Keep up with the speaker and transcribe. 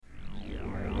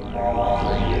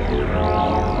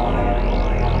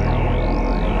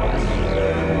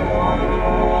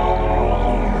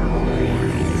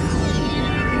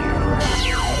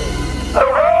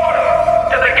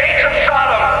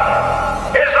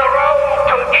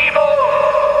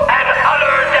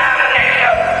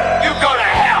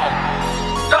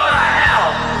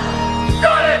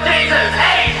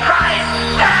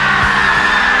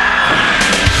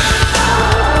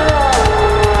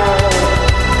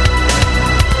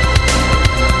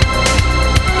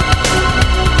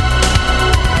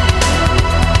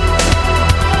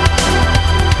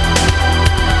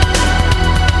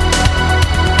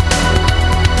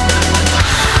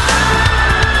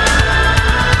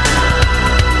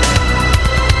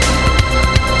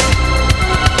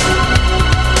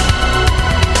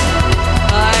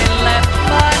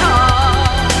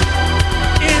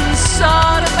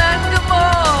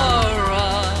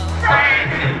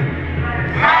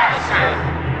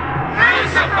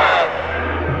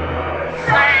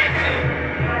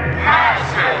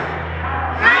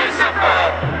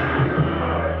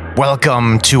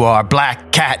Welcome to our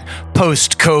Black Cat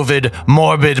post-COVID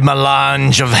morbid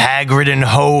melange of Hag-Ridden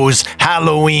hoes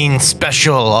Halloween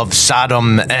special of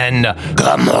Sodom and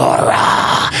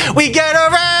Gomorrah. We get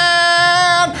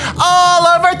around all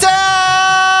over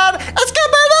town. It's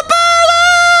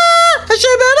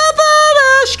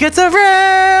she gets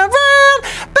around,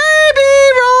 baby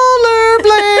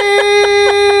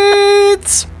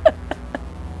rollerblades.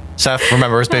 Seth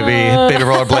remembers baby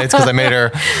rollerblades because I made her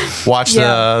watch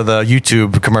the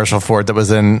YouTube commercial for it that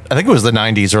was in, I think it was the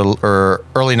 90s or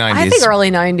early 90s. I think early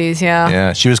 90s, yeah.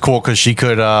 Yeah, she was cool because she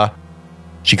could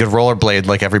rollerblade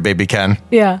like every baby can.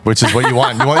 Yeah. Which is what you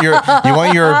want. You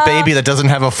want your baby that doesn't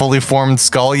have a fully formed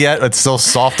skull yet. It's still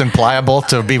soft and pliable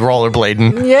to be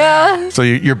rollerblading. Yeah. So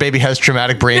your baby has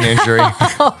traumatic brain injury.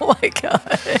 Oh my God.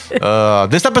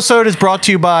 This episode is brought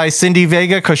to you by Cindy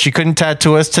Vega because she couldn't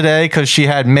tattoo us today because she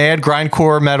had mad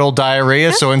grindcore metal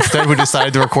diarrhea. So instead we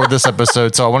decided to record this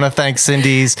episode. So I want to thank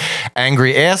Cindy's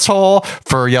angry asshole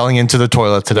for yelling into the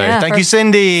toilet today. Yeah, thank you,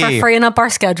 Cindy. For freeing up our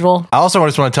schedule. I also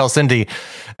just want to tell Cindy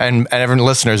and everyone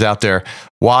listeners out there,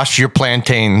 wash your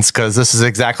plantains because this is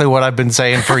exactly what I've been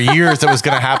saying for years that was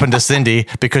going to happen to Cindy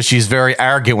because she's very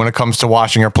arrogant when it comes to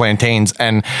washing her plantains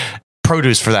and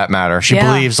produce for that matter. She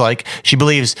believes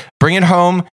bring it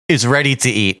home is ready to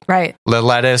eat. Right. The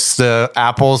lettuce, the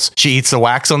apples. She eats the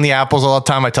wax on the apples all the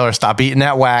time. I tell her stop eating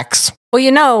that wax.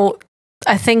 Well,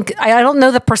 I think I don't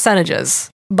know the percentages,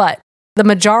 but the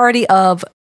majority of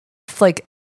like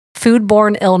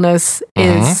foodborne illness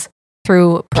is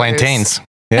through plantains.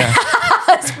 Yeah.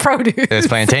 It's produce. It's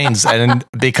plantains. And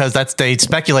because they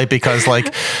speculate because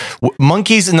like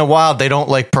monkeys in the wild, they don't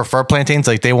like prefer plantains.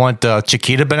 Like they want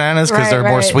Chiquita bananas because they're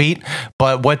more sweet.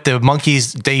 But what the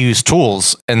monkeys, they use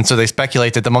tools. And so they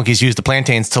speculate that the monkeys use the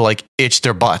plantains to like itch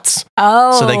their butts.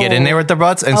 Oh. So they get in there with their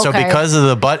butts. And so because of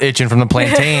the butt itching from the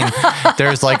plantain,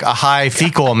 there's like a high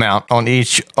fecal amount on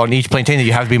each plantain that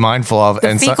you have to be mindful of.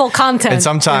 The fecal content. And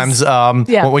sometimes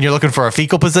when you're looking for a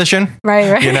fecal position,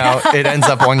 right. It ends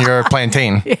up on your plantain.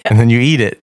 Yeah. And then you eat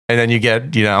it. And then you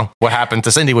get, what happened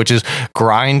to Cindy, which is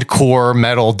grindcore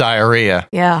metal diarrhea.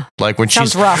 Yeah. Like when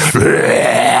Sounds she's rough.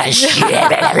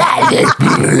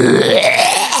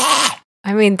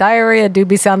 I mean, diarrhea do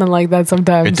be sounding like that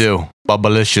sometimes. It do.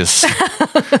 Bubblicious.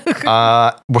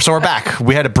 So we're back.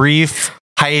 We had a brief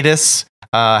hiatus.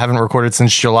 Haven't recorded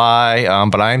since July,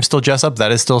 but I am still Jessup.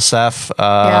 That is still Seth.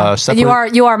 And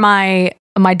you are my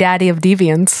daddy of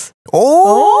deviance.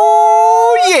 Oh,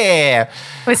 yeah.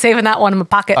 I was saving that one in my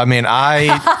pocket. I mean,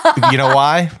 you know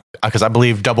why? Because I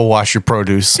believe double wash your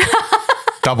produce.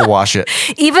 Double wash it.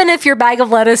 Even if your bag of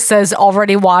lettuce says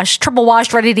already washed, triple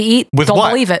washed, ready to eat, don't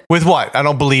believe it. With what? I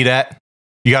don't believe that.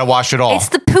 You got to wash it all. It's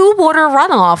the poo water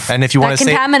runoff. And if you want to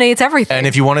contaminates everything. And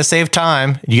if you want to save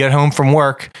time, you get home from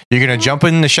work, you're going to jump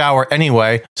in the shower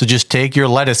anyway. So just take your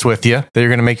lettuce with you that you're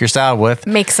going to make your salad with.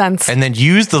 Makes sense. And then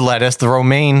use the lettuce, the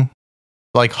romaine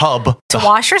hub to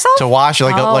wash yourself. To wash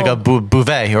like a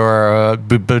bouvet or a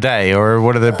bidet or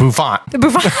what are the bouffant. The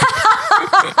bouffant.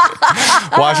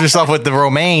 Wash yourself with the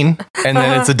romaine, and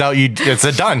then it's a done. It's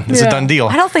a done deal.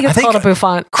 I don't think it's called a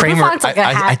bouffant. Kramer, like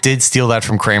I did steal that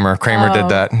from Kramer. Kramer did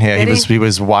that. Yeah, he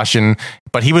was washing,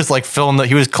 but he was like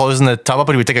he was closing the tub up,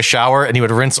 and he would take a shower, and he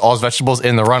would rinse all his vegetables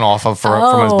in the runoff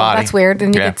from his body. That's weird.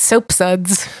 And you get soap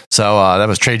suds. So that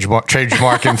was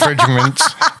trademark infringement.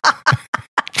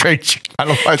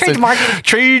 Trademark.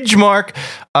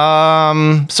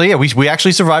 So yeah, we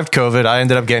actually survived COVID. I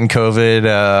ended up getting COVID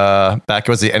back. It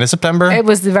was the end of September. It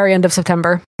was the very end of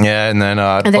September. Yeah, and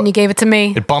then you gave it to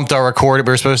me. It bumped our record.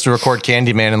 We were supposed to record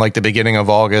Candyman in like the beginning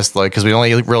of August, like because we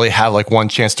only really have like one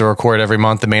chance to record every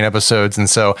month the main episodes, and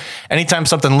so anytime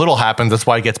something little happens, that's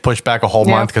why it gets pushed back a whole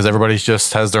month because everybody's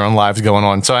just has their own lives going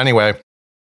on. So anyway,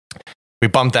 we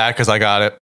bumped that because I got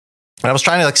it, and I was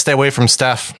trying to like stay away from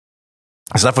Steph.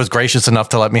 Steph was gracious enough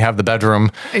to let me have the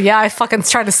bedroom. Yeah, I fucking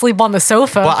tried to sleep on the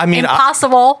sofa. Well, I mean,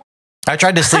 impossible. I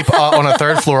tried to sleep on a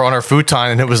third floor on our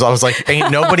futon, and I was like, ain't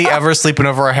nobody ever sleeping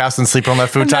over our house and sleeping on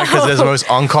that futon because it's the most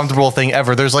uncomfortable thing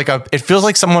ever. There's like it feels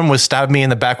like someone was stabbing me in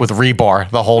the back with rebar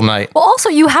the whole night. Well, also,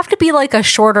 you have to be like a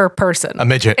shorter person. A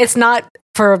midget. It's not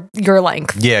for your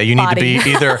length. Yeah, you need to be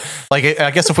either like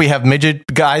I guess if we have midget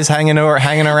guys hanging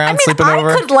around, sleeping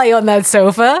over. I could lay on that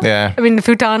sofa. Yeah, I mean the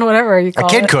futon, whatever you call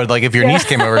it. A kid could, like if your niece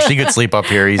came over, she could sleep up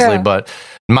here easily. But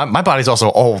my body's also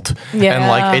old, and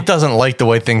like it doesn't like the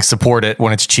way things support it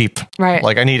when it's cheap. Right,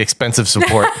 like I need expensive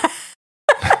support.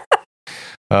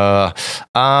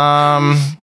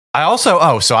 I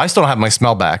also, so I still don't have my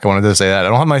smell back. I wanted to say that. I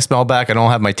don't have my smell back. I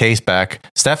don't have my taste back.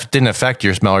 Steph didn't affect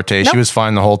your smell or taste. Nope. She was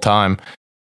fine the whole time.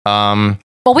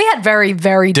 Well, we had very,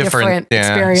 very different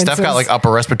experiences. Steph got like upper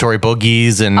respiratory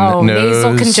boogies and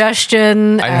nasal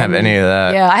congestion. I didn't have any of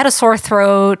that. Yeah, I had a sore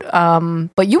throat.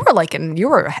 But you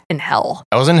were in hell.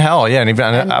 I was in hell. Yeah, and even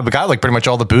I got like pretty much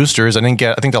all the boosters. I think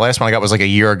the last one I got was like a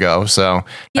year ago. So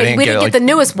we didn't get the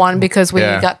newest one because we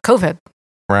got COVID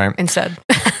instead.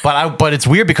 but it's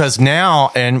weird because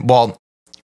now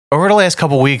over the last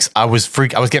couple of weeks I was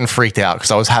getting freaked out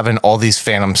because I was having all these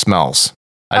phantom smells.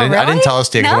 I didn't tell us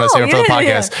to because I want to save it for the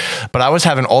podcast. But I was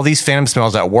having all these phantom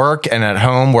smells at work and at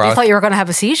home where I thought you were going to have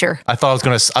a seizure. I thought I was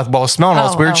going to. I was smelling all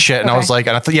this weird shit, and I was like,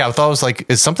 I thought I was like,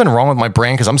 is something wrong with my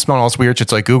brain because I'm smelling all this weird shit?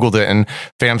 So I googled it, and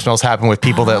phantom smells happen with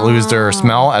people that lose their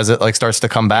smell as it like starts to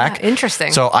come back. Yeah,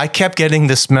 interesting. So I kept getting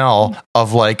the smell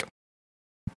of like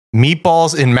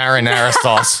meatballs in marinara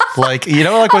sauce, like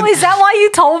when is that why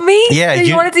you told me? Yeah,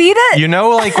 you wanted to eat it.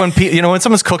 Like when when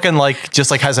someone's cooking like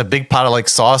just like has a big pot of like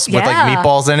sauce with like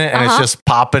meatballs in it, and it's just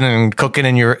popping and cooking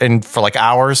in for like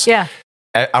hours. Yeah,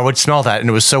 I would smell that, and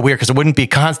it was so weird because it wouldn't be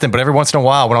constant, but every once in a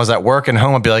while when I was at work and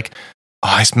home, I'd be like, oh,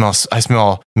 I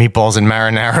smell meatballs and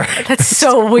marinara. That's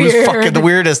so weird. It was fucking the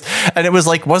weirdest. And it was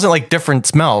like, wasn't like different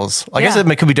smells. I guess it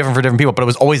could be different for different people, but it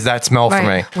was always that smell for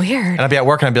me. Weird. And I'd be at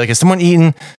work and I'd be like, is someone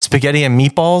eating spaghetti and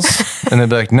meatballs? And they'd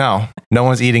be like, no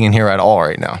one's eating in here at all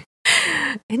right now.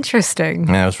 Interesting.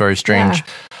 Yeah, it was very strange.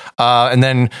 Yeah. And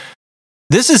then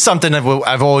this is something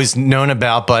I've always known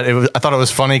about, but I thought it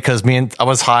was funny because I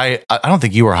was high. I don't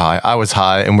think you were high. I was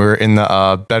high and we were in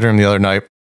the bedroom the other night.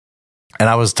 And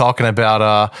I was talking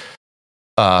about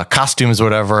costumes or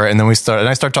whatever, and then I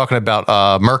started talking about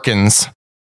Merkins.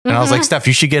 And I was like, Steph,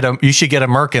 you should get a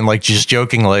Merkin, like just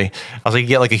jokingly. I was like, you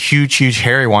get like a huge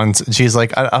hairy ones. And she's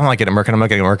like, I'm not getting a Merkin. I'm not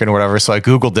getting a Merkin or whatever. So I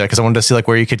Googled it because I wanted to see like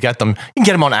where you could get them. You can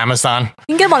get them on Amazon.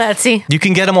 You can get them on Etsy. You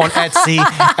can get them on Etsy.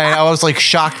 And I was like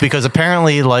shocked because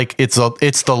apparently like it's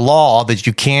the law that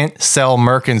you can't sell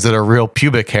Merkins that are real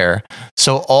pubic hair.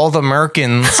 So all the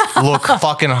Merkins look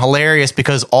fucking hilarious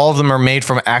because all of them are made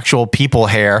from actual people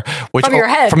hair, which from your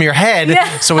head. From your head.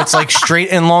 Yeah. So it's like straight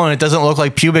and long and it doesn't look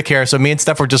like pubic hair. So me and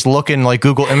Steph were just looking like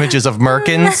Google images of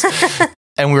Merkins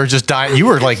and we were just dying. You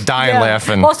were like dying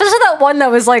laughing. Well, especially that one that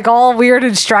was like all weird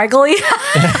and straggly.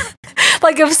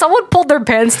 Like if someone pulled their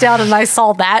pants down and I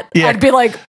saw that, I'd be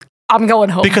like, I'm going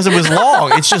home. Because it was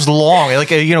long. It's just long. Like,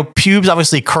 pubes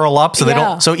obviously curl up so they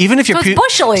don't. So even if your pubes.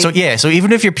 Bushily. So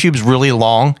even if your pubes really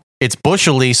long, it's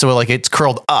bushily, so like it's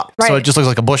curled up. Right. So it just looks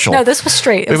like a bushel. No, this was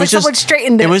straight. It was like someone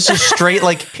straightened it. It was just straight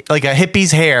like a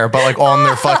hippie's hair, but like on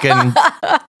their fucking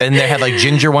and they had like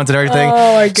ginger ones and everything.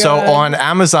 Oh my God. So on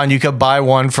Amazon you could buy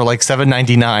one for like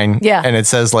 $7.99. Yeah. And it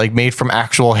says like made from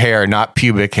actual hair, not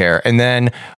pubic hair.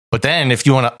 But then if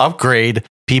you want to upgrade,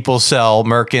 people sell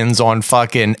Merkins on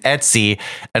fucking Etsy.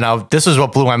 And this is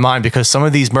what blew my mind because some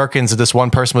of these Merkins that this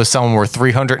one person was selling were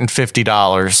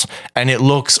 $350 and it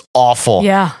looks awful.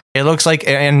 Yeah. It looks like,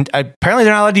 and apparently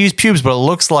they're not allowed to use pubes, but it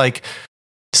looks like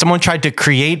someone tried to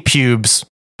create pubes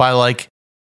by like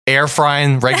air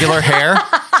frying regular hair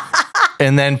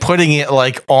and then putting it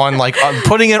like on like,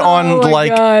 putting it on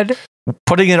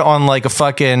like a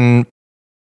fucking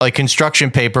like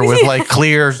construction paper with like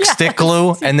clear stick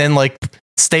glue and then like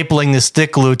stapling the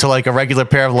stick glue to like a regular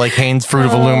pair of like Hanes Fruit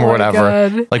of the Loom or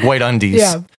whatever, like white undies.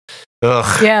 Yeah.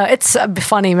 Ugh. Yeah. It's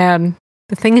funny, man.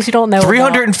 The things you don't know.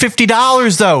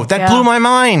 $350 though. That blew my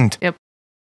mind. Yep.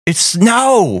 It's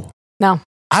no.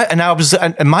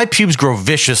 And my pubes grow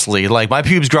viciously. Like my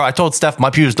pubes grow. I told Steph, my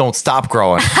pubes don't stop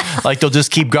growing. Like they'll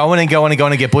just keep going and going and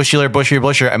going and get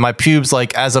bushier. And my pubes,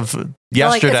 like as of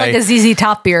yesterday, it's like a ZZ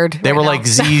Top beard. They were like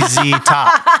ZZ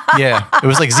Top. Yeah, it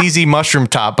was like ZZ Mushroom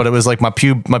Top, but it was like my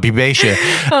pubation.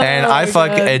 And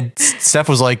and Steph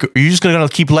was like, "Are you just gonna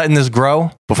keep letting this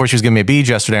grow?" Before she was giving me a bead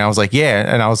yesterday, and I was like,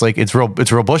 "Yeah," and I was like, "It's real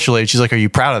bushily." She's like, "Are you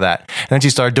proud of that?" And then she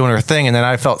started doing her thing, and then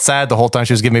I felt sad the whole time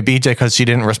she was giving me a BJ because she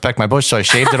didn't respect my bush, so I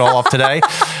shaved it all off today.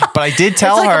 But I did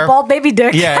tell it's like her, a bald baby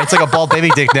dick. Yeah, it's like a bald baby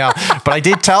dick now. But I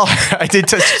did tell her, shut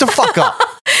the fuck up.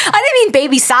 I didn't mean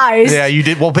baby size. Yeah, you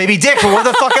did. Well, baby dick. But what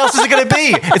the fuck else is it going to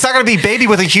be? It's not going to be baby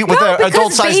with an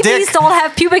adult sized dick. Babies don't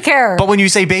have pubic hair. But when you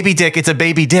say baby dick, it's a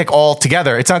baby dick all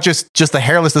together. It's not just the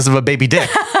hairlessness of a baby dick.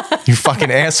 You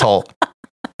fucking asshole.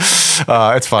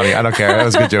 It's funny. I don't care. That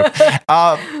was a good joke.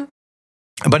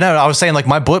 But no, I was saying like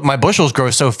my bushels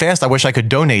grow so fast. I wish I could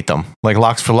donate them, like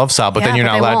Locks for Love style. But then you're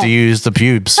not allowed to use the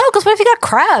pubes. No, because what if you got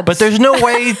crabs? But there's no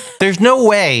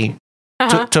way.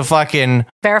 To fucking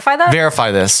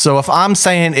verify this. So if I'm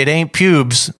saying it ain't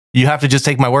pubes, you have to just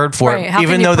take my word for it.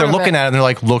 Even though they're looking at it and they're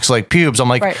like, looks like pubes. I'm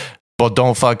like, well,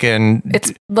 don't fucking.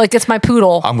 It's like it's my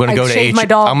poodle. I'm gonna go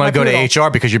to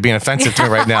HR because you're being offensive to me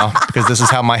right now because this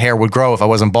is how my hair would grow if I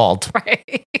wasn't bald.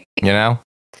 Right. You know.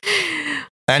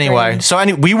 Anyway,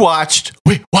 we watched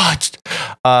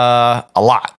a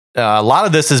lot. A lot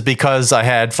of this is because I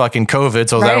had fucking COVID,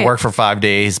 so I was out of work for 5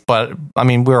 days. But I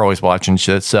mean, we're always watching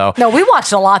shit. So no, we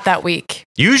watched a lot that week.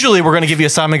 Usually, we're going to give you a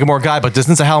Sodom and Gomorrah guide, but this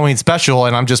is a Halloween special,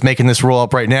 and I'm just making this rule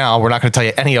up right now. We're not going to tell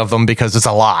you any of them because it's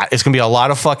a lot. It's going to be a lot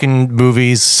of fucking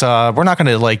movies. We're not going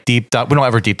to like deep dive. We don't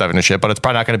ever deep dive into shit, but it's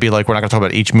probably not going to be like we're not going to talk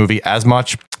about each movie as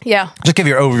much. Yeah, just give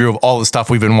you an overview of all the stuff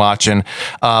we've been watching.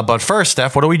 But first,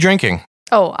 Steph, what are we drinking?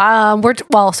 So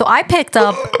I picked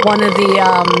up one of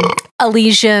the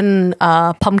Elysian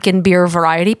pumpkin beer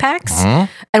variety packs,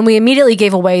 and we immediately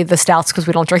gave away the stouts because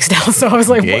we don't drink stouts. So I was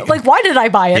like, why did I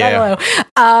buy it? I don't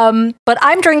know. But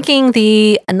I'm drinking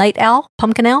the Night Owl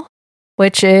pumpkin ale,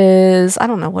 which is, I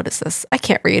don't know, what is this? I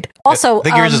can't read. Also, I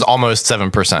think yours is almost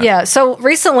 7%. Yeah. So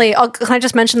recently, can I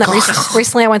just mention that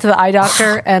recently I went to the eye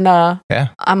doctor, and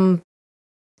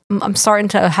I'm starting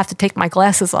to have to take my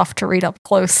glasses off to read up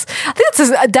close. I think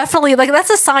that's definitely that's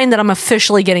a sign that I'm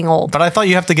officially getting old. But I thought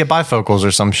you have to get bifocals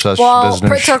or some such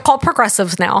business. They're called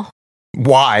progressives now.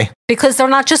 Why? Because they're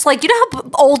not just like, you know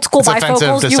how old school it's bifocals.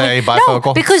 Offensive to say bifocal.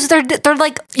 No, because they're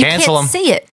like you Cancel can't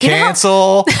see it.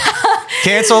 Cancel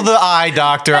the eye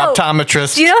doctor,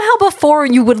 optometrist. Do you know how before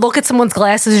you would look at someone's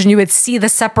glasses and you would see the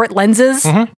separate lenses?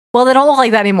 Mm-hmm. Well, they don't look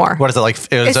like that anymore. What is it like?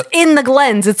 It's in the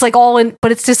lens. It's like all in,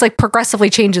 but it's just like progressively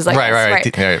changes.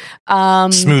 Right.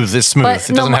 Smooth. It's smooth.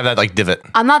 It doesn't have that like divot.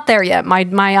 I'm not there yet. My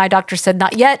eye doctor said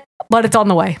not yet, but it's on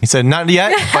the way. He said not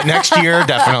yet, but next year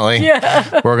definitely.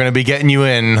 Yeah, we're gonna be getting you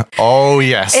in. Oh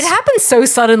yes. It happened so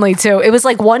suddenly too. It was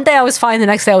like one day I was fine. The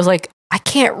next day I was like, I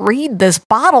can't read this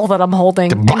bottle that I'm holding.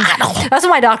 The bottle. That's what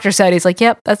my doctor said. He's like,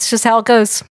 yep, that's just how it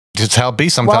goes. Just how it be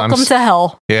sometimes. Welcome to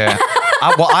hell. Yeah.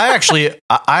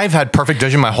 I've had perfect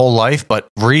vision my whole life, but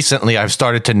recently I've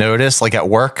started to notice, like at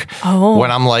work, when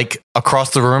I'm like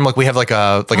across the room, like we have like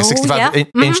a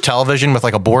 65-inch television with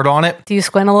like a board on it. Do you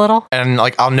squint a little? And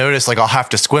like I'll notice like I'll have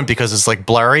to squint because it's like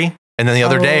blurry. And then the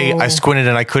other day I squinted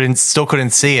and I still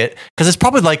couldn't see it because it's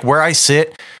probably like where I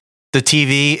sit. The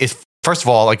TV is, first of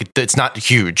all, like it's not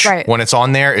huge. Right. When it's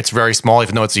on there, it's very small.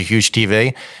 Even though it's a huge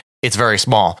TV, it's very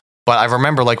small. But I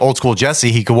remember like old school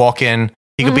Jesse, he could walk in.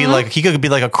 He could be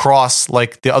like across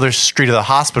like the other street of the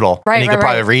hospital, and he could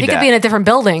probably read that. He could be in a different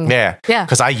building. Yeah.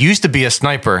 Because I used to be a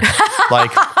sniper.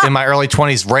 Like in my early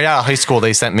 20s, right out of high school,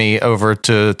 they sent me over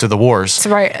to the wars.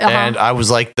 Right. And I was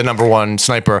like the number one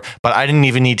sniper, but I didn't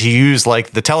even need to use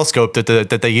like the telescope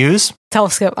that they use.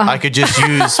 Telescope. I could just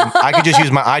use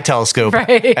my eye telescope,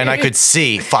 and I could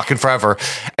see fucking forever.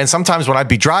 And sometimes when I'd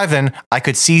be driving, I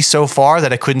could see so far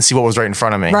that I couldn't see what was right in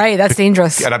front of me. Right, that's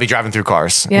dangerous. And I'd be driving through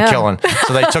cars and killing.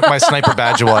 So they took my sniper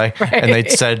badge away, and they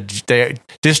said they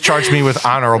discharged me with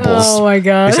honorables. Oh my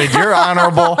god! They said you're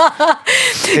honorable.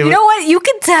 You know what? You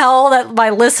can tell that by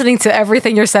listening to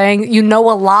everything you're saying. You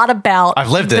know a lot about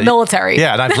the military.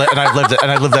 Yeah, and I've lived it,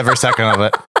 and I lived every second of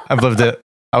it. I've lived it.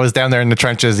 I was down there in the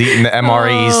trenches eating the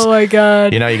MREs. Oh my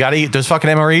god! You know, you got to eat those fucking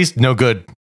MREs. No good.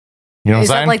 You know what I'm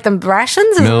saying? Is that like the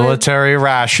rations? Military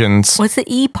rations. What's the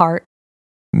E part?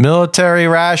 Military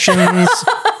rations.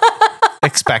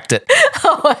 Expect it.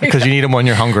 Because you need them when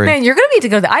you're hungry. Man, you're going to need to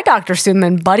go to the eye doctor soon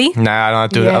then, buddy. Nah, I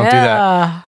don't do that. I don't do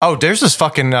that. Oh, there's this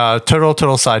fucking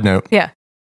total side note. Yeah.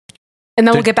 And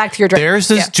then we'll get back to your drink. There's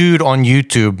this dude on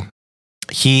YouTube.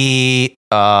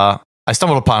 I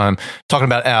stumbled upon him talking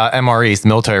about MREs, the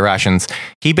military rations.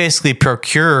 He basically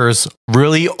procures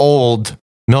really old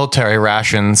military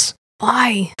rations.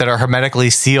 Why? That are hermetically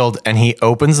sealed, and he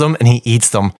opens them and he eats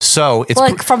them. So it's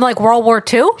like from like World War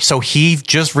II? So he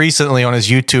just recently on his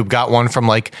YouTube got one from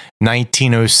like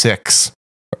 1906,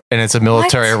 and it's a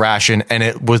military ration, and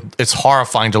it's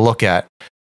horrifying to look at.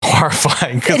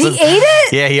 Horrifying. And he ate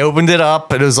it? Yeah, he opened it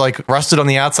up. It was like rusted on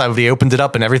the outside, but he opened it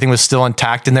up and everything was still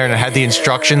intact in there, and it had the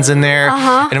instructions in there.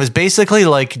 And it was basically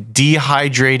like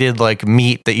dehydrated like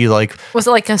meat that you like. Was it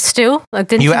like a stew?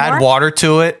 You add water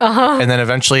to it, and then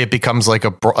eventually it becomes like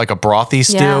a brothy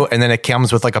stew, and then it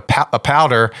comes with like a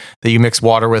powder that you mix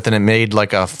water with, and it made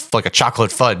like a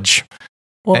chocolate fudge.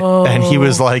 Whoa. And he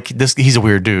was like, he's a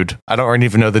weird dude. I don't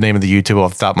even know the name of the YouTube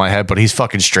off the top of my head, but he's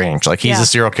fucking strange. Like he's a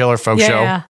serial killer folk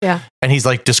show. Yeah. And he's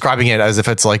like describing it as if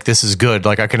it's like, this is good.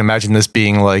 Like I can imagine this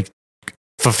being like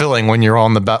fulfilling when you're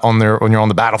on the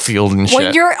battlefield and shit.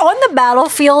 When you're on the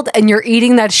battlefield and you're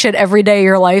eating that shit every day of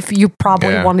your life, you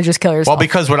probably want to just kill yourself. Well,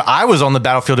 because when I was on the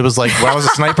battlefield, it was like when I was a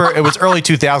sniper, it was early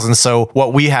 2000s. So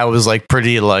what we had was like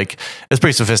it's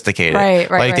pretty sophisticated.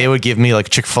 Right. They would give me like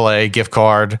Chick-fil-A gift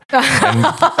card and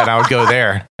I would go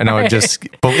there and I would just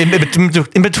in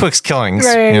betwixt killings.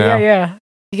 Right. You know?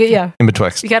 Yeah. In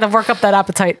betwixt. You got to work up that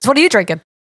appetite. So what are you drinking?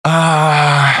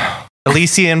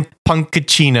 Elysian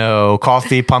Pumpkino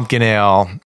Coffee Pumpkin Ale.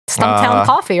 Stumptown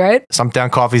Coffee, right?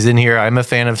 Stumptown Coffee's in here. I'm a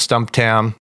fan of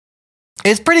Stumptown.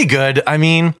 It's pretty good. I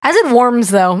mean, as it warms,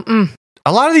 though.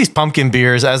 A lot of these pumpkin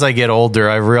beers, as I get older,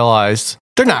 I've realized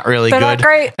they're not really good. Not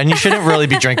great. And you shouldn't really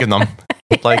be drinking them.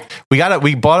 Like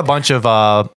we bought a bunch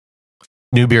of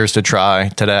new beers to try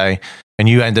today, and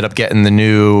you ended up getting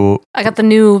I got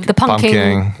the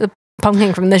pumpkin. The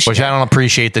pumpkin from this year. Which I don't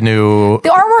appreciate the new The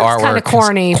artwork's kind of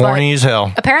corny. Corny as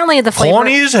hell. Apparently the flavor.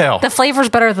 Corny as hell. The flavor's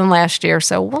better than last year,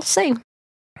 so we'll see.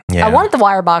 Yeah. I wanted the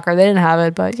Weyerbacher. They didn't have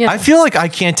it, but I feel like I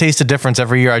can't taste the difference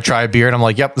every year I try a beer, and I'm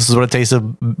like, yep, this is what it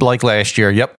tasted like last year.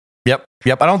 Yep.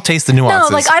 I don't taste the nuances.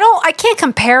 No, like I can't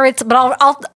compare it, but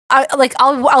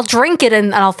I'll drink it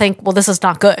and I'll think, well, this is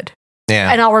not good.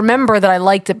 Yeah. And I'll remember that I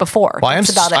liked it before. Well,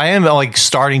 I am like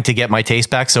starting to get my taste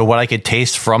back. So what I could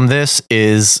taste from this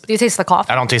is... Do you taste the coffee?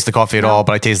 I don't taste the coffee at all,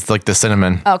 but I taste like the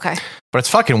cinnamon. Okay. But it's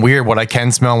fucking weird what I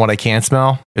can smell and what I can't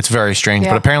smell. It's very strange.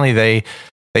 Yeah. But apparently they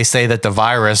say that the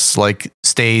virus like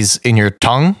stays in your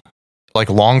tongue like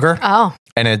longer. Oh.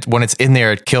 And when it's in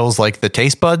there, it kills like the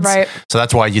taste buds. Right. So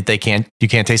that's why you can't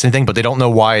taste anything, but they don't know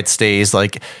why it stays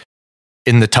like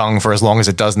in the tongue for as long as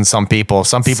it does in some people.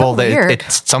 Some people,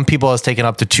 some people it's taken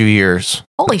up to 2 years.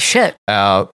 Holy shit.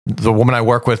 The woman I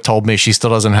work with told me she still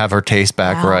doesn't have her taste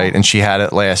back right. And she had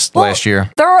it last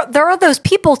year. There are those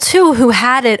people too who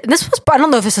had it. And this was, I don't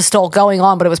know if this is still going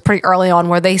on, but it was pretty early on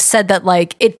where they said that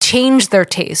like it changed their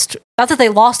taste. Not that they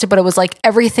lost it, but it was like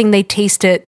everything they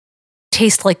tasted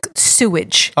taste like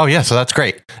sewage. Oh yeah, so that's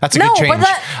great. That's a good change.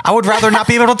 I would rather not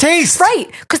be able to taste.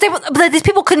 Right, because these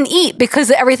people couldn't eat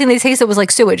because everything they tasted was like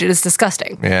sewage. It is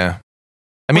disgusting. Yeah.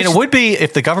 I mean, it would be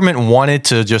if the government wanted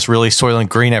to just really Soylent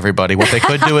Green everybody. What they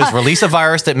could do is release a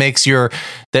virus that makes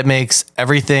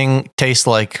everything taste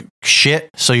like shit,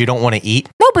 so you don't want to eat.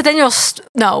 No, but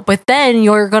then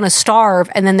you're going to starve,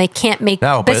 and then they can't make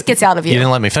biscuits out of you. You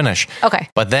didn't let me finish. Okay.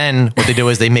 But then what they do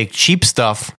is they make cheap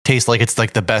stuff taste like it's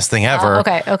like the best thing ever.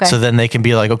 Okay. So then they can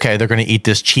be like, okay, they're going to eat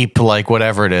this cheap like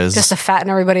whatever it is, just to fatten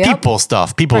everybody up. People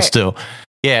stuff, people stew.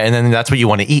 Yeah, and then that's what you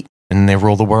want to eat, and they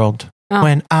rule the world. Oh.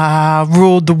 When I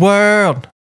ruled the world.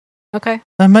 Okay.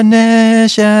 I'm a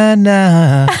nation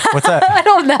now. What's that? I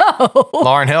don't know.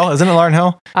 Lauryn Hill? Isn't it Lauryn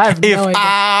Hill? I have no idea. If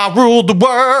I ruled the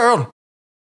world,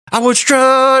 I would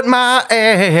strut my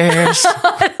ass.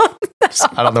 I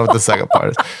don't know what the second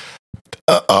part is.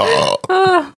 All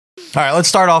right, let's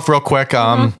start off real quick.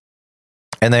 And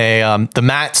the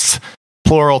Matts,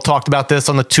 plural, talked about this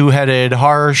on the Two-Headed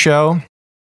Horror Show.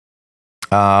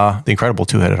 The Incredible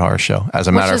Two-Headed Horror Show, as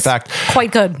a matter of fact.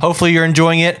 Quite good. Hopefully you're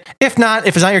enjoying it. If not,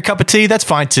 if it's not your cup of tea, that's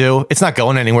fine too. It's not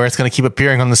going anywhere. It's going to keep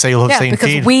appearing on the Celluloid Saint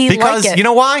feed. Because you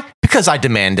know why? Because I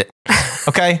demand it.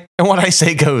 Okay? And what I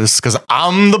say goes, because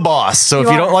I'm the boss. So if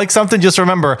you don't like something, just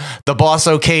remember, the boss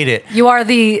okayed it. You are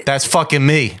the... That's fucking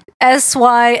me.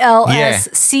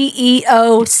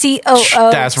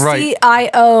 SYLSCEOCOO. That's right.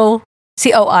 CIOCOI.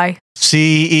 CEOOPP.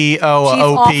 Chief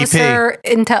Officer,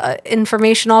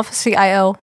 Information Officer,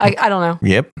 CIO. I don't know.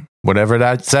 Yep. Whatever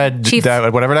that said.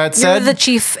 Whatever that said. You're the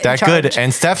chief in that charge. Good.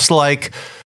 And Steph's like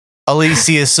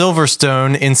Alicia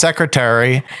Silverstone in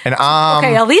Secretary. And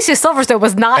okay, Alicia Silverstone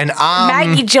was not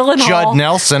Maggie Gyllenhaal. Judd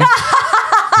Nelson.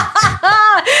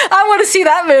 I want to see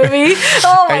that movie.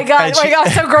 Oh my God.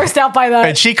 I'm so grossed out by that.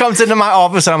 And she comes into my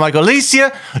office and I'm like,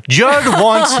 Alicia, Judd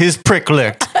wants his prick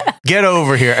licked. Get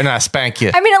over here. And I spank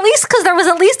you. I mean, at least because there was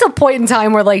at least a point in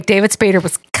time where like David Spader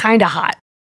was kind of hot.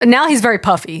 And now he's very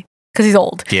puffy because he's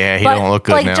old. Yeah, he don't look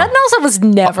good now. Judd Nelson was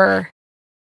never...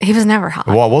 He was never hot.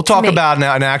 Well, we'll talk about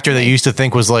an actor that you used to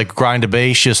think was like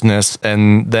grindabaciousness,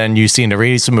 and then you see in a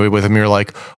recent movie with him, you're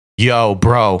like, yo,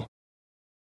 bro,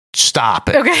 stop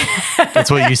it. Okay.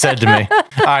 That's what you said to me.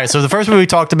 All right, so the first movie we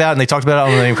talked about, and they talked about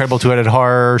it on the Incredible Two-Headed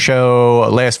Horror Show,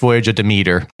 Last Voyage of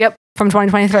Demeter. Yep, from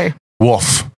 2023.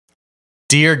 Wolf.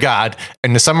 Dear God.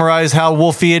 And to summarize how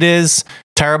wolfy it is,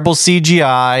 terrible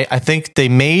CGI. I think they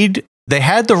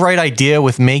had the right idea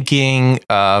with making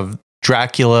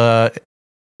Dracula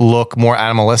look more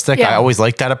animalistic. Yeah. I always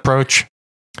liked that approach.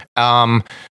 I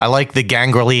like the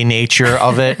gangrely nature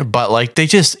of it, but like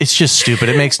it's just stupid.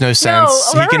 It makes no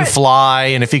sense. He can fly,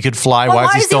 and if he could fly, why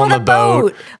is he still on the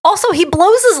boat? Also, he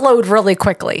blows his load really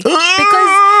quickly because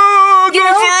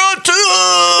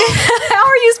how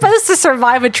are you supposed to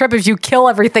survive a trip if you kill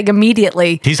everything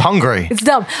immediately? He's hungry. It's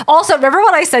dumb. Also, remember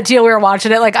what I said to you? We were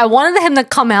watching it. Like, I wanted him to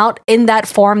come out in that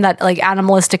form, that like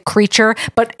animalistic creature,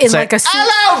 but in like a suit.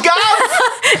 Hello,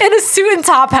 Gov. In a suit and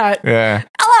top hat. Yeah.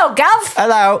 Hello, Gov.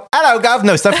 Hello, Gov.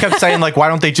 No, Steph kept saying like, why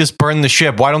don't they just burn the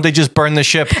ship? Why don't they just burn the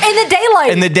ship in the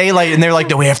daylight? In the daylight, and they're like,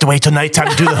 no, we have to wait till nighttime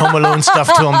to do the Home Alone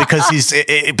stuff to him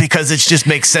because it just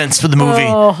makes sense for the movie.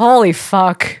 Oh, holy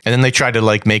fuck! And then they tried to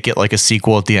like make it like a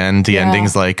sequel at the end. The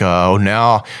ending's like, oh,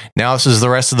 now this is the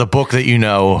rest of the book that you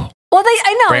know. Well,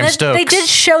 they did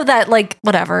show that, like,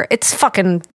 whatever. It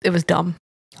was dumb.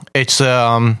 It's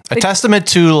a testament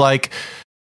to, like,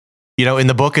 you know, in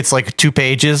the book, it's like 2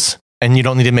 pages, and you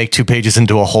don't need to make 2 pages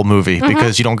into a whole movie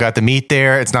because you don't got the meat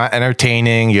there. It's not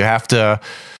entertaining. You have to.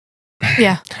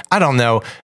 Yeah. I don't know.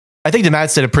 I think the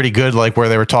Mads did it pretty good, like, where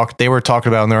they were talking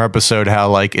about in their episode how,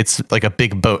 like, it's like a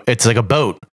big boat. It's like a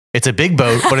boat. It's a big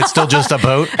boat, but it's still just a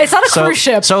boat. It's not a cruise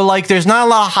ship. So, like, there's not a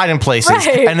lot of hiding places.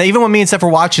 Right. And even when me and Steph were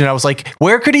watching it, I was like,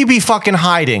 where could he be fucking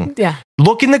hiding? Yeah.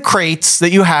 Look in the crates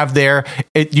that you have there.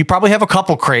 You probably have a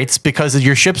couple crates because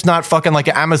your ship's not fucking like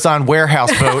an Amazon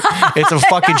warehouse boat. It's a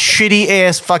fucking shitty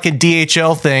ass fucking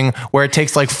DHL thing where it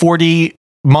takes like 40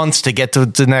 months to get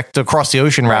to cross the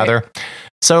ocean, rather.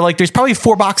 So, like, there's probably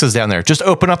 4 boxes down there. Just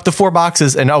open up the 4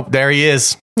 boxes and, oh, there he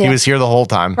is. Yeah. He was here the whole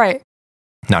time. Right.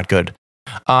 Not good.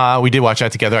 We did watch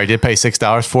that together. I did pay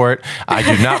 $6 for it. I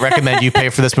do not recommend you pay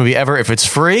for this movie ever. If it's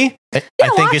free, I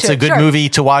think it's a good movie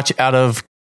to watch out of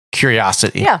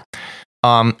curiosity. Yeah.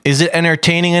 Is it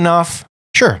entertaining enough?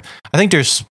 Sure. I think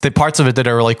there's the parts of it that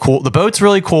are really cool. The boat's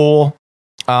really cool.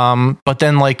 But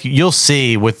then, like, you'll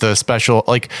see with the special,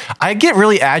 like, I get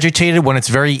really agitated when it's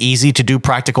very easy to do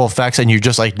practical effects and you're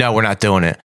just like, no, we're not doing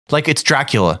it. Like, it's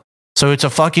Dracula. So it's a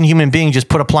fucking human being. Just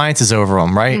put appliances over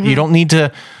him, right? Mm-hmm. You don't need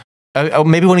to.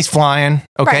 Maybe when he's flying,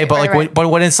 okay, but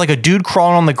when it's like a dude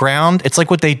crawling on the ground, it's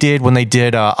like what they did when they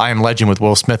did I Am Legend with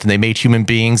Will Smith, and they made human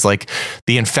beings like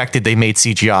the infected. They made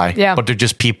CGI, but they're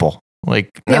just people. Like,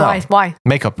 no. Why?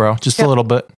 Makeup, bro, just a little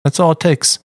bit. That's all it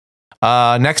takes.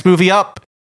 Next movie up.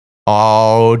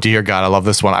 Oh dear God, I love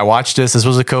this one. I watched this. This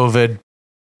was a COVID.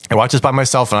 I watched this by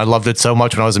myself, and I loved it so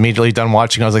much. When I was immediately done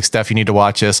watching, I was like, Steph, you need to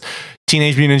watch this.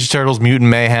 Teenage Mutant Ninja Turtles: Mutant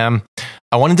Mayhem.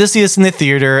 I wanted to see this in the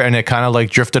theater, and it kind of like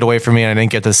drifted away from me, and I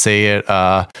didn't get to see it.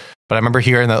 But I remember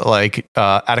hearing that like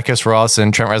Atticus Ross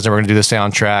and Trent Reznor were going to do the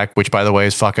soundtrack, which, by the way,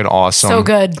 is fucking awesome. So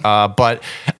good. But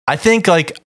I think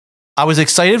like I was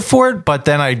excited for it, but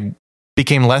then I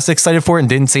became less excited for it and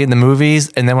didn't see it in the movies.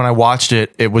 And then when I watched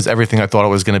it, it was everything I thought it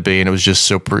was going to be, and it was just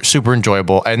super, super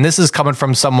enjoyable. And this is coming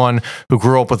from someone who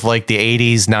grew up with like the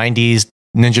 80s, 90s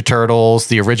Ninja Turtles,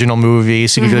 the original movie,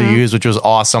 CWUs, which was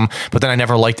awesome. But then I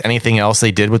never liked anything else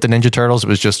they did with the Ninja Turtles. It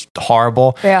was just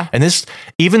horrible. Yeah. And this,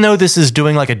 even though this is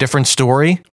doing like a different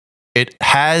story, it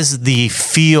has the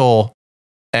feel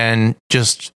and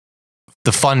just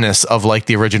the funness of like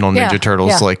the original Ninja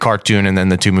Turtles, like cartoon, and then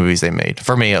the 2 movies they made,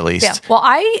 for me at least. Yeah. Well,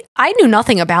 I knew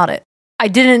nothing about it. I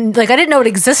didn't know it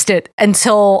existed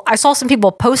until I saw some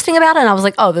people posting about it, and I was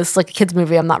like, oh, this is like a kid's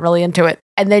movie. I'm not really into it.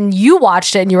 And then you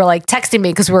watched it, and you were like texting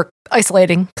me because we were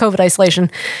COVID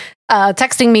isolation,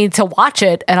 texting me to watch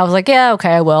it, and I was like, yeah, okay,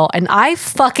 I will. And I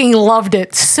fucking loved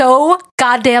it so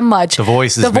goddamn much. The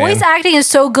voices, voice acting is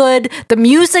so good. The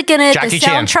music in it, Jackie the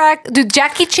soundtrack, dude,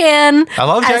 Jackie Chan. I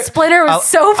love Splinter was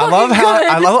so fucking good.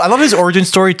 I love his origin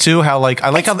story too. How like I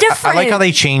like how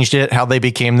they changed it, how they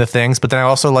became the things. But then I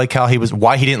also like how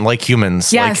why he didn't like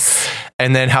humans. Yes. Like,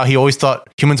 and then how he always thought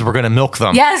humans were going to milk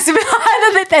them. Yes. And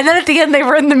then at the end, they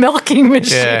were in the milking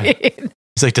machine. Yeah.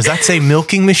 He's like, does that say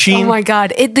milking machine? Oh my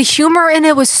God. The humor in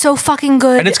it was so fucking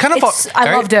good. And it's kind of,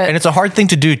 I loved it. And it's a hard thing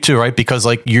to do too, right? Because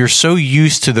like you're so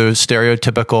used to those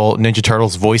stereotypical Ninja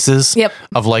Turtles voices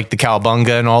of like the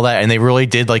cowabunga and all that. And they really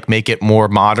did like make it more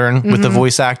modern with the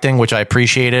voice acting, which I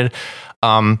appreciated.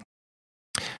 And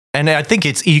I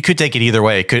think you could take it either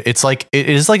way. It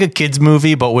is like a kid's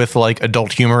movie, but with like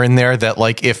adult humor in there that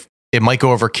like if it might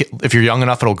go over, if you're young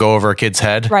enough, it'll go over a kid's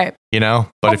head. Right. You know,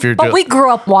 but we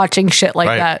grew up watching shit like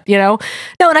that, you know?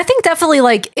 No, and I think definitely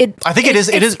like it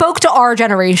spoke to our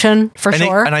generation for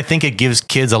sure. And I think it gives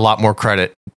kids a lot more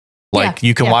credit. Like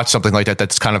you can watch something like that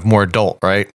that's kind of more adult,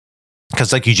 right?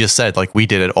 Because like you just said, like we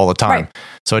did it all the time. Right.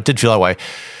 So it did feel that way.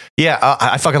 Yeah,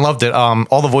 I fucking loved it.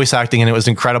 All the voice acting in it was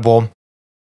incredible.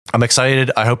 I'm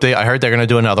excited. I heard they're going to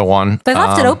do another one. They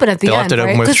left it open at the end. They left it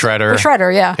open with Shredder.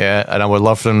 Shredder, yeah. Yeah, and I would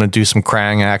love for them to do some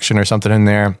Krang action or something in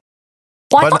there.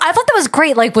 Well, I thought that was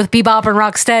great, like with Bebop and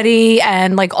Rocksteady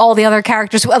and like all the other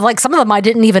characters. Like some of them I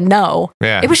didn't even know.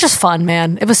 Yeah. It was just fun,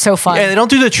 man. It was so fun. Yeah, they don't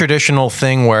do the traditional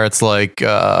thing where it's like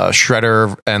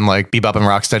Shredder and like Bebop and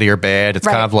Rocksteady are bad. It's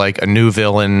kind of like a new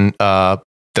villain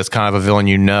that's kind of a villain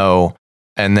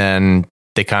and then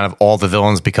they kind of all the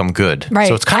villains become good. Right.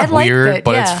 So it's kind of weird,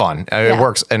 but it's fun. It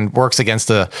works against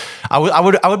the.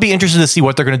 I would be interested to see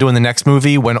what they're going to do in the next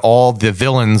movie when all the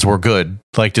villains were good.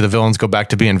 Like, do the villains go back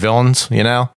to being villains? You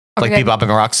know, like Bebop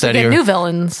and Rocksteady. We get new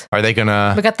villains. Are they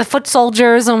gonna? We got the Foot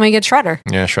Soldiers and we get Shredder.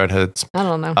 Yeah, Shredheads. I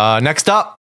don't know. Next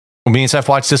up, me and Seth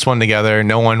watched this one together.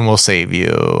 No One Will Save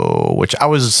You, which I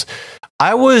was.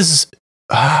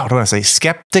 What do I say?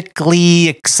 Skeptically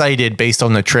excited based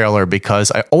on the trailer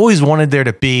because I always wanted there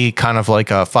to be kind of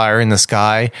like a Fire in the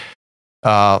Sky,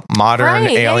 modern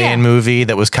alien movie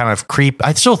that was kind of creep.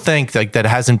 I still think like that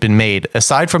hasn't been made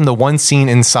aside from the one scene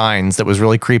in Signs that was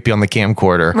really creepy on the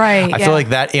camcorder. Right. I feel like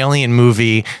that alien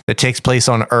movie that takes place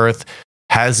on Earth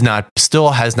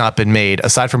still has not been made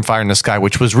aside from Fire in the Sky,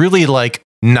 which was really like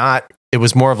not. It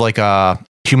was more of like a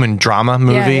human drama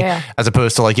movie as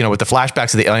opposed to like, with the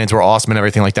flashbacks of the aliens were awesome and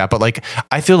everything like that. But like,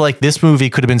 I feel like this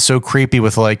movie could have been so creepy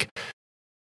with like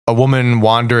a woman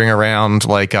wandering around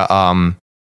like a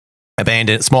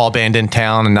small abandoned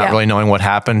town and not really knowing what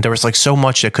happened. There was like so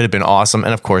much that could have been awesome.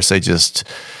 And of course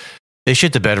they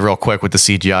shit the bed real quick with the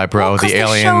CGI, bro. The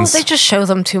aliens. They just show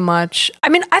them too much. I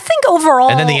mean, I think overall.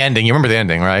 And then the ending. You remember the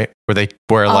ending, right?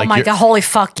 Where oh my God, holy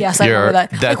fuck, yes, I remember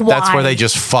that. Like, that's where they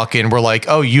just fucking were like,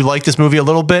 oh, you like this movie a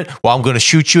little bit? Well, I'm going to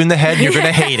shoot you in the head. You're going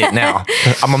to hate it now.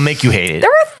 I'm going to make you hate it. There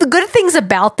were good things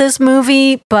about this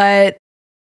movie, but.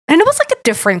 And it was like a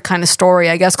different kind of story,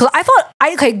 I guess. Because I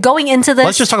thought, going into this.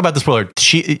 Let's just talk about the spoiler.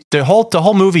 The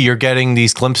whole movie, you're getting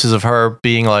these glimpses of her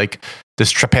being like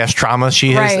this past trauma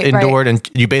she has endured, and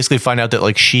you basically find out that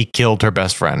like she killed her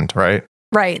best friend, right?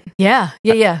 Right. Yeah.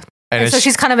 And so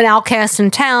she's kind of an outcast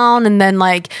in town, and then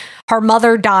like her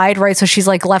mother died, right? So she's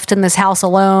like left in this house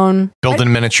alone,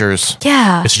 building miniatures.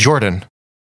 Yeah, it's Jordan.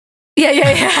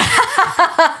 Yeah.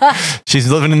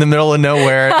 She's living in the middle of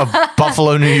nowhere, of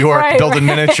Buffalo, New York, building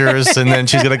miniatures, and then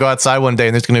she's gonna go outside one day,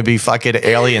 and there's gonna be fucking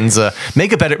aliens.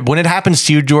 Make it better when it happens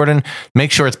to you, Jordan.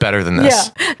 Make sure it's better than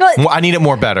this. Yeah, no, I need it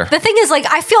more better. The thing is, like,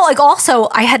 I feel like also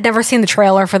I had never seen the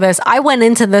trailer for this. I went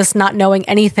into this not knowing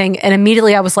anything, and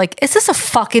immediately I was like, "Is this a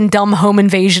fucking dumb home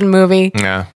invasion movie?"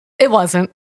 Yeah, it wasn't.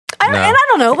 And I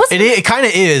don't know. It kind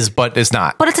of is, but it's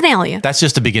not. But it's an alien. That's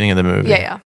just the beginning of the movie.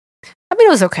 Yeah. I mean,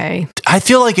 it was okay. I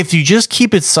feel like if you just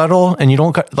keep it subtle and you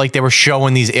don't like they were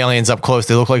showing these aliens up close,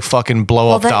 they look like fucking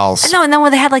blow up dolls. No, and then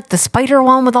when they had like the spider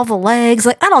one with all the legs,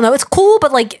 like I don't know, it's cool,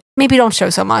 but like maybe don't show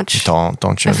so much. Don't show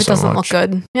so much. If it doesn't look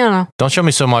good, you know. Don't show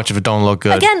me so much if it don't look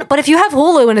good. Again, but if you have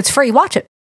Hulu and it's free, watch it.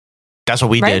 That's what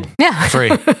we did. Yeah,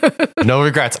 free. No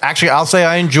regrets. Actually, I'll say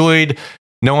I enjoyed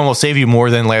No One Will Save You more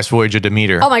than Last Voyage of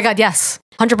Demeter. Oh my God, yes.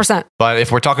 100%. But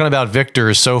if we're talking about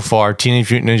victors so far, Teenage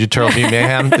Mutant Ninja Turtle Mutant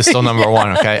Mayhem is still number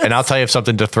one, okay? And I'll tell you if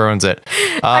something dethrones it.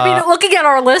 I mean, looking at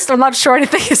our list, I'm not sure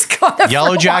anything is going to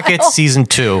Yellow Jackets season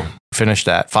 2. Finished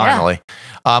that, finally.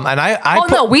 Yeah.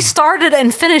 And no, we started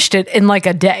and finished it in like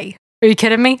a day. Are you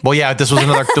kidding me? Well, yeah, this was a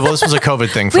COVID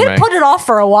thing for me. We put it off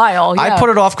for a while. Yeah. I put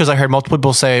it off because I heard multiple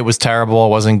people say it was terrible, it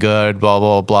wasn't good, blah,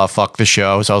 blah, blah, fuck the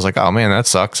show. So I was like, oh man, that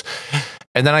sucks.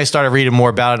 And then I started reading more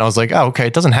about it, and I was like, "Oh, okay,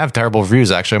 it doesn't have terrible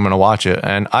reviews. Actually, I'm going to watch it."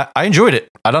 And I enjoyed it.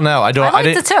 I don't know. I liked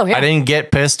it too. Yeah. I didn't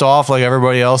get pissed off like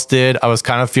everybody else did. I was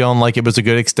kind of feeling like it was a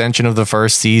good extension of the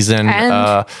first season.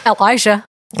 And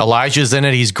Elijah's in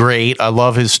it. He's great. I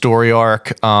love his story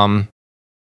arc. I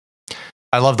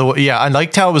love I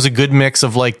liked how it was a good mix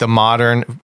of like the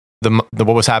modern. The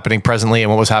what was happening presently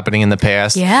and what was happening in the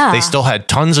past. Yeah. They still had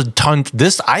tons.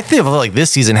 I feel like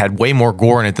this season had way more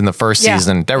gore in it than the first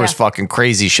season. There was fucking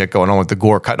crazy shit going on with the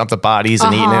gore, cutting up the bodies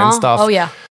and eating it and stuff. Oh yeah.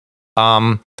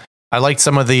 I liked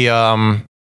some of the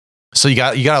so you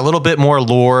got a little bit more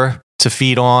lore to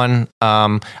feed on.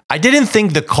 I didn't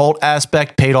think the cult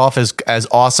aspect paid off as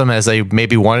awesome as they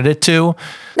maybe wanted it to.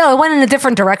 No, it went in a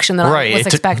different direction than I was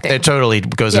expecting. It totally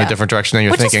goes in a different direction than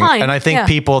you're thinking. Is fine. And I think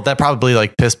people that probably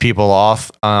like pissed people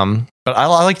off. But I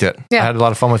liked it. Yeah. I had a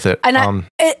lot of fun with it. And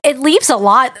it leaves a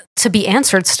lot to be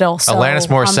answered still. So, Alanis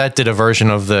Morissette did a version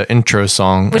of the intro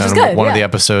song, which is good, one of the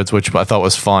episodes, which I thought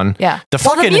was fun. Yeah.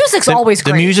 The music's always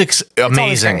great. The music's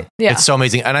amazing. Yeah. It's so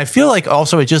amazing. And I feel like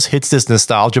also it just hits this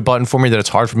nostalgia button for me that it's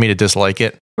hard for me to dislike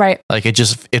it. Right. Like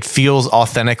it feels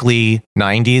authentically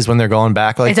 90s when they're going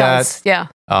back like that. Does. Yeah.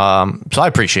 So I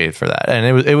appreciate it for that. And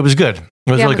it was good.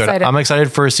 It was really good. I'm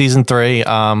excited for season 3.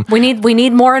 We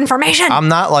need more information. I'm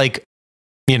not like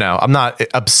I'm not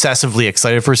obsessively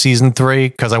excited for season 3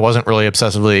 because I wasn't really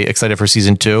obsessively excited for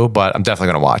season 2, but I'm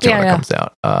definitely going to watch it when it comes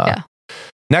out.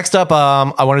 Next up,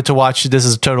 I wanted to watch, this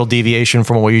is a total deviation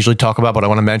from what we usually talk about, but I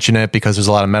want to mention it because there's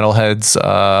a lot of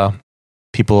metalheads,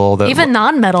 people that even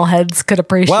non-metalheads could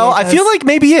appreciate. Well, I feel like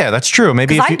maybe that's true.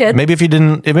 Maybe if you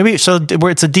didn't,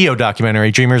 where it's a Dio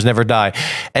documentary, Dreamers Never Die,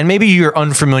 and maybe you're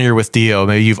unfamiliar with Dio.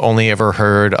 Maybe you've only ever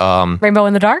heard Rainbow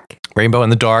in the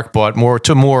Dark, but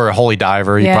more Holy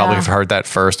Diver. You probably have heard that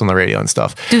first on the radio and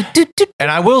stuff.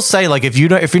 And I will say, like, if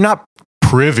you're not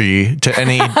privy to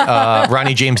any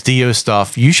Ronnie James Dio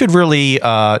stuff, you should really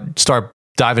start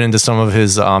diving into some of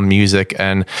his music.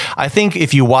 And I think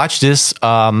if you watch this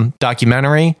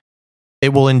documentary,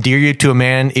 it will endear you to a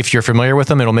man. If you're familiar with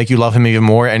him, it'll make you love him even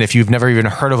more. And if you've never even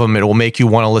heard of him, it will make you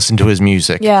want to listen to his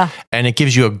music. Yeah. And it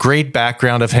gives you a great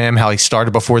background of him, how he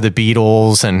started before the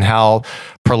Beatles and how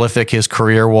prolific his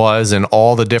career was and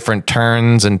all the different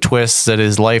turns and twists that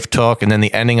his life took and then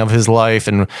the ending of his life.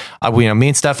 And me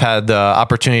and Steph had the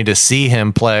opportunity to see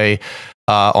him play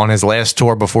on his last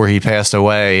tour before he passed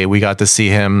away. We got to see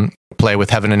him play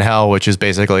with Heaven and Hell, which is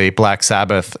basically Black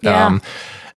Sabbath. Yeah.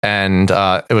 And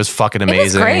it was fucking amazing. It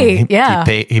was great. Yeah.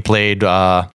 He played.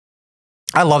 I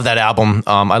love that album.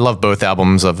 I love both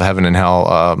albums of Heaven and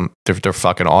Hell. They're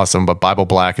fucking awesome. But Bible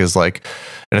Black is like,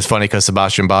 and it's funny because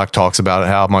Sebastian Bach talks about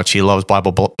how much he loves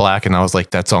Bible Black, and I was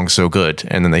like, that song's so good.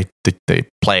 And then they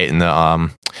play it in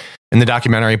the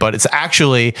documentary, but it's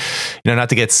actually, not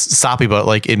to get soppy, but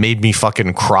like it made me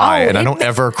fucking cry. And I don't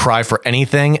ever cry for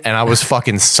anything. And I was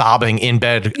fucking sobbing in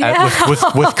bed with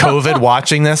COVID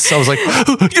watching this. I was like,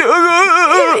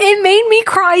 it made me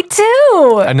cry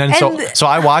too. And then so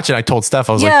I watched it. I told Steph,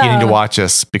 I was like, you need to watch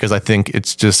this because I think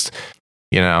it's just,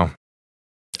 he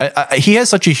has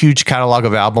such a huge catalog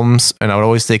of albums, and I would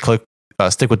always stick with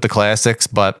the classics.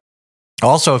 But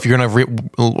also, if you're going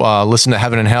to listen to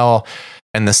Heaven and Hell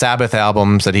and the Sabbath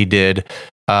albums that he did,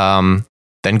 then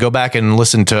go back and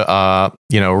listen to,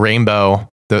 Rainbow,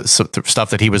 the stuff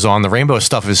that he was on. The Rainbow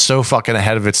stuff is so fucking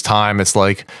ahead of its time. It's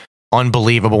like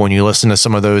unbelievable when you listen to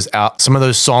some of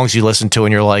those songs you listen to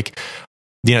and you're like,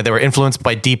 they were influenced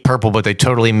by Deep Purple, but they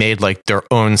totally made like their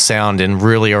own sound and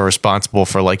really are responsible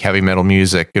for like heavy metal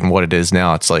music and what it is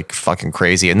now. It's like fucking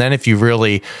crazy. And then if you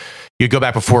go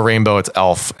back before Rainbow, it's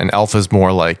Elf, and Elf is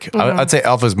more like, I'd say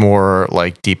Elf is more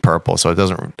like Deep Purple. So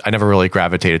I never really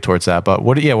gravitated towards that. But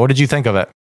what did you think of it?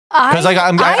 Because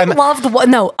I loved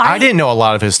I didn't know a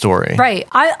lot of his story. Right.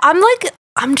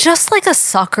 I'm just like a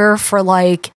sucker for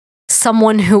like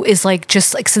someone who is like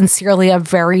just like sincerely a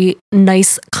very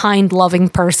nice, kind, loving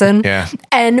person. Yeah.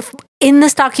 And in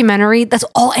this documentary, that's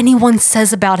all anyone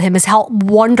says about him is how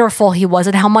wonderful he was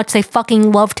and how much they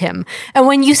fucking loved him. And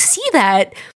when you see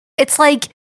that, it's like,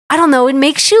 I don't know, it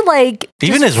makes you like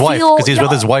even his wife, because he's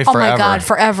with his wife forever. Oh my God,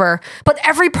 forever. But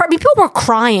people were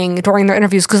crying during their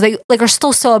interviews because they like are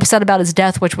still so upset about his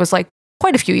death, which was like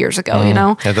quite a few years ago,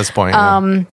 At this point.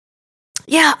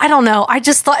 Yeah, I don't know. I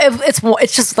just thought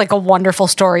it's just like a wonderful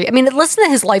story. I mean, listen to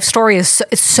his life story is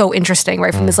so interesting,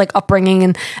 right? From his like upbringing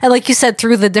and like you said,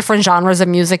 through the different genres of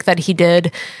music that he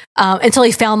did, until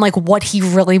he found like what he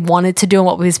really wanted to do and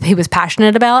what he was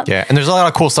passionate about. Yeah, and there's a lot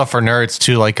of cool stuff for nerds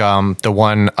too, like the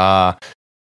one.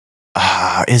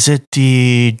 Is it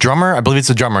the drummer? I believe it's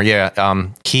the drummer. Yeah,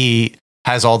 he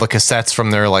has all the cassettes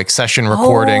from their like session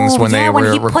recordings when they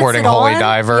were recording Holy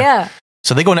Diver. Yeah.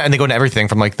 So they go into everything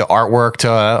from like the artwork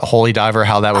to Holy Diver,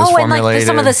 how that was formulated.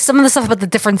 And like some of the stuff about the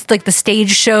different like the stage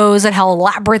shows and how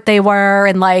elaborate they were,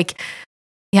 and like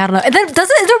I don't know. And then is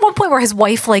there one point where his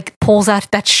wife like pulls out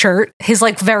that shirt, his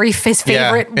like his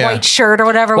favorite white shirt or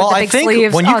whatever with the big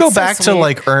sleeves. When you go back to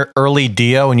like early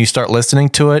Dio and you start listening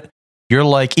to it, you're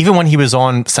like, even when he was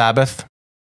on Sabbath,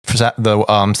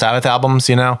 the Sabbath albums,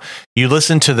 you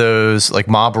listen to those like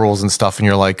Mob Rules and stuff, and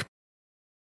you're like.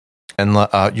 And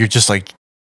you're just like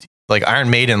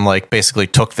Iron Maiden, like basically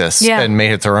took this and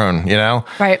made it their own,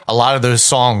 Right. A lot of those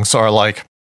songs are like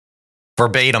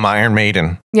verbatim Iron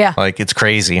Maiden. Yeah. Like it's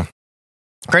crazy.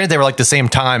 Granted, they were like the same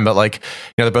time, but like,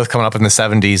 they're both coming up in the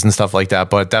 70s and stuff like that.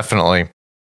 But definitely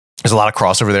there's a lot of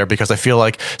crossover there because I feel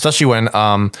like, especially when,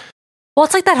 well,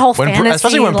 it's like that whole fantasy,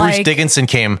 especially when Bruce Dickinson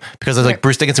came, because like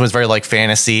Bruce Dickinson was very like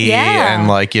fantasy and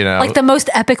like, like the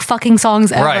most epic fucking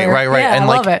songs ever. Right. Yeah, and I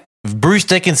like, love it. Bruce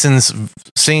Dickinson's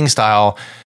singing style,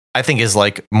 I think, is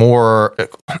like more.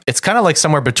 It's kind of like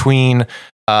somewhere between,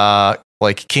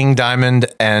 like King Diamond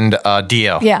and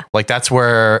Dio. Yeah, like that's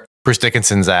where Bruce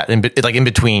Dickinson's at, in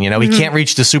between. He can't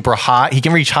reach the super high. He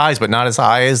can reach highs, but not as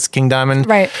high as King Diamond.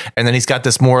 Right. And then he's got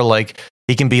this more like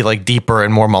he can be like deeper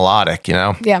and more melodic.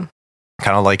 Yeah.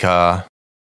 Kind of like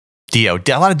Dio.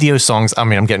 A lot of Dio songs. I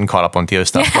mean, I'm getting caught up on Dio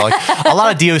stuff, but like a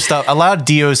lot of Dio stuff, a lot of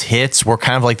Dio's hits were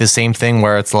kind of like the same thing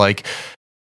where it's like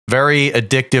very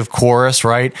addictive chorus,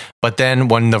 right? But then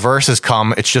when the verses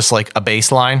come, it's just like a bass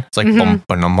line. It's like bum,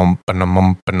 ba-dum, bum, ba-dum,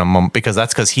 bum, ba-dum, bum, because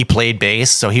that's because he played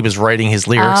bass, so he was writing his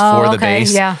lyrics for the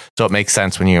bass. Yeah. So it makes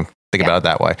sense when you think about it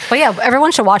that way. But yeah,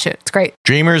 everyone should watch it. It's great.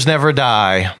 Dreamers Never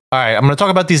Die. All right, I'm going to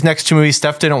talk about these next two movies.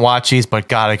 Steph didn't watch these, but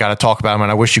God, I got to talk about them,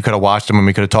 and I wish you could have watched them and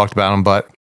we could have talked about them, but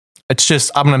it's just,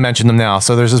 I'm going to mention them now.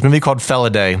 So there's this movie called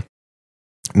Felidae,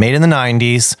 made in the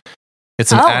 90s.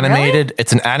 It's an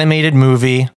It's an animated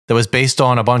movie that was based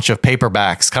on a bunch of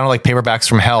paperbacks, kind of like Paperbacks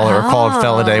from Hell, or called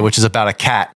Felidae, which is about a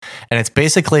cat, and it's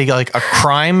basically like a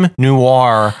crime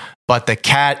noir, but the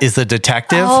cat is the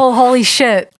detective. Oh, holy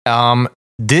shit!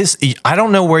 This, I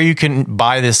don't know where you can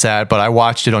buy this at, but I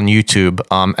watched it on YouTube,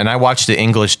 and I watched the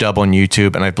English dub on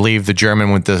YouTube, and I believe the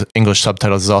German with the English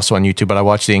subtitles is also on YouTube, but I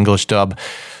watched the English dub.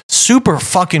 Super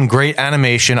fucking great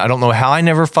animation. I don't know how I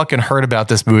never fucking heard about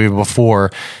this movie before,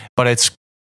 but it's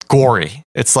gory.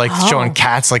 It's like showing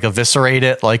cats like eviscerate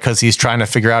it, like because he's trying to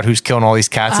figure out who's killing all these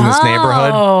cats in this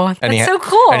neighborhood. Oh, that's so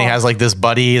cool. And he has like this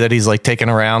buddy that he's like taking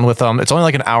around with him. It's only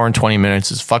like an hour and 20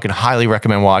 minutes. It's fucking highly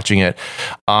recommend watching it.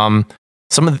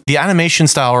 Some of the animation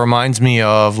style reminds me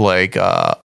of like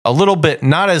a little bit,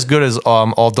 not as good as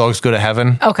All Dogs Go to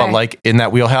Heaven, but like in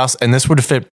that wheelhouse. And this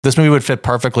movie would fit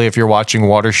perfectly if you're watching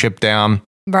Watership Down.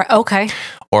 Right. Okay.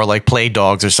 Or like Play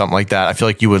Dogs or something like that. I feel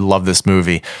like you would love this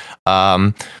movie.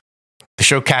 The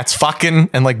show cats fucking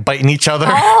and like biting each other.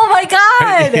 Oh my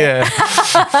God. Yeah.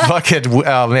 Fucking,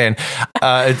 oh man.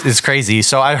 It's crazy.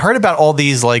 So I heard about all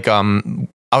these like, I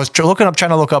was trying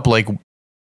to look up like,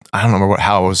 I don't remember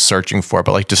how I was searching for,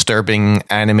 but like disturbing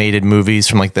animated movies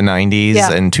from like the 90s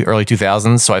and early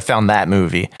 2000s. So I found that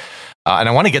movie. And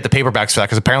I want to get the paperbacks for that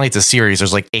because apparently it's a series.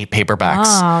 There's like 8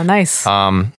 paperbacks. Oh, nice.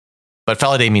 But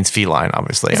Felidae means feline,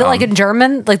 obviously. Is it like in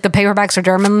German? Like the paperbacks are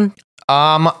German?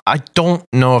 I don't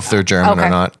know if they're German or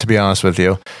not, to be honest with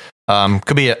you.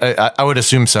 Could be, I would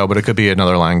assume so, but it could be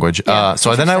another language. Yeah,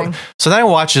 so then I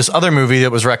watched this other movie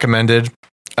that was recommended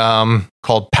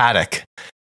called Paddock.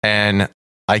 And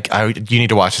you need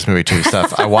to watch this movie too,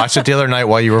 Steph. I watched it the other night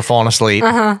while you were falling asleep,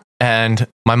 and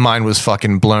my mind was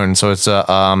fucking blown. So it's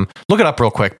look it up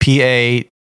real quick. Paddak.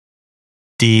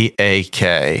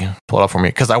 Pull it up for me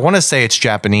because I want to say it's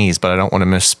Japanese, but I don't want to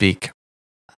misspeak.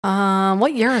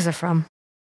 What year is it from?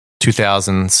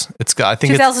 2000s. It's got, I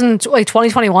think 2000. Wait,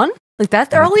 2021? Like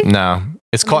that early? No,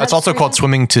 it's called. It's also called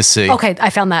Swimming to Sea. Okay, I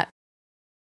found that.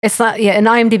 It's not. Yeah, in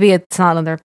IMDb, it's not on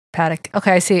there. Paddock.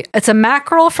 Okay, I see. It's a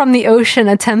mackerel from the ocean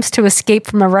attempts to escape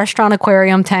from a restaurant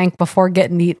aquarium tank before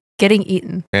getting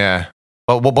eaten. Yeah.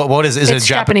 Well, what is it?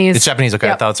 Japanese. It's Japanese. Okay,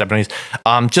 yep. I thought it's Japanese.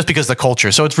 Just because of the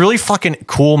culture. So it's really fucking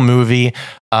cool movie.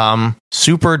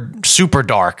 Super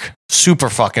dark. Super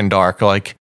fucking dark.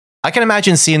 Like I can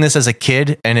imagine seeing this as a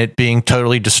kid and it being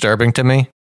totally disturbing to me.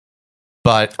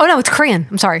 But oh no, it's Korean.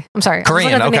 I'm sorry.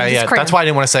 Korean. Okay, yeah. Korean. That's why I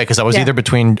didn't want to say because I was either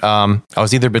between. I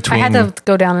had to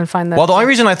go down and find that. Well, the only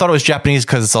reason I thought it was Japanese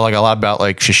because it's like a lot about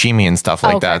like sashimi and stuff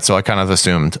like that. So I kind of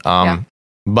assumed.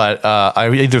 But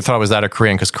I either thought it was that or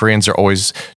Korean because Koreans are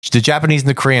always the Japanese and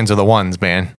the Koreans are the ones,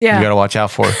 man. Yeah, you got to watch out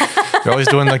for. They're always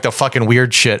doing like the fucking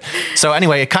weird shit. So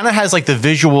anyway, it kind of has like the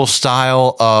visual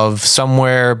style of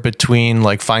somewhere between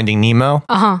like Finding Nemo.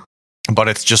 But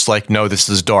it's just like, no, this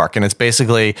is dark. And it's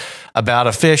basically about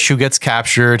a fish who gets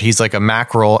captured. He's like a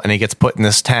mackerel and he gets put in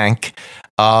this tank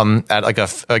at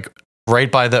like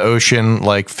right by the ocean,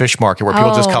 like fish market where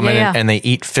people just come in and they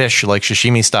eat fish like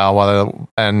sashimi style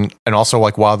and also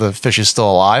like while the fish is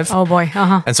still alive. Oh boy.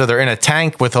 And so they're in a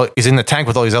tank he's in the tank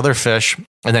with all these other fish.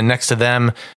 And then next to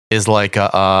them is like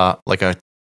a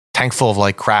tank full of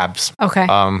like crabs. Okay.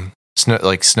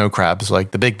 Snow crabs,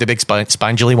 like the big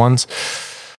spongily ones.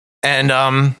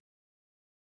 And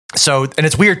so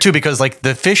it's weird too because like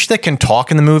the fish that can talk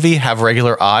in the movie have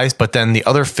regular eyes, but then the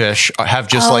other fish have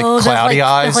just like cloudy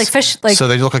eyes, like fish, like so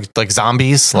they look like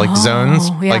zombies, like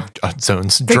zones, like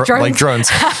zones, like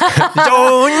drones.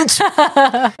 Don't.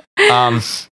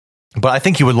 But I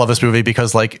think you would love this movie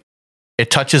because like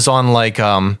it touches on like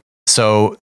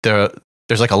so there's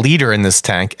like a leader in this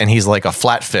tank and he's like a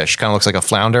flatfish, kind of looks like a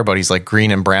flounder, but he's like green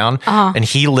and brown, and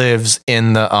he lives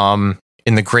in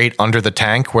the grate under the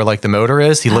tank where like the motor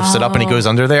is. He lifts it up and he goes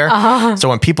under there. So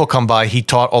when people come by, he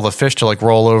taught all the fish to like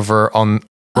roll over so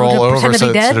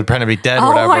to pretend to be dead or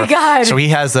whatever. Oh my God. So he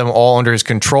has them all under his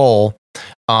control.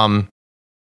 And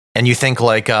you think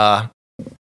like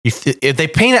they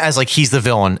paint it as like he's the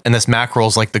villain and this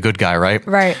mackerel's like the good guy, right?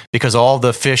 Right. Because all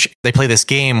the fish, they play this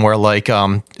game where like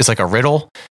it's like a riddle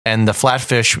and the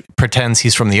flatfish pretends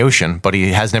he's from the ocean, but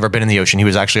he has never been in the ocean. He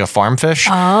was actually a farm fish.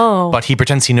 Oh. But he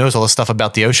pretends he knows all this stuff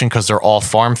about the ocean because they're all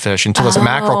farm fish until this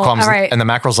mackerel comes, and the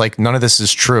mackerel's like, none of this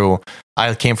is true.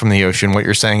 I came from the ocean. What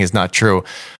you're saying is not true.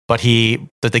 But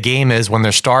the game is when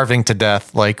they're starving to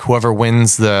death, like whoever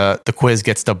wins the quiz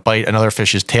gets to bite another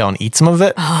fish's tail and eat some of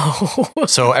it. Oh.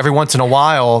 So every once in a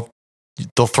while,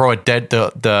 they'll throw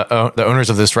the owners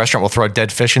of this restaurant will throw a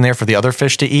dead fish in there for the other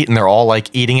fish to eat, and they're all like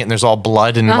eating it, and there's all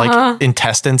blood and like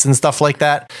intestines and stuff like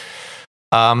that.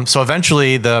 So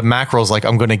eventually the mackerel's like, I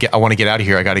want to get out of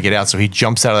here. I got to get out. So he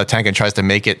jumps out of the tank and tries to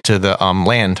make it to the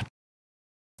land.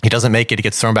 He doesn't make it. He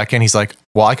gets thrown back in. He's like,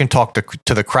 well, I can talk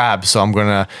to the crabs, so I'm going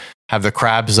to have the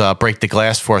crabs break the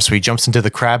glass for us. So he jumps into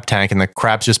the crab tank, and the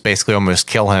crabs just basically almost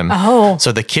kill him. Oh.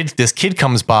 So this kid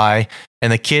comes by,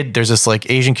 and there's this like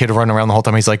Asian kid running around the whole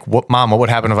time. He's like, what would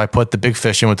happen if I put the big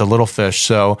fish in with the little fish?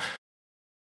 So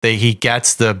he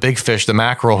gets the big fish, the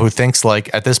mackerel, who thinks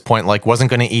like at this point, like wasn't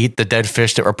going to eat the dead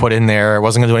fish that were put in there,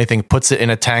 wasn't going to do anything, puts it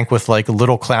in a tank with like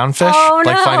little clownfish,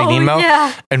 Finding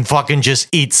Nemo, and fucking just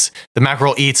eats. The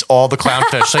mackerel eats all the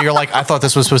clownfish. So you're like, I thought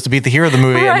this was supposed to be the hero of the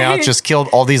movie, and now it's just killed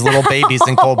all these little babies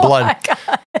in cold blood.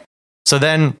 So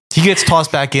then he gets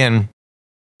tossed back into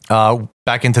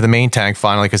the main tank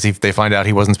finally, because they find out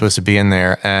he wasn't supposed to be in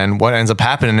there. And what ends up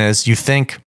happening is you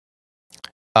think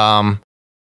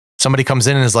somebody comes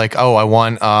in and is like, oh, I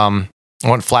want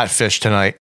flatfish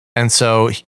tonight. And so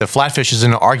the flatfish is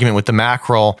in an argument with the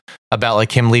mackerel about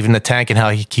like him leaving the tank and how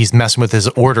he's messing with his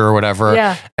order or whatever.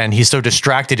 Yeah. And he's so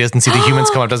distracted, he doesn't see the humans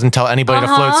come up, doesn't tell anybody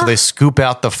to float. So they scoop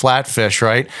out the flatfish,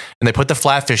 right? And they put the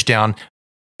flatfish down.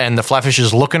 And the flatfish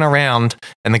is looking around,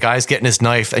 and the guy's getting his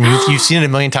knife. And you've seen it a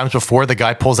million times before. The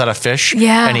guy pulls out a fish,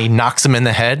 and he knocks them in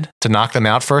the head to knock them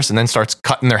out first, and then starts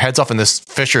cutting their heads off. And this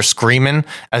fish are screaming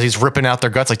as he's ripping out their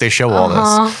guts. Like they show all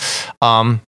this.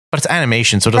 But it's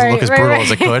animation, so it doesn't look as brutal as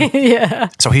it could. Yeah.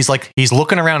 So he's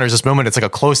looking around. There's this moment. It's like a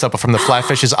close up from the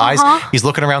flatfish's eyes. He's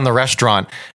looking around the restaurant,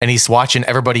 and he's watching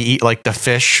everybody eat like the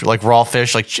fish, like raw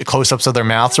fish, like close ups of their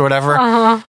mouths or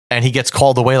whatever. And he gets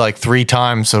called away like 3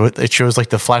 times. So it shows like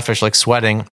the flatfish like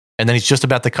sweating. And then he's just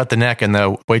about to cut the neck. And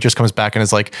the waitress comes back and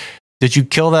is like, did you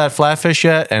kill that flatfish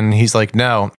yet? And he's like,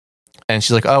 no. And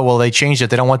she's like, oh, well, they changed it.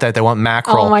 They don't want that. They want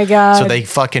mackerel. Oh my God. So they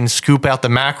fucking scoop out the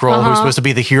mackerel who's supposed to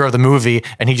be the hero of the movie.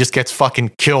 And he just gets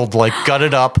fucking killed, like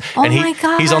gutted up. And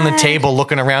he's on the table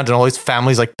looking around, and all his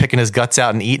family's like picking his guts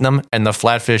out and eating them. And the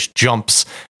flatfish jumps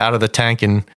out of the tank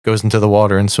and goes into the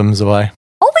water and swims away.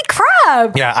 Holy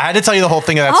crap! Yeah, I had to tell you the whole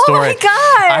thing of that story.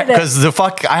 Oh my God!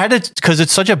 Because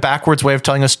it's such a backwards way of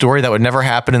telling a story that would never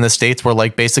happen in the States, where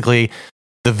like basically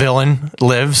the villain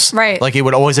lives. Right. Like it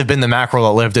would always have been the mackerel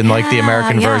that lived in like the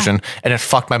American version, and it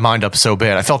fucked my mind up so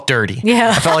bad. I felt dirty.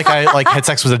 Yeah. I felt like I like had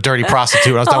sex with a dirty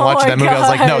prostitute. When I was done watching that movie, I was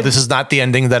like, no, this is not the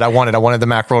ending that I wanted. I wanted the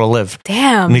mackerel to live.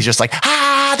 Damn. And he's just like,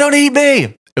 don't eat me.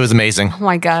 It was amazing. Oh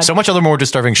my God. So much other more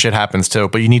disturbing shit happens too,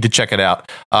 but you need to check it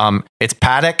out. It's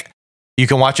Paddock. You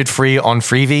can watch it free on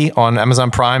Freevee on Amazon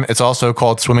Prime. It's also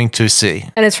called Swimming to Sea.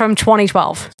 And it's from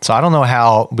 2012. So I don't know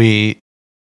how we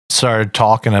started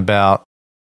talking about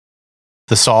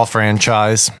the Saw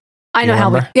franchise. I know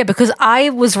how. Because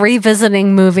I was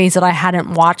revisiting movies that I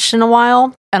hadn't watched in a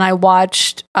while. And I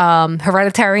watched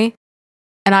Hereditary.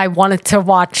 And I wanted to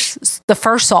watch the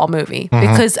first Saw movie.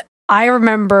 Because I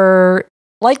remember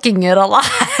liking it a lot.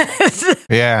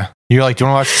 Yeah. You're like, do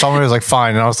you want to watch the Saw movie? I was like,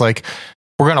 fine. And I was like,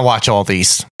 we're going to watch all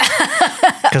these.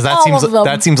 Because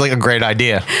that seems like a great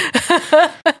idea.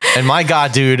 And my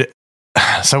God, dude.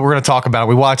 So we're going to talk about it.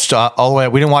 We watched all the way.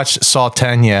 We didn't watch Saw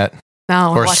 10 yet.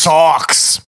 No. Or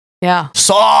Socks. Yeah.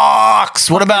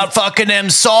 Socks. What about fucking them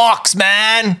socks,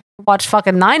 man? Watched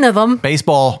fucking 9 of them.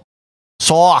 Baseball.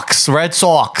 Socks. Red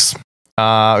Sox.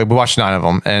 We watched 9 of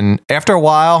them. And after a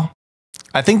while,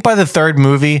 I think by the 3rd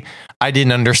movie, I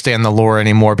didn't understand the lore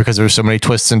anymore because there were so many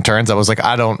twists and turns. I was like,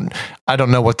 I don't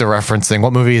know what they're referencing.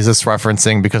 What movie is this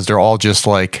referencing? Because they're all just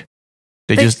like,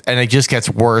 it just gets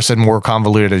worse and more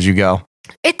convoluted as you go.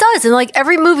 It does. And like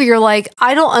every movie, you're like,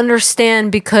 I don't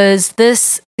understand because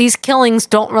these killings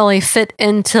don't really fit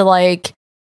into like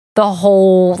the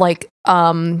whole like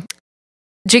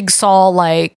Jigsaw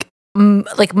like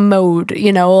mode,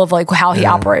 you know, of like how he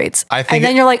operates. And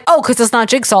then you're like, oh, because it's not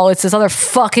Jigsaw, it's this other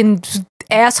fucking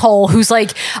asshole who's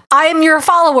like, I'm your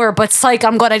follower, but it's like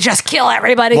I'm gonna just kill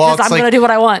everybody because I'm gonna do what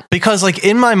I want. Because like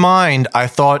in my mind, I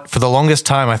thought for the longest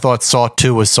time I thought Saw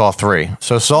 2 was Saw 3.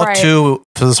 So Saw 2,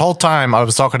 for this whole time I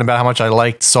was talking about how much I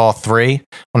liked Saw 3.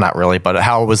 Well, not really, but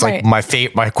how it was like my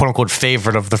quote unquote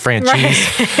favorite of the franchise.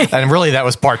 And really that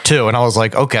was part 2. And I was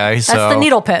like, okay, so that's the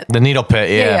needle pit. The needle pit,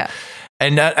 yeah.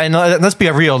 And let's be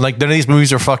real, like none of these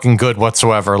movies are fucking good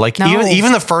whatsoever. Like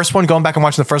even the first one, going back and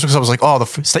watching the first one, because I was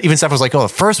like, even Steph was like, the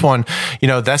first one,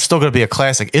 that's still going to be a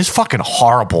classic. It's fucking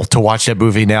horrible to watch that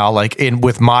movie now, like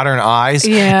with modern eyes.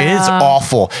 Yeah. It is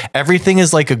awful. Everything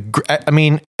is like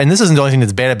and this isn't the only thing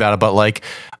that's bad about it, but like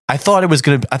I thought it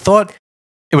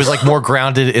was like more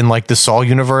grounded in like the Saw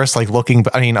universe, like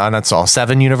not Saw,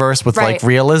 7 universe with like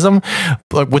realism,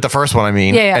 like with the first one,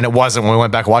 and it wasn't. When we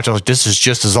went back and watched it, I was like, this is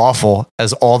just as awful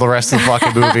as all the rest of the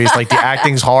fucking movies. Like the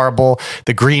acting's horrible,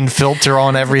 the green filter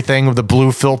on everything, the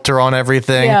blue filter on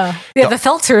everything. Yeah, the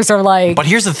filters are like. But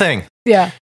here's the thing.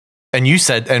 Yeah. And you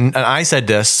said, and I said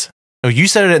this. No, you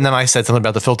said it, and then I said something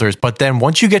about the filters. But then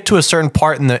once you get to a certain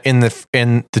part in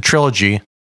the trilogy.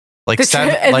 Like the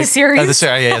series?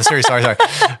 The series. Sorry.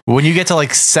 When you get to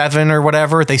like 7 or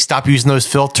whatever, they stop using those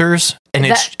filters, and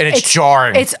it's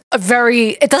jarring. It's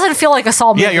it doesn't feel like a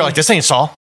Saw movie. Yeah, you're like, this ain't Saw.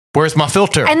 Where's my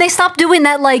filter? And they stopped doing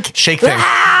that like shake thing.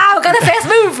 Got a fast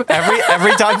move.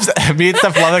 every time me and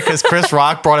Steph love it because Chris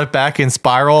Rock brought it back in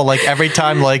Spiral. Like every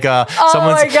time like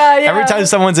every time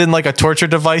someone's in like a torture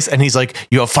device and he's like,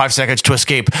 you have 5 seconds to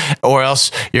escape or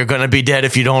else you're gonna be dead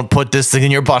if you don't put this thing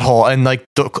in your butthole. And like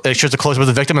it shows a close up of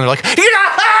the victim and they're like,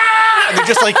 and they're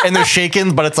just like, and they're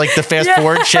shaking, but it's like the fast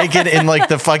forward shaking in like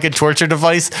the fucking torture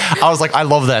device. I was like, I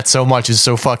love that so much. It's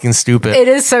so fucking stupid. It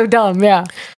is so dumb. Yeah.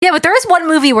 But there is one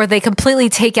movie where they completely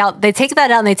take that out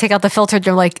and they take out the filter.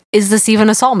 They're like, is this even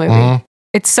a Saw movie? Mm-hmm.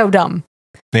 It's so dumb.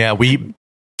 Yeah. We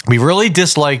really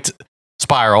disliked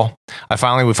Spiral. We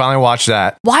finally watched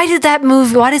that. Why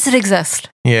does it exist?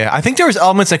 Yeah. I think there was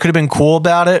elements that could have been cool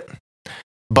about it.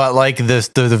 But like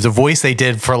the voice they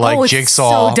did for like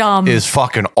Jigsaw is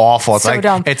fucking awful. It's so like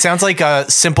dumb. It sounds like a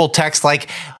simple text like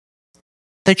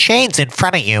the chains in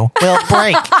front of you will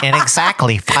break in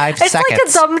exactly 5 seconds. It's like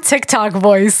a dumb TikTok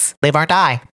voice. Live or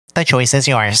die. The choice is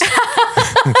yours.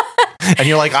 And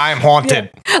you're like, I'm haunted.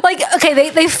 Yeah. Like, okay,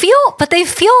 they feel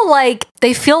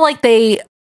like they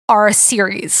are a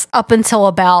series up until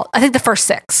about I think the first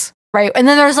 6. Right. And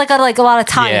then there's like a lot of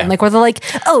time, like where they're like,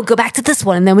 oh, go back to this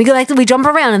one. And then we jump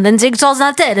around and then Jigsaw's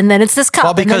not dead. And then it's this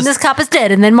cop and then this cop is dead.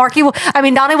 And then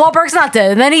Donnie Wahlberg's not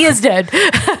dead. And then he is dead.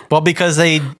 Well, because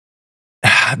they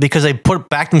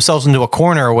backed themselves into a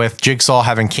corner with Jigsaw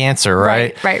having cancer,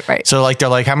 right? Right. So like, they're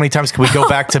like, how many times can we go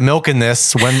back to milking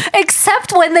this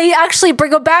except when they actually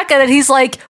bring him back and he's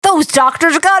like, those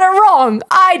doctors got it wrong.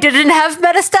 I didn't have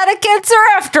metastatic cancer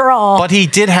after all. But he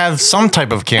did have some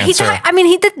type of cancer.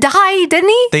 He did die, didn't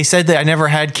he? They said that I never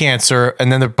had cancer.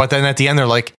 And then, but then at the end, they're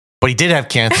like, but he did have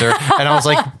cancer. And I was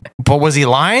like, but was he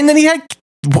lying that he had?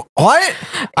 What?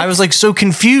 I was like so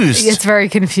confused. It's very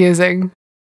confusing.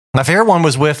 My favorite one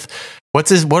was with, what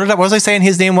was I saying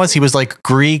his name was? He was like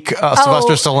Greek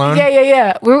Sylvester Stallone.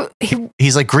 Yeah.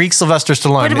 He's like Greek Sylvester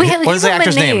Stallone. What is the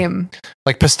actor's name?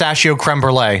 Like Pistachio Creme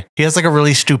Brulee. He has like a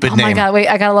really stupid name. Oh my God, wait,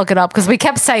 I gotta look it up because we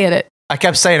kept saying it. I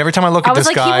kept saying every time I look at this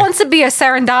guy. He wants to be a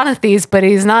Serendonathes, but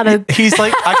he's not a... He's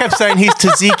like, I kept saying he's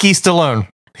Tzatziki Stallone.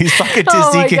 He's fucking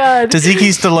Tzatziki. Tzatziki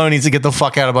Stallone needs to get the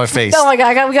fuck out of my face. Oh my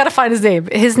God, we gotta find his name.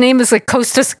 His name is like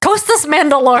Costas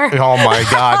Mandalore. Oh my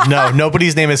God, no,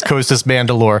 nobody's name is Costas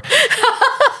Mandalore.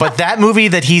 But that movie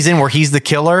that he's in where he's the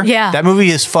killer, that movie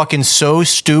is fucking so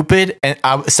stupid. And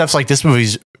Steph's like, this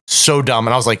movie's so dumb.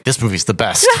 And I was like, this movie's the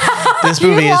best. This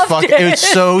movie is fucking, it's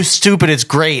so stupid. It's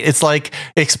great. It's like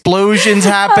explosions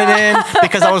happening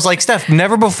because I was like, Steph,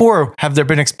 never before have there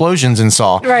been explosions in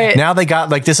Saw. Right. Now they got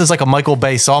like, this is like a Michael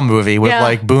Bay Saw movie with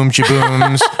like boom,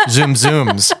 cha-booms, zoom,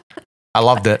 zooms. I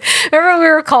loved it. Remember we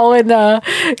were calling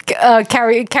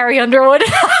Carrie Underwood?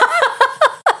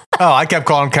 Oh, I kept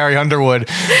calling him Carrie Underwood.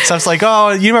 So I was like, oh,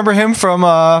 you remember him from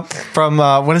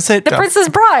what is it? The Princess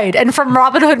Bride and from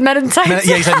Robin Hood Men in Tights.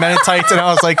 Yeah, he said Men in Tights. And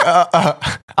I was like,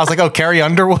 oh, Carrie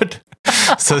Underwood.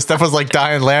 So Steph was like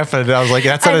dying laughing. And I was like,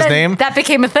 that's not his name. That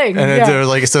became a thing. And they were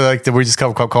like, we just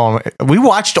kept calling him. We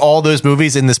watched all those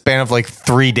movies in the span of like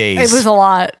 3 days. It was a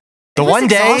lot. The one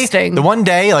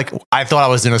day, like I thought I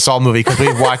was in a Saw movie because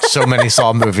we watched so many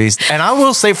Saw movies. And I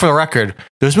will say for the record,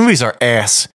 those movies are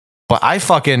ass. But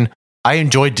I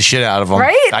enjoyed the shit out of them.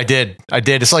 Right? I did.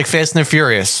 It's like Fast and the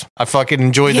Furious. I fucking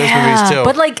enjoyed those movies too.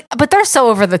 But they're so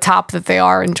over the top that they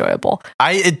are enjoyable.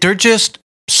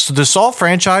 The Saw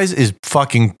franchise is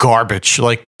fucking garbage,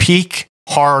 like peak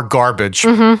horror garbage.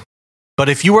 Mm-hmm. But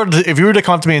if you were to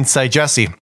come to me and say, Jesse,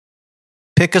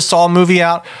 pick a Saw movie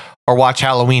out or watch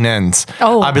Halloween Ends.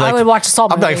 Oh, I would watch a Saw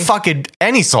movie. I'd be like, fucking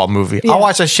any Saw movie. Yeah. I'll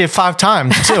watch that shit 5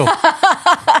 times too.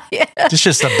 Yeah. It's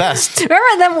just the best.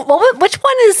 Remember then? Which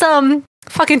one is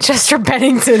fucking Chester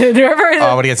Bennington? Remember?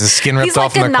 Oh, when he gets his skin ripped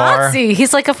off in the car. He's like a Nazi.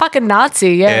 He's like a fucking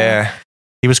Nazi. Yeah.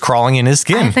 He was crawling in his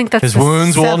skin. I think that's his the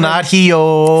wounds will 7. not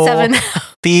heal. 7.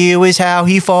 Fear is how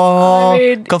he fall. I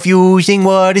mean, confusing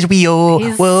what is real.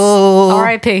 Whoa.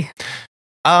 R.I.P. We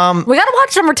gotta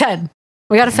watch number 10.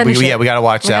 We gotta finish it. Yeah, we gotta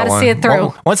watch that one. See it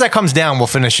through. Once that comes down, we'll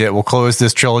finish it. We'll close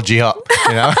this trilogy up.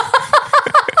 You know.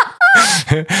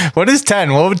 What is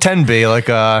 10? What would 10 be? Like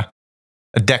a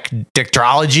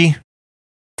dictrology?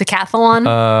 Decathlon?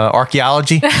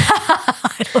 Archaeology?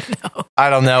 I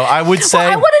don't know. I would say.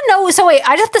 I wouldn't know. So wait,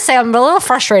 I just have to say I'm a little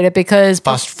frustrated because.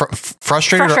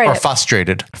 Frustrated or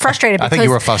frustrated? Frustrated. I think you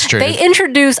were frustrated. They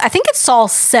introduced, I think it's Saw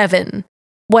 7,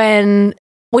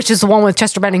 which is the one with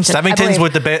Chester Bennington. 7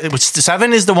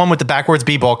 is the one with the backwards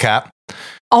b-ball cap.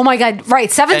 Oh my God. Right.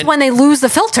 7's when they lose the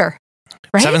filter.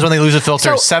 Right? 7's when they lose a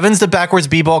filter. 7's the backwards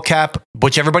b-ball cap,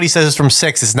 which everybody says is from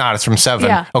 6. It's not. It's from 7.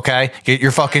 Yeah. Okay? Get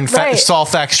your fucking Saw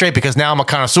facts straight because now I'm a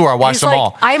connoisseur. I watched them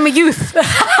all. I am a youth.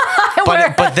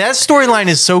 But that storyline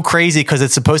is so crazy because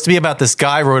it's supposed to be about this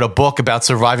guy wrote a book about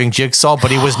surviving Jigsaw,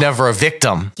 but he was never a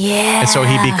victim. Yeah. And so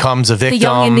he becomes a victim. The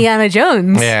young Indiana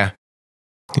Jones. Yeah.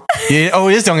 Oh,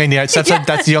 it is young Indiana.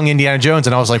 That's young Indiana Jones.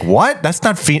 And I was like, what? That's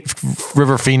not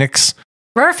River Phoenix.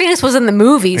 River Phoenix was in the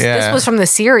movies. Yeah. This was from the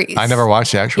series. I never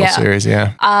watched the actual series.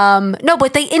 Yeah. No,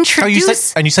 but they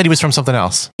introduced. You said he was from something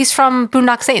else. He's from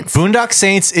Boondock Saints. Boondock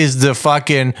Saints is the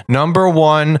fucking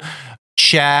 #1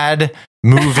 Chad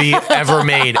movie ever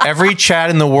made. Every Chad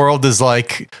in the world is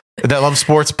like that loves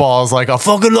sports ball is like, I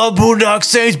fucking love Boondock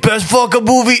Saints, best fucking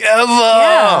movie ever.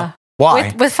 Yeah.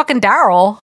 Why? With fucking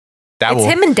Daryl. It's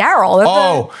him and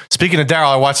Daryl. Speaking of Daryl,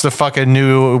 I watched the fucking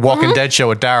new Walking Dead show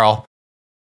with Daryl.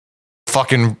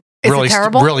 Fucking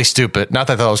really stupid. Not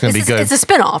that I thought it was going to be good. It's a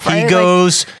spinoff, right?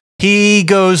 He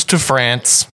goes to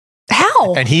France.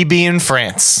 How? And he be in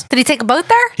France. Did he take a boat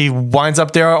there? He winds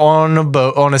up there on a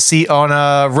boat, on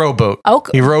a rowboat.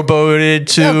 Okay. He rowboated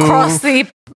to across the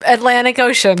Atlantic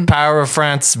Ocean. Power of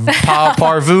France,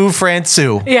 Parvus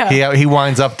François. Yeah. He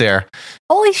winds up there.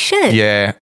 Holy shit.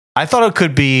 Yeah. I thought it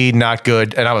could be not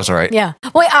good, and I was all right. Yeah.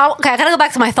 Wait, okay, I gotta go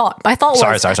back to my thought. My thought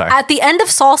was, sorry. At the end of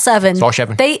Saw 7,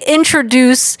 they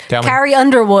introduce Carrie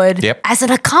Underwood as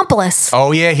an accomplice.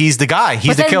 Oh, yeah, he's the guy.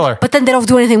 He's the killer. But then they don't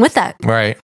do anything with that.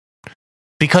 Right.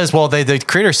 Because, the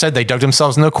creator said they dug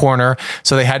themselves in the corner,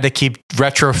 so they had to keep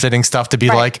retrofitting stuff to be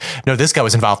like, no, this guy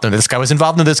was involved in this guy was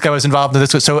involved in this guy was involved in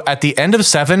this. So at the end of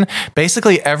 7,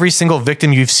 basically every single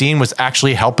victim you've seen was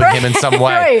actually helping him in some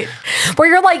way. Right. Where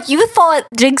you're like, you thought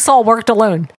Jigsaw worked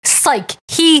alone. Psych.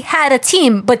 He had a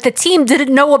team, but the team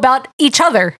didn't know about each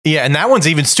other. Yeah, and that one's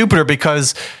even stupider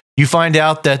because you find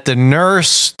out that the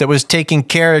nurse that was taking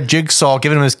care of Jigsaw,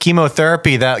 giving him his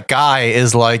chemotherapy, that guy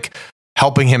is like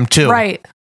helping him too. Right.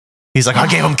 He's like, I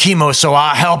gave him chemo, so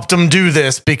I helped him do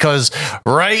this because,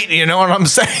 right? You know what I'm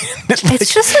saying?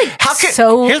 It's just like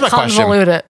here's my convoluted.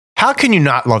 Question. How can you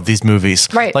not love these movies?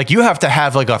 Right. Like you have to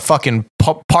have like a fucking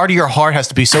part of your heart has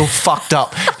to be so fucked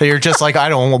up that you're just like, I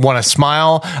don't want to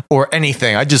smile or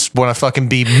anything. I just want to fucking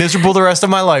be miserable the rest of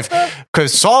my life.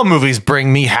 Because Saw movies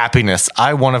bring me happiness.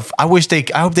 I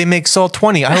hope they make Saw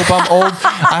 20. I hope I'm old.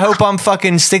 I hope I'm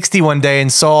fucking 60 one day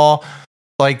and Saw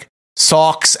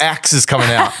X is coming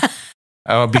out.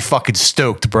 I would be fucking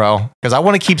stoked, bro. Because I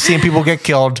want to keep seeing people get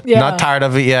killed. Yeah. Not tired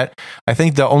of it yet. I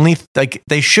think what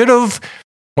they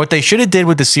should have did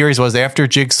with the series was after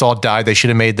Jigsaw died, they should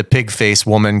have made the pig face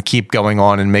woman keep going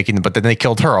on and but then they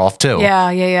killed her off too.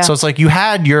 Yeah. So it's like you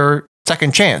had your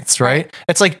second chance, right?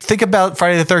 It's like, think about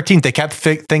Friday the 13th. They kept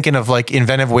thinking of like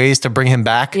inventive ways to bring him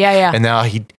back. Yeah. And now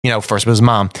he, first with his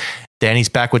mom. Then he's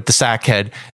back with the sack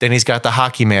head. Then he's got the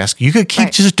hockey mask. You could keep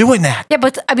just doing that. Yeah,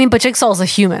 but Jigsaw's a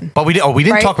human. But we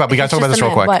didn't talk about. We got to talk about this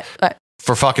real quick. What?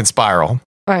 For fucking Spiral.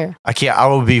 Right. I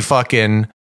would be fucking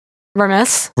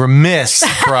remiss,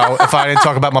 bro, if I didn't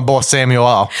talk about my boy Samuel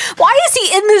L. Why is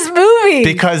he in this movie?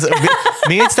 Because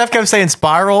me and Steph kept saying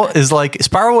Spiral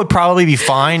would probably be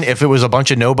fine if it was a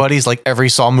bunch of nobodies like every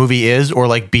Saw movie is, or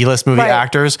like B-list movie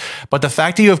actors. But the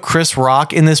fact that you have Chris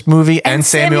Rock in this movie and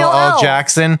Samuel L.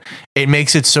 Jackson, it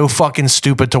makes it so fucking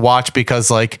stupid to watch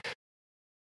because like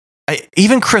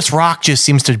even Chris Rock just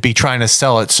seems to be trying to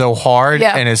sell it so hard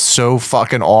and is so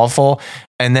fucking awful.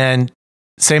 And then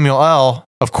Samuel L.,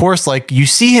 of course, like you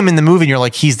see him in the movie and you're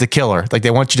like, he's the killer. Like they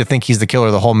want you to think he's the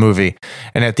killer the whole movie.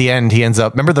 And at the end, he ends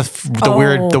up, remember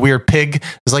the weird pig?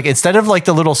 It's like, instead of like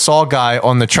the little Saw guy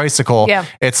on the tricycle,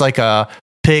 it's like a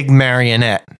pig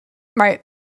marionette. Right.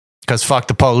 Because fuck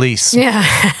the police. Yeah.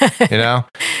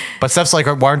 But Steph's like,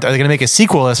 are they going to make a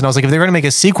sequel to this? And I was like, if they're going to make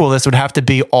a sequel to this, it would have to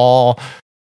be all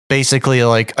basically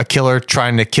like a killer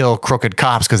trying to kill crooked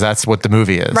cops, because that's what the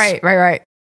movie is. Right.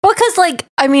 Because,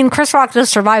 Chris Rock does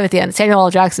survive at the end. Samuel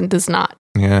L. Jackson does not.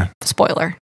 Yeah.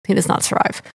 Spoiler. He does not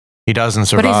survive. He doesn't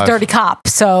survive. But he's a dirty cop,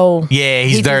 so yeah,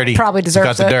 he's dirty. Probably deserves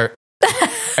He's got the dirt.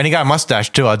 And he got a mustache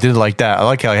too. I did like that. I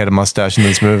like how he had a mustache in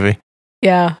this movie.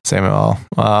 Yeah. Samuel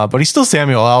L. But he's still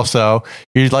Samuel L. So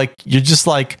you're just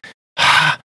like,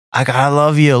 I gotta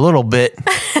love you a little bit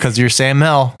because you're Sam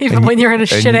L. Even when you're in a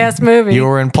shit ass movie. You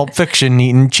were in Pulp Fiction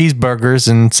eating cheeseburgers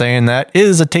and saying that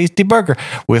is a tasty burger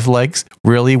with like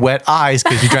really wet eyes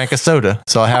because you drank a soda.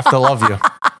 So I have to love you.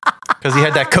 Because he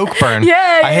had that Coke burn.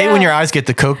 Yeah. I hate when your eyes get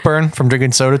the Coke burn from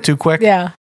drinking soda too quick.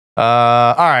 Yeah.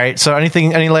 All right. So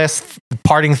any last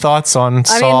parting thoughts on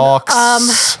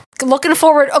Socks? Looking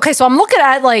forward. Okay, so I'm looking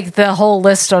at like the whole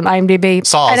list on IMDb.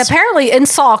 Saws. And apparently in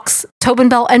Socks, Tobin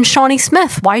Bell and Shawnee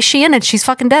Smith. Why is she in it? She's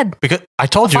fucking dead. Because I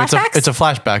told you it's a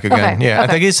flashback again. Okay, yeah.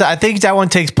 okay. I think that one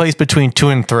takes place between 2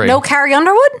 and 3. No Carrie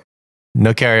Underwood?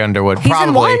 No Carrie Underwood. He's probably.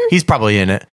 in one? He's probably in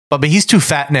it. But he's too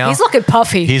fat now. He's looking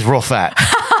puffy. He's real fat.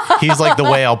 He's like the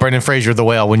whale, Brendan Fraser, the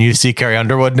whale. When you see Carrie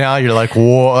Underwood now, you're like,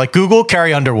 whoa. Like Google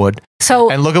Carrie Underwood.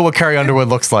 And look at what Carrie Underwood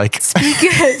looks like.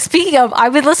 Speaking of,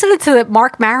 I've been listening to the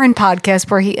Mark Maron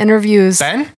podcast where he interviews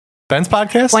Ben's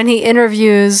podcast. When he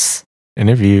interviews. What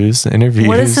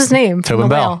is his name? Tobin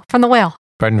Bell from The Whale.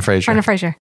 Brendan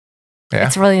Fraser. Yeah,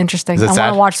 it's really interesting. I want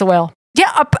sad? to watch The Whale.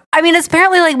 Yeah, I mean, it's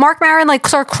apparently like Mark Maron like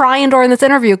started crying during this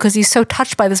interview because he's so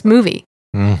touched by this movie.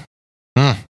 I'm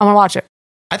gonna watch it.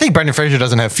 I think Brendan Fraser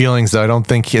doesn't have feelings though. I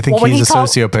think he's a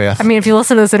sociopath. I mean, if you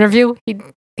listen to this interview,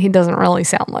 he doesn't really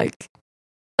sound like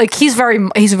he's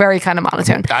very kind of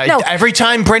monotone. Every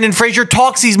time Brendan Fraser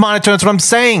talks, he's monotone. That's what I'm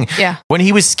saying. Yeah. When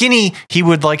he was skinny, he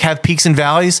would like have peaks and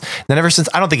valleys. Then ever since,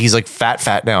 I don't think he's like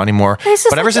fat now anymore.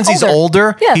 But ever since he's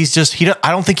older, he's just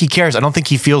I don't think he cares. I don't think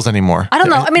he feels anymore. I don't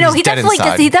know. I mean, no, he definitely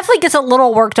gets a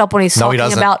little worked up when he's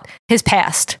talking about his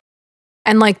past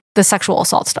and like the sexual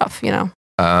assault stuff. You know.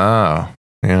 Oh.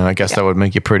 Yeah, I guess that would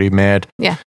make you pretty mad.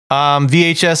 Yeah.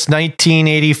 VHS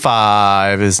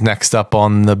 1985 is next up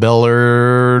on the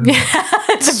Billards.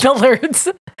 The Billards.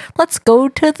 Let's go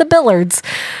to the Billards.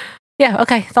 Yeah.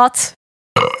 Okay. Thoughts?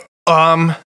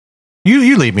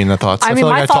 You lead me in the thoughts. I mean,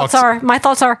 my thoughts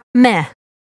are meh.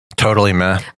 Totally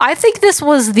meh. I think this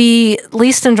was the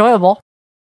least enjoyable.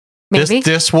 Maybe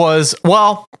this was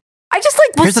I just like.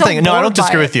 Here's the thing. No, I don't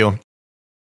disagree with you.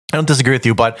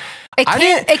 But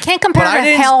it can't compare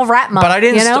to Hell Ratma. But I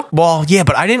didn't. You know?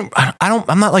 But I didn't.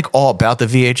 I'm not like all about the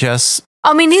VHS.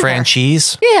 Oh, me neither.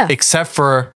 Franchise. Yeah. Except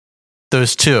for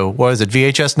those two. What is it?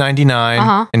 VHS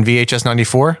 99 and VHS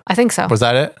 94. I think so. Was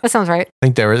that it? That sounds right. I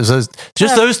think there was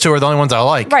those two are the only ones I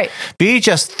like. Right.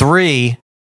 VHS 3.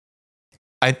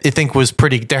 I think was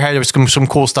pretty. There was some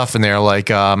cool stuff in there, like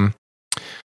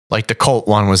the cult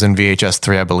one was in VHS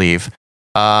 3, I believe.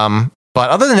 But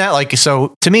other than that,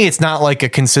 so to me, it's not like a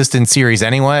consistent series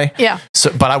anyway. Yeah. So,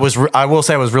 but I will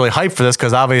say I was really hyped for this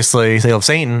because obviously, Tale of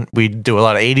Satan, we do a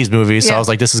lot of 80s movies. So I was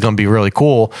like, this is going to be really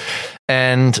cool.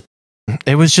 And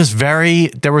it was just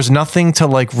there was nothing to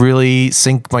like really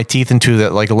sink my teeth into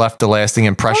that like left a lasting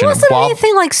impression. There wasn't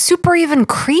anything like super even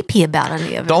creepy about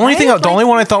any of it. The only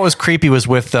one I thought was creepy was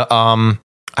with the, I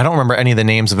don't remember any of the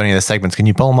names of any of the segments. Can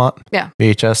you pull them up? Yeah.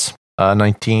 VHS,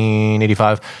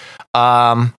 1985.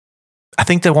 I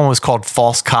think the one was called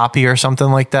False Copy or something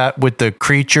like that with the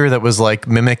creature that was like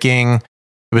mimicking,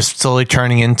 it was slowly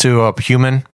turning into a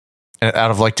human out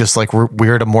of like just like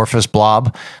weird amorphous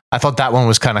blob. I thought that one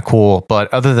was kind of cool.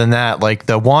 But other than that, like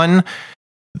the one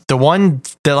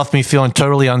that left me feeling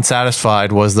totally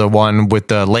unsatisfied was the one with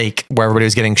the lake where everybody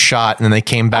was getting shot and then they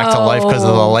came back to life because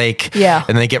of the lake. Yeah.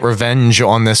 And they get revenge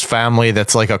on this family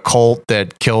that's like a cult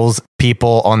that kills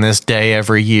people on this day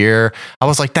every year. I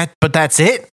was like, but that's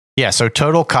it? Yeah, so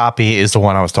Total Copy is the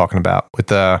one I was talking about with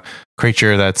the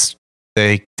creature that's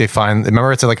they find.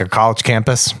 Remember, it's at like a college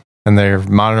campus and they're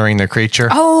monitoring the creature.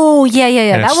 Oh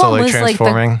yeah. That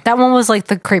one was like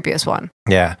the creepiest one.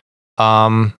 Yeah.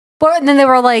 But then they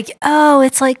were like, oh,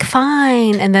 it's like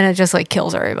fine, and then it just like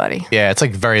kills everybody. Yeah, it's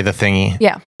like very The Thingy.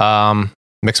 Yeah.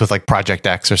 Mixed with like Project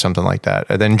X or something like that.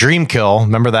 And then Dream Kill.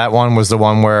 Remember that one was the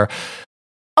one where.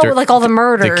 Like all the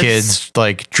murders. The kids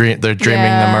like they're dreaming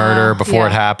the murder before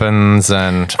it happens,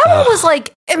 and that one was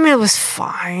like. I mean, it was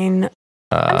fine.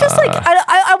 I'm just like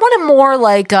I wanted more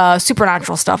like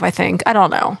supernatural stuff. I think I don't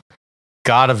know.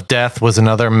 God of Death was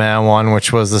another man one,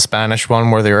 which was the Spanish one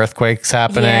where the earthquake's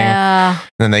happening. Yeah.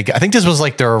 And then I think this was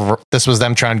like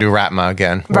them trying to do Ratma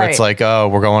again, where it's like, oh,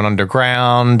 we're going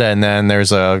underground, and then there's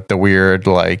the weird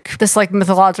like this like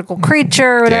mythological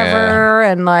creature, or whatever,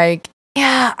 and like.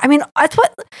 Yeah, I mean, that's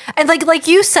what, and like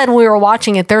you said when we were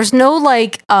watching it, there's no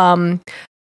like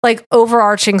like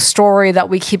overarching story that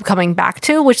we keep coming back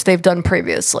to, which they've done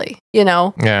previously, you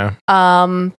know? Yeah.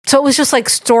 So it was just like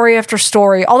story after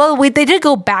story. Although they did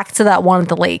go back to that one at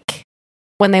the lake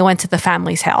when they went to the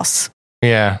family's house.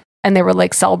 Yeah. And they were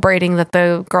like celebrating that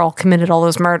the girl committed all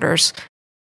those murders.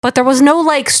 But there was no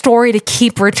like story to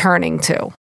keep returning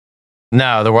to.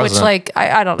 No, there wasn't. Which, like,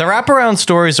 I don't know. The wraparound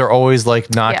stories are always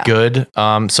like not good.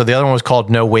 So the other one was called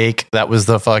No Wake. That was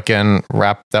the fucking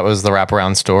that was the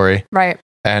wraparound story. Right.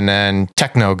 And then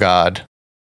Techno God.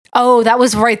 Oh, that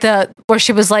was right. Where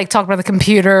she was like talking about the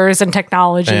computers and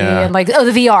technology and like, the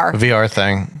VR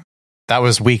thing. That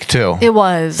was weak too. It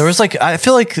was. There was like, I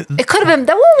feel like it could have been,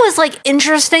 that one was like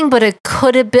interesting, but it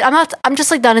could have been, I'm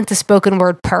just like not into spoken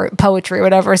word poetry or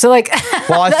whatever. So like,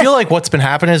 well, I feel like what's been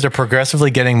happening is they're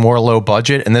progressively getting more low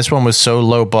budget. And this one was so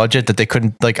low budget that they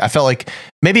couldn't, like, I felt like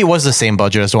maybe it was the same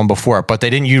budget as the one before, but they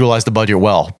didn't utilize the budget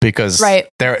well because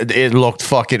it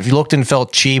looked and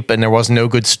felt cheap and there was no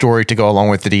good story to go along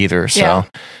with it either. So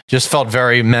just felt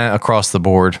very meh across the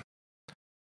board.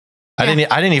 I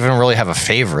didn't even really have a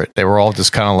favorite. They were all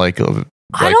just kind of like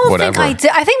I don't whatever. think I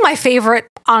did. I think my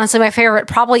favorite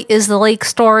probably is the lake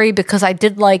story because I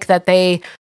did like that they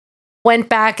went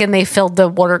back and they filled the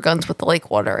water guns with the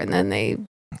lake water and then they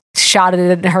shot it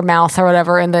in her mouth or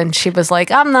whatever. And then she was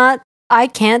like, I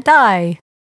can't die.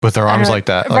 With her arms like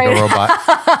that, like a robot.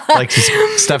 Like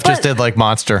Steph just did like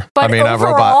Monster. But a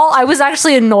overall, robot. I was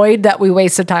actually annoyed that we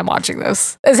wasted time watching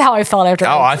this, is how I felt after.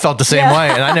 Oh, I felt the same way.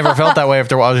 And I nenever felt that way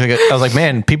after I was like,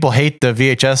 man, people hate the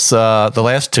VHS, the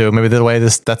last two. Maybe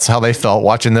that's how they felt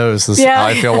watching those. This is how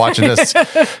I feel watching this.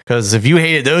 Because if you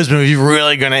hated those movies, you're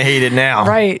really going to hate it now.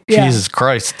 Right. Jesus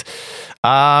Christ.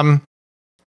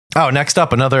 Next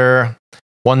up, another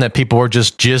one that people were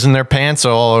just jizzing their pants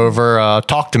all over.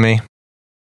 Talk to Me.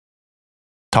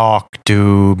 Talk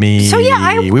to me. So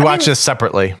we watched this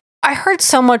separately. I heard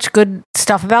so much good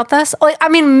stuff about this. Like, I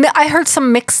mean, I heard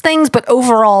some mixed things, but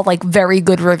overall, like very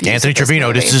good reviews. Anthony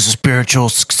Trevino, this is a spiritual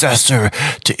successor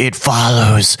to It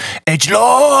Follows.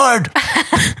 Edgelord!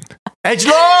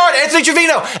 Edgelord! Anthony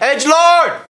Trevino!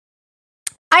 Edgelord!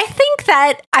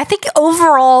 I think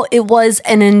overall it was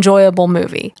an enjoyable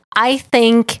movie. I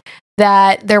think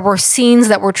that there were scenes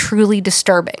that were truly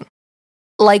disturbing.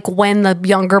 Like when the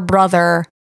younger brother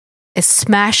is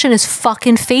smashing his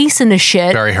fucking face into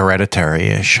shit. Very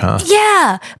Hereditary-ish, huh?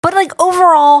 Yeah. But like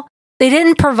overall, they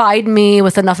didn't provide me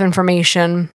with enough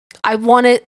information. I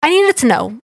needed to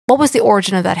know what was the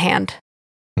origin of that hand.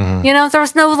 Mm-hmm. You know, there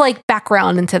was no like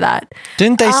background into that.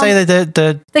 Didn't they say that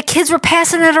the kids were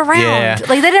passing it around? Yeah.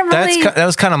 Like they didn't really. That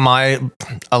was kind of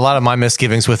a lot of my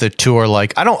misgivings with it too. Are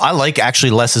like I like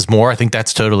actually less is more. I think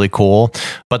that's totally cool.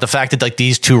 But the fact that like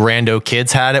these two rando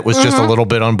kids had it was just a little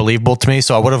bit unbelievable to me.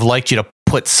 So I would have liked you to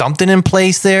put something in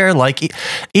place there. Like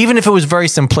even if it was very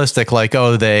simplistic, like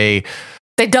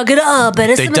they dug it up at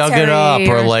a cemetery. They dug it up,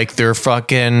 or like their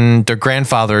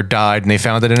grandfather died and they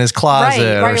found it in his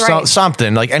closet, or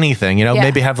something, like anything, you know,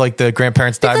 maybe have like the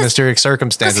grandparents died in mysterious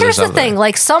circumstances. Here's the thing,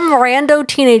 like some rando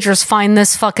teenagers find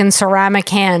this fucking ceramic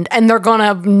hand and they're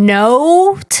gonna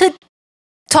know to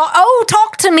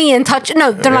talk to me and touch.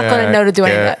 No, they're not going to know to do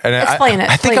any of that. Explain it.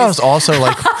 I think I was also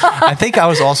like, I think I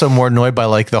was also more annoyed by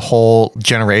like the whole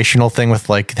generational thing with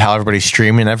like how everybody's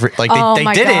streaming they did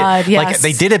it. Yes. Like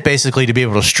they did it basically to be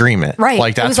able to stream it. Right.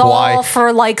 Like that's it was all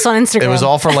for likes on Instagram. It was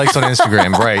all for likes on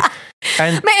Instagram. Right.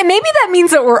 And maybe that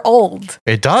means that we're old.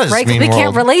 It does. Right? Because we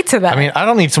can't relate to that. I mean, I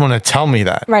don't need someone to tell me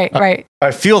that. Right.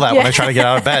 I feel that when I try to get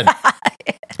out of bed.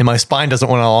 And my spine doesn't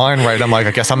want to align right. I'm like,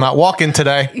 I guess I'm not walking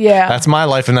today. Yeah. That's my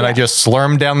life. And then I just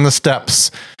slurm down the steps.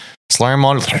 Slurm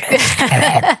on.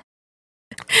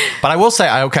 But I will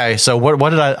say, so what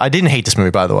did I didn't hate this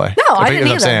movie, by the way. No, I didn't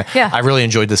either. I really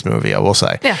enjoyed this movie, I will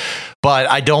say. Yeah. But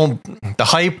the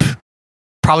hype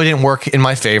probably didn't work in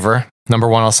my favor. Number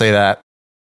one, I'll say that.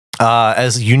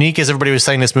 As unique as everybody was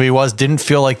saying this movie was, didn't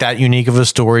feel like that unique of a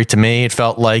story to me. It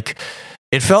felt like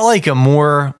a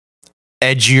more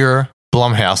edgier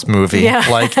Blumhouse movie. Yeah.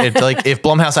 like if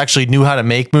Blumhouse actually knew how to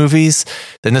make movies,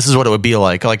 then this is what it would be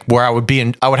like where I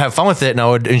would have fun with it and I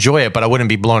would enjoy it, but I wouldn't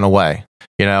be blown away.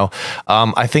 You know,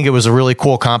 I think it was a really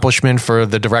cool accomplishment for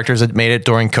the directors that made it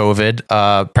during COVID.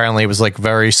 Apparently it was like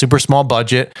very super small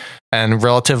budget and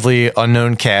relatively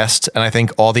unknown cast. And I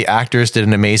think all the actors did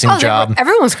an amazing job.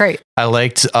 Everyone was great. I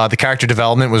liked the character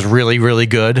development was really, really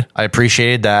good. I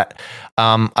appreciated that.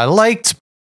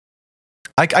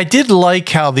 I did like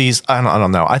how these, I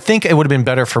don't know. I think it would have been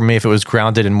better for me if it was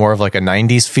grounded in more of like a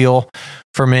 90s feel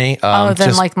for me.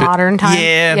 Than like modern time?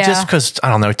 Yeah, just because, I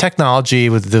don't know, technology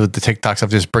with the TikTok stuff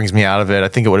just brings me out of it. I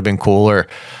think it would have been cooler.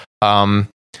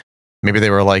 maybe they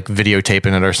were like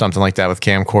videotaping it or something like that with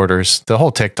camcorders. The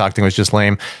whole TikTok thing was just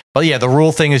lame. But yeah, the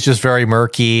rule thing is just very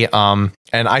murky. And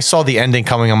I saw the ending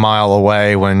coming a mile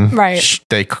away when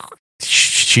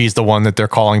she's the one that they're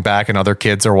calling back and other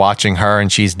kids are watching her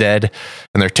and she's dead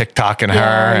and they're TikToking her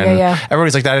and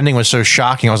everybody's like, that ending was so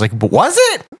shocking. I was like, was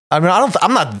it? I mean,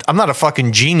 I'm not a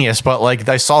fucking genius, but like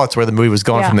I saw it's where the movie was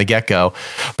going from the get-go.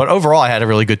 But overall, I had a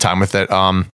really good time with it.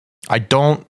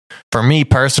 For me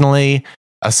personally,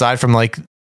 aside from like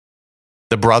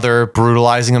the brother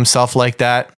brutalizing himself like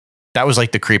that, that was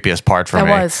like the creepiest part for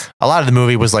me. A lot of the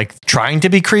movie was like trying to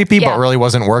be creepy, but really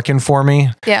wasn't working for me.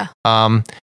 Yeah. And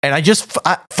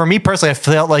for me personally, I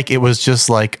felt like it was just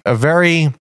like a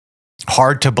very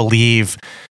hard to believe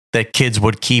that kids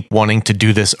would keep wanting to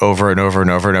do this over and over and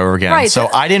over and over again. Right. So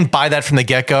I didn't buy that from the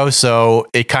get-go. So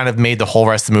it kind of made the whole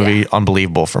rest of the movie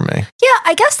unbelievable for me. Yeah,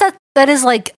 I guess that is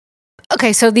like,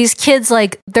 okay, so these kids,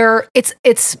 like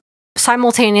it's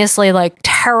simultaneously like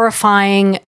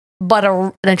terrifying, but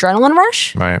an adrenaline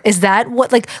rush. Right. Is that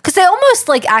what, like, because they almost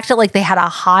like acted like they had a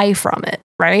high from it,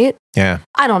 right? Yeah.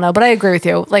 I don't know, but I agree with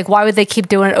you. Like, why would they keep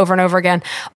doing it over and over again?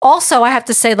 Also, I have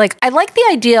to say, like, I like the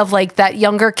idea of like that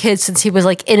younger kid, since he was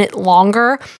like in it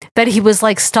longer, that he was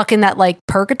like stuck in that like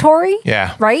purgatory.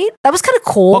 Yeah. Right? That was kind of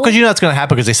cool. Well, because you know that's going to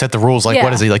happen because they set the rules. Like,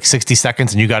 what is he, like 60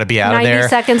 seconds and you got to be out of there? 90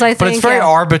 seconds, I think. But it's very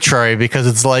arbitrary because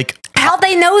it's like, how'd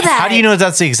they know that? How do you know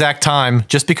that's the exact time?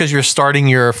 Just because you're starting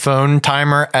your phone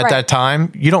timer at that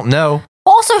time, you don't know.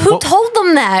 Also, who told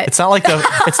them that? It's not like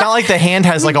the hand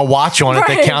has like a watch on it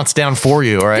that counts down for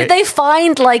you, right? Did they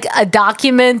find like a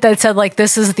document that said like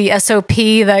this is the SOP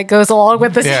that goes along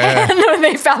with this hand when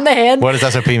they found the hand? What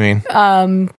does SOP mean?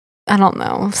 I don't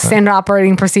know. Standard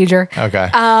operating procedure. Okay.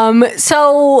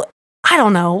 So I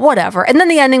don't know, whatever. And then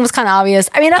the ending was kind of obvious.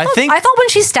 I mean, I thought when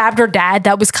she stabbed her dad,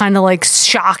 that was kind of like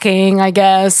shocking, I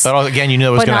guess. But again, you knew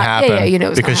it was going to happen. Yeah, you know it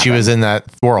was because she was in that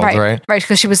world, right? Right,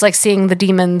 because she was like seeing the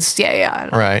demons.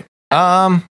 Yeah. Right.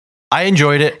 I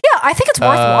enjoyed it. Yeah, I think it's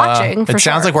worth watching. It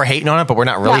sounds like we're hating on it, but we're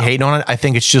not really hating on it. I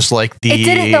think it's just like the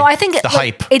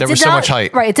hype. There was so much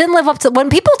hype. Right. It didn't live up to,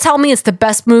 when people tell me it's the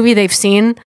best movie they've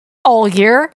seen all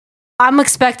year, I'm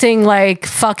expecting like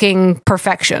fucking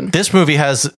perfection. This movie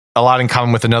has a lot in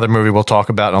common with another movie we'll talk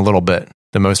about in a little bit.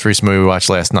 The most recent movie we watched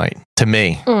last night. To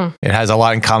me, it has a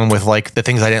lot in common with like the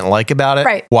things I didn't like about it.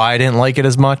 Right. Why I didn't like it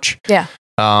as much. Yeah.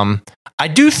 I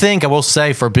do think, I will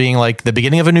say, for being like the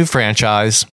beginning of a new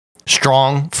franchise,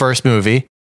 strong first movie,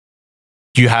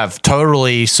 you have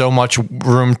totally so much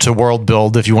room to world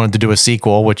build if you wanted to do a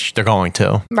sequel, which they're going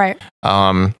to. Right.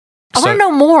 I want to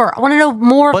know more. I want to know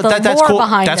more of the lore cool.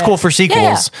 behind it. That's cool for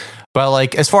sequels. Yeah. But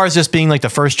like, as far as just being like the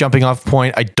first jumping off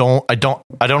point, I don't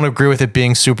agree with it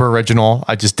being super original.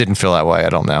 I just didn't feel that way. I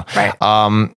don't know.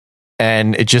 Right.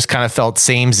 And it just kind of felt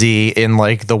samey in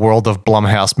like the world of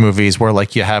Blumhouse movies, where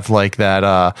like you have like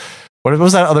that. What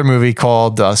was that other movie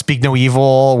called? Speak No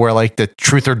Evil, where like the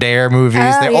Truth or Dare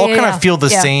movies, they all kind of feel the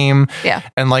same. Yeah.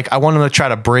 And like, I wanted them to try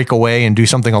to break away and do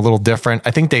something a little different.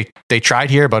 I think they tried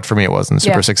here, but for me, it wasn't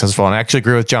super successful. And I actually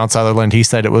agree with John Sutherland. He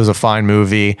said it was a fine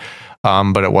movie,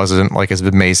 but it wasn't like as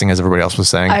amazing as everybody else was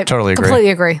saying. I totally agree.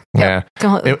 Completely agree. Yeah.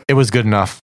 Completely. It was good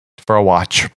enough for a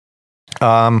watch.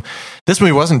 This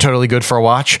movie wasn't totally good for a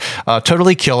watch.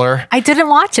 Totally killer. I didn't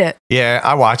watch it. Yeah,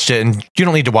 I watched it, and you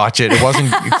don't need to watch it. It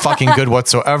wasn't fucking good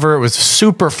whatsoever. It was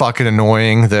super fucking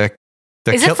annoying.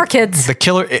 Is it for kids? The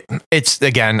killer, it's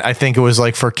again, I think it was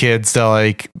like for kids to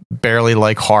like barely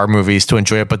like horror movies to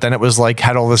enjoy it, but then it was like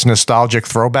had all this nostalgic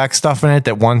throwback stuff in it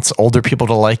that wants older people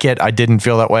to like it. I didn't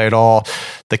feel that way at all.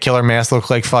 The killer mask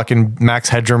looked like fucking Max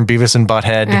Headroom, Beavis and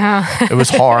Butthead. It was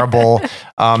horrible.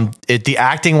 The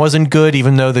acting wasn't good,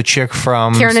 even though the chick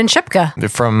from Kiernan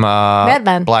Shipka from Mad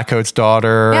Men, Blackcoat's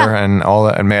daughter, and all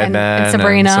that, and Mad Men,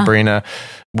 and Sabrina.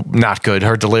 Not good.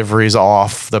 Her delivery's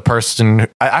off. The person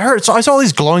I saw all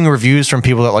these glowing reviews from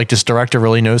people that like this director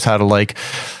really knows how to like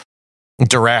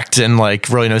direct and like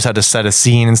really knows how to set a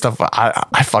scene and stuff.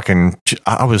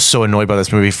 I was so annoyed by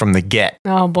this movie from the get.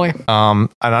 Oh boy. I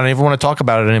don't even want to talk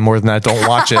about it any more than that. Don't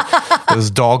watch it. It was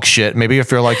dog shit. Maybe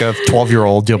if you're like a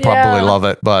 12-year-old, you'll probably love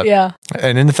it. But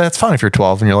and if that's fine if you're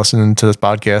 12 and you're listening to this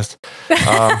podcast.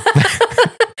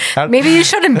 Maybe you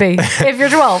shouldn't be if you're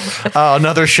 12.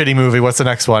 Another shitty movie. What's the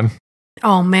next one?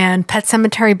 Oh man, Pet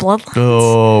Sematary Bloodlines.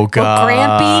 Oh god,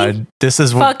 Grampy. This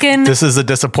is the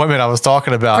disappointment I was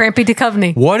talking about. Grampy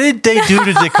Duchovny. What did they do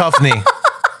to Duchovny?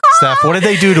 Steph, what did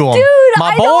they do to him? Dude,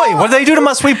 my boy. What did they do to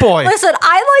my sweet boy? Listen,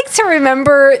 I like to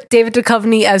remember David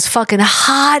Duchovny as fucking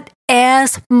hot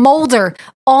ass Mulder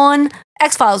on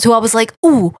X-Files, who I was like,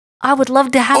 ooh, I would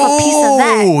love to have a piece of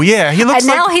that. Oh, yeah. He looks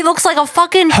now he looks like a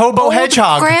fucking hobo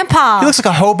hedgehog. Grandpa. He looks like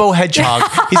a hobo hedgehog.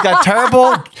 He's got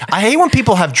terrible. I hate when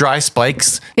people have dry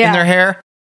spikes in their hair.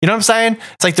 You know what I'm saying?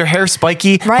 It's like their hair's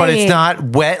spiky, but it's not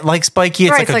wet like spiky.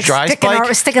 It's like a dry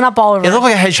spike. Sticking up all over. It looks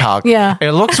like a hedgehog. Yeah.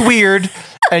 It looks weird,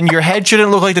 and your head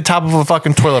shouldn't look like the top of a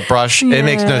fucking toilet brush. It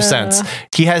makes no sense.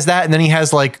 He has that, and then he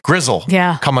has like grizzle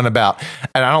coming about.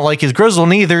 And I don't like his grizzle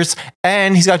neither.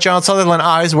 And he's got John Sutherland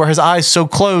eyes where his eyes so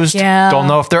closed. Yeah. Don't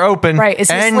know if they're open. Right.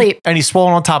 Is he asleep? And he's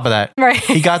swollen on top of that. Right.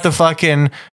 He got the fucking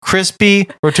crispy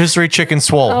rotisserie chicken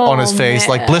swole on his face,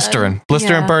 like blistering,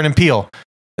 burn and peel.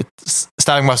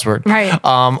 Stabbing Westward. Right.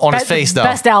 On his face, though.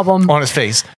 Best album. On his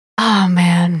face. Oh,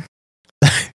 man.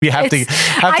 We have to.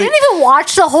 I didn't even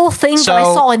watch the whole thing, but I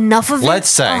saw enough of it. Let's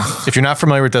say, if you're not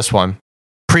familiar with this one,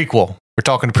 prequel. We're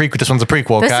talking prequel. This one's a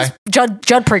prequel, okay? This is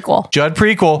Judd prequel. Judd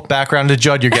prequel. Background to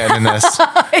Judd you're getting in this.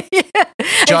 Judd,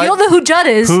 if you don't know who Judd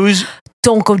is,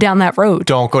 don't go down that road.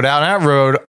 Don't go down that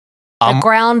road. The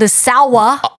ground is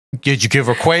sour. Did you give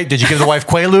her Did you give the wife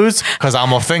Quaaludes? Because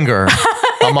I'm a finger.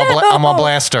 I'm a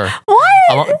blaster.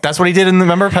 What? That's what he did in the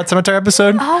Pet Sematary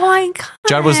episode? Oh my God.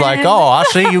 Judd was like, I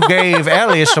see you gave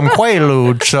Ellie some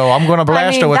Quaaludes, so I'm going to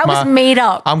blast her with that was made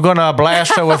up. I'm going to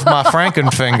blast her with my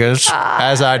Frankenfingers,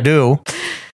 as I do.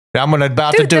 I'm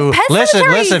about to do.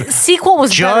 Listen. Sequel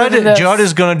was Judd. better than this. Judd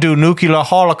is going to do nuclear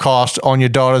holocaust on your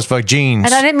daughter's vagines.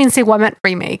 And I didn't mean sequel. I meant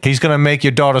remake. He's going to make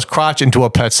your daughter's crotch into a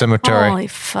pet cemetery. Holy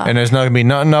fuck! And there's not going to be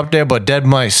nothing up there but dead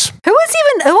mice.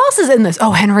 Who else is in this?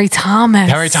 Oh, Henry Thomas.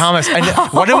 Henry Thomas. And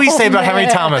what do we say about Henry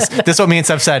Thomas? This is what me and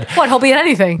Steph said. What? He'll be in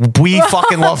anything. We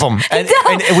fucking love him, and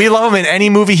we love him in any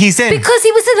movie he's in. Because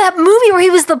he was in that movie where he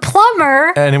was the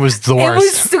plumber, and it was the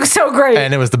worst. It was so great,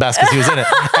 and it was the best because he was in it.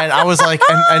 And I was like,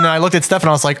 and I looked at Steph and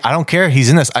I was like, I don't care. He's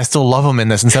in this. I still love him in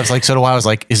this. And Steph's like, so do I. I was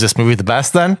like, is this movie the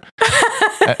best then?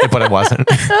 But it wasn't.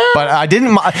 But I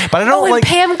didn't. But I don't like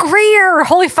Pam Grier.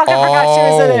 Holy fuck! I forgot she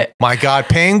was in it. My God,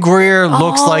 Pam Grier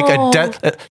looks like a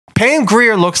Pam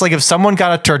Grier looks like if someone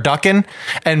got a turducken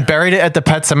and buried it at the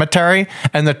pet cemetery,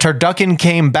 and the turducken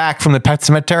came back from the pet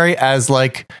cemetery as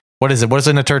like, what is it? What is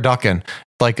in a turducken?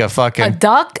 Like a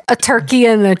duck, a turkey,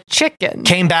 and a chicken.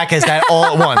 Came back as that all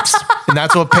at once. And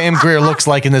that's what Pam Grier looks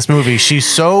like in this movie. She's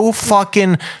so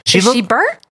fucking. Is she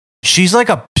burnt? She's like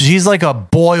a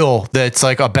boil that's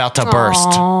like about to burst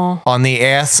on the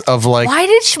ass of like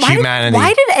humanity.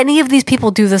 Why did any of these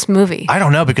people do this movie? I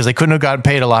don't know, because they couldn't have gotten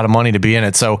paid a lot of money to be in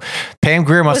it. So Pam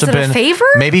Grier must have been a favor?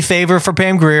 Maybe favor for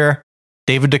Pam Grier.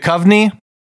 David Duchovny.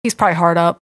 He's probably hard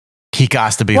up. He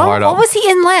got to be hard up. What was he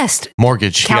in last?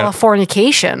 Mortgage.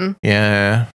 Californication.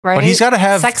 Yeah. Right. But he's got to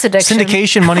have sex addiction,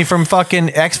 syndication money from fucking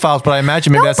X-Files, but I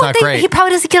imagine maybe that's not great. He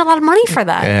probably doesn't get a lot of money for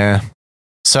that. Yeah.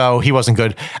 So he wasn't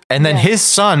good. And then his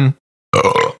son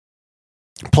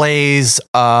plays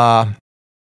a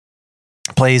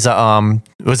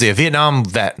Vietnam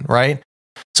vet, right?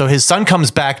 So his son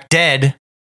comes back dead.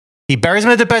 He buries him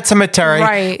at the pet cemetery.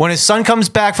 Right. When his son comes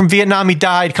back from Vietnam, he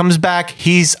died, comes back.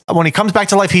 When he comes back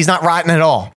to life, he's not rotten at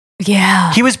all.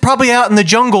 Yeah. He was probably out in the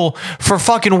jungle for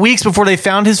fucking weeks before they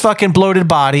found his fucking bloated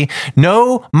body.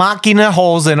 No machina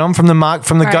holes in him from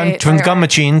the gun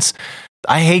machines.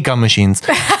 I hate gun machines.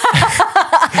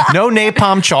 No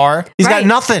napalm char. He's got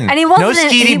nothing. And he wasn't, no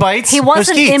skeety bites. He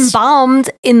wasn't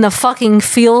embalmed in the fucking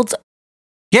field.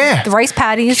 Yeah. The rice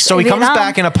paddies. So he comes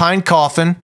back in a pine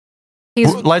coffin.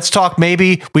 Let's talk.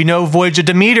 Maybe we know Voyage of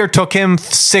Demeter took him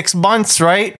 6 months,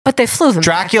 right? But they flew them.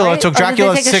 Dracula took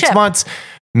Dracula 6 months.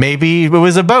 Maybe it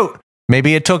was a boat.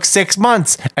 Maybe it took 6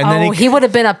 months, and then he would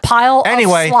have been a pile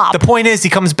of slop. The point is, he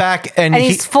comes back and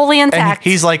he's fully intact.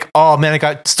 And he's like, "Oh man,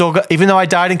 even though I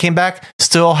died and came back,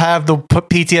 still have the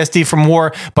PTSD from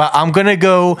war. But I'm gonna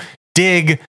go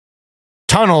dig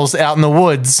tunnels out in the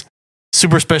woods,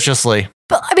 superstitiously."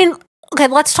 But I mean, okay,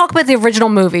 let's talk about the original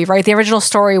movie, right? The original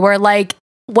story, where like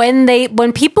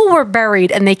when people were buried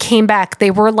and they came back,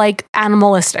 they were like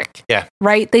animalistic. Yeah.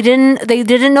 Right? They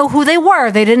didn't know who they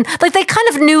were. They kind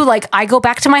of knew like, I go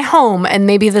back to my home and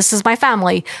maybe this is my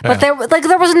family. But there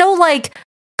was no like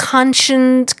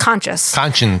conscience.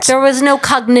 There was no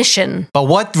cognition. But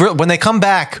when they come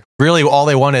back, really all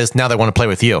they want is now they want to play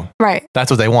with you. Right.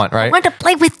 That's what they want, right? I want to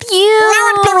play with you.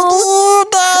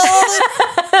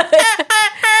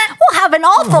 We'll have an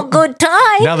awful good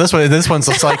time. Now this one's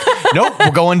just like, nope,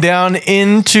 we're going down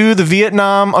into the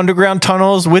Vietnam underground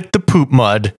tunnels with the poop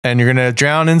mud, and you're gonna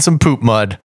drown in some poop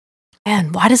mud.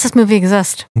 Man, why does this movie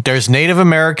exist? There's Native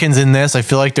Americans in this. I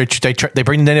feel like they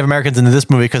bring the Native Americans into this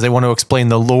movie because they want to explain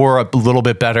the lore a little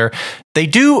bit better. They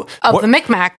do the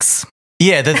Micmacs.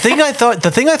 Yeah, the thing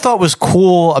I thought was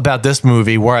cool about this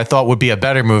movie, where I thought would be a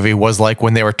better movie, was like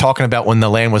when they were talking about when the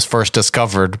land was first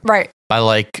discovered. Right. By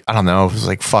like, I don't know, it was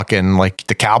like fucking like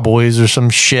the cowboys or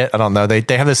some shit. I don't know. They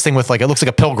have this thing with like, it looks like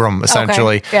a pilgrim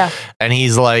essentially. Okay. Yeah. And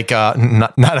he's like, not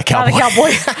a cowboy. Not a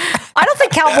cowboy. I don't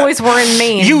think cowboys were in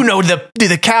Maine. You know,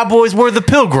 the cowboys were the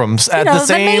pilgrims at the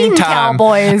same time.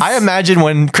 Cowboys. I imagine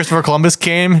when Christopher Columbus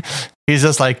came, he's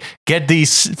just like, get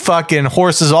these fucking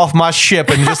horses off my ship.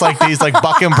 And just like these like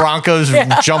bucking broncos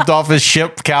jumped off his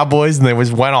ship, cowboys, and they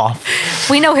went off.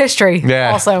 We know history.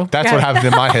 Yeah. Also. That's what happened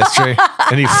in my history.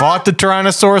 And he fought the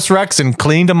Tyrannosaurus Rex and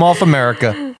cleaned him off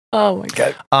America. Oh my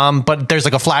God. But there's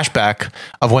like a flashback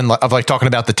of like talking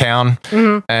about the town.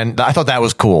 Mm-hmm. And I thought that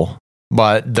was cool.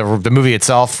 But the movie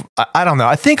itself, I don't know.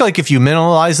 I think like if you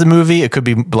minimalize the movie, it could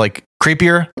be like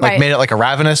creepier, like made it like a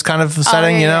ravenous kind of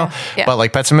setting, you know. Yeah. But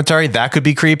like Pet Sematary, that could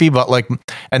be creepy. But like,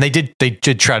 and they did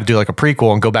try to do like a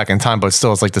prequel and go back in time, but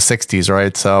still it's like the 60s,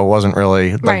 right? So it wasn't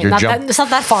really like it's not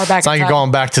that far back. It's not you're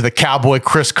going back to the cowboy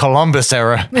Chris Columbus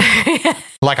era,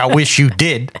 like I wish you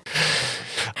did.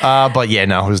 But yeah,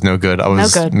 no, it was no good. I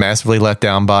was massively let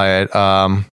down by it.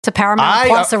 It's a Paramount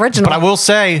Plus original. But I will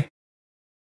say,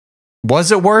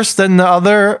 was it worse than the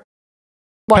other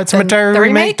Pet Sematary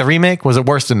remake? The remake? Was it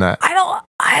worse than that?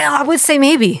 I would say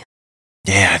maybe.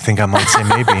 Yeah, I think I might say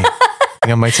maybe.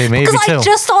 Because I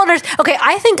just don't understand. Okay,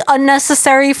 I think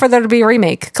unnecessary for there to be a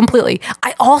remake completely.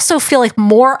 I also feel like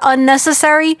more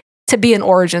unnecessary to be an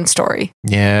origin story.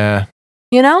 Yeah.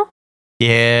 You know?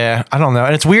 Yeah, I don't know.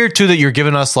 And it's weird too that you're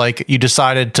giving us like, you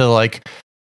decided to like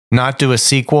not do a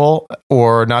sequel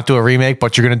or not do a remake,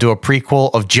 but you're going to do a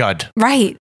prequel of Judd.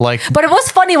 Right. Like, but it was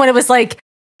funny when it was like,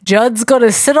 Judd's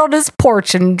gonna sit on his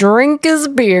porch and drink his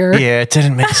beer. Yeah, it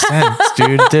didn't make sense,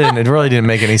 dude. It really didn't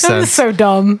make any sense. It was so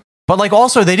dumb. But like,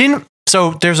 also they didn't.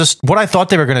 So there's what I thought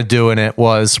they were going to do in it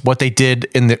was what they did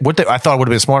in I thought would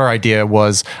have been a smarter idea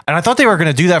was, and I thought they were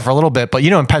going to do that for a little bit. But you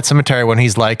know, in Pet Sematary, when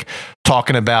he's like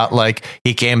talking about like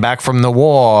he came back from the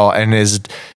war and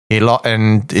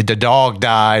the dog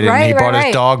died and he brought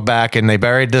his dog back and they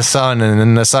buried the son and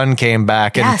then the son came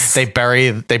back and they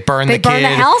burned the kid. The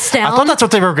house down. I thought that's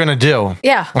what they were going to do.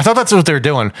 Yeah. I thought that's what they were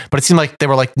doing, but it seemed like they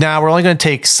were like, nah, we're only going to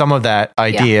take some of that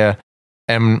idea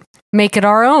and make it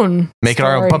our own.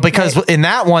 But because in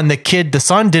that one, the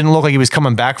son didn't look like he was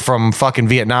coming back from fucking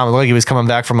Vietnam. It looked like he was coming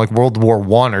back from like World War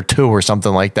I or II or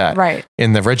something like that. Right.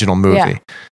 In the original movie. Yeah.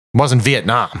 It wasn't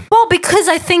Vietnam. Well, because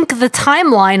I think the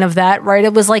timeline of that, right,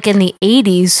 it was like in the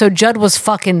 80s, so Judd was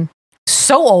fucking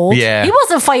so old. Yeah. He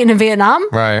wasn't fighting in Vietnam.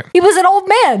 Right. He was an old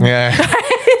man. Yeah.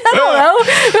 I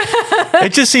don't know.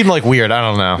 It just seemed like weird. I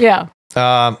don't know.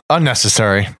 Yeah.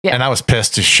 Unnecessary. Yeah. And I was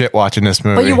pissed as shit watching this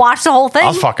movie. But you watched the whole thing? I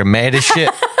was fucking mad as shit.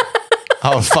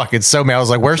 I was fucking so mad. I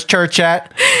was like, where's Church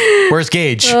at? Where's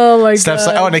Gage? Oh my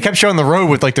God. And they kept showing the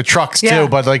road with like the trucks too,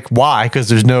 but like why? Because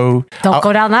there's no... Don't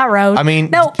go down that road. I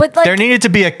mean, no, but like, there needed to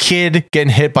be a kid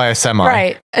getting hit by a semi.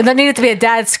 Right. And there needed to be a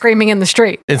dad screaming in the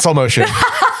street. In slow motion.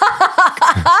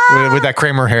 with that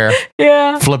Kramer hair.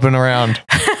 Yeah. Flipping around.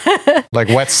 Like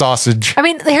wet sausage. I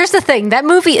mean, here's the thing. That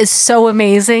movie is so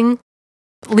amazing.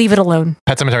 Leave it alone.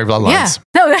 Pet Sematary Bloodlines.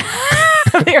 Yeah. No,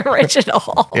 the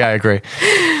original. Yeah, I agree.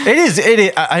 It is.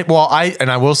 I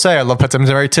will say I love Pet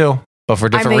Sematary too, but for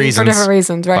different reasons. For different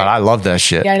reasons, right? But I love that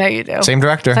shit. Yeah, I know you do. Same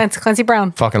director. Clancy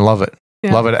Brown. Fucking love it.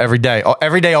 Yeah. Love it every day.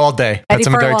 Every day, all day. Pet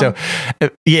Sematary too.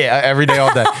 Yeah, every day,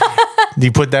 all day.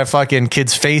 You put that fucking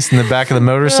kid's face in the back of the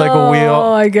motorcycle wheel.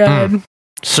 Oh my God.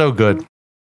 So good.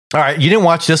 All right, you didn't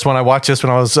watch this one. I watched this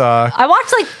when I was... I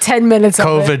watched like 10 minutes of it.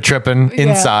 COVID tripping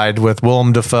inside with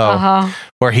Willem Dafoe,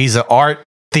 where he's an art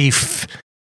thief.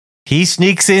 He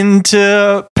sneaks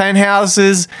into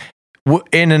penthouses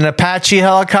in an Apache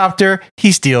helicopter.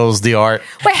 He steals the art.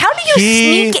 Wait, how do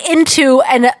you sneak into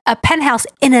a penthouse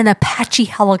in an Apache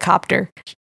helicopter?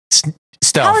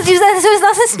 Stealth. How did you that? So it's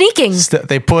not sneaking.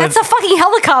 That's a fucking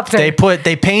helicopter.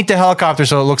 They paint the helicopter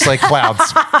so it looks like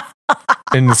clouds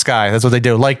in the sky. That's what they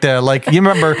do. Like you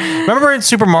remember in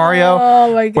Super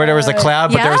Mario where there was a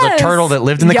cloud, but there was a turtle that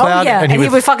lived in the cloud, and he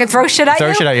would fucking throw shit at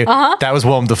you. That was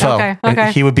Willem Dafoe. Okay.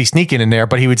 And he would be sneaking in there,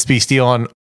 but he would be stealing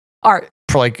art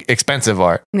for like expensive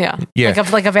art. Yeah.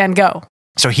 Like a Van Gogh.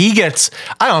 So he gets.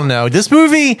 I don't know. This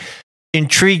movie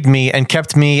intrigued me and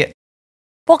kept me.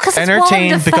 Well, because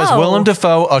entertained because Willem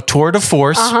Dafoe, a tour de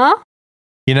force.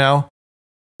 You know,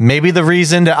 maybe the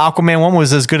reason that Aquaman 1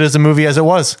 was as good as a movie as it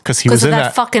was because he was in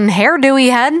that fucking hairdo he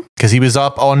had. Because he was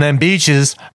up on them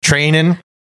beaches training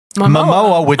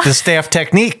Momoa with the staff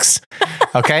techniques.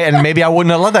 Okay, and maybe I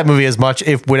wouldn't have loved that movie as much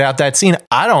if without that scene.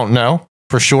 I don't know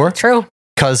for sure. True.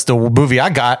 Because the movie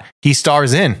I got, he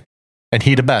stars in, and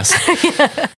he the best.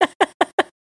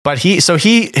 But Wait,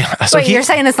 you're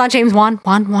saying it's not James Wan?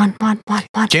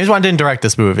 James Wan didn't direct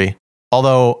this movie,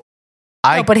 although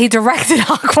but he directed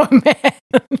Aquaman.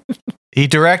 He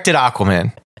directed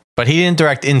Aquaman, but he didn't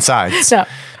direct Inside. No.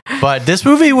 But this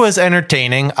movie was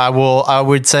entertaining. I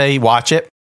would say watch it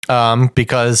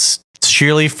because it's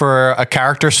sheerly for a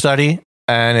character study.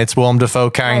 And it's Willem Dafoe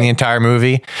carrying the entire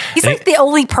movie. He's like the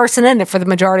only person in it for the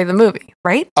majority of the movie,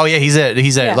 right? Oh, yeah, he's it.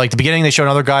 Yeah. Like, the beginning, they show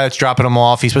another guy that's dropping him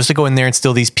off. He's supposed to go in there and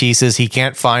steal these pieces. He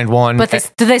can't find one.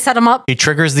 But do they set him up? He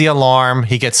triggers the alarm.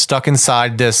 He gets stuck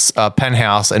inside this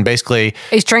penthouse, and basically...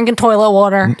 He's drinking toilet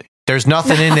water. There's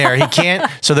nothing in there. He can't...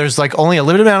 So there's, like, only a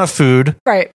limited amount of food.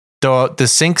 Right. The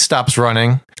sink stops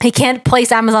running. He can't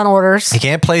place Amazon orders.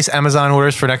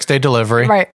 For next day delivery.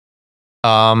 Right.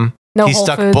 He's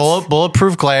stuck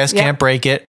bulletproof glass, can't break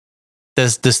it.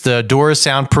 The door is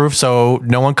soundproof, so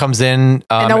no one comes in.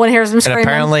 And no one hears him screaming. And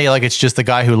apparently, like, it's just the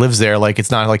guy who lives there. Like,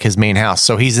 it's not like his main house.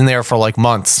 So he's in there for like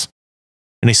months.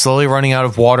 And he's slowly running out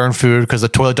of water and food because the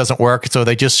toilet doesn't work. So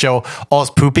they just show all his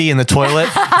poopy in the toilet.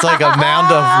 It's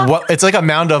like a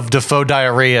mound of Defoe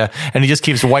diarrhea, and he just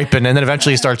keeps wiping. And then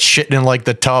eventually he starts shitting in like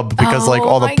the tub because like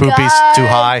all the poopy's too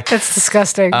high. That's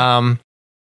disgusting.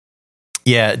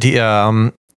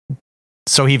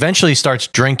 So he eventually starts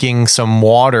drinking some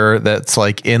water that's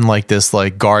like in like this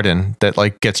like garden that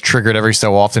like gets triggered every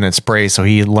so often and sprays. So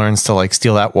he learns to like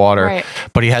steal that water,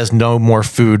 but he has no more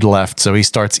food left. So he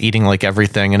starts eating like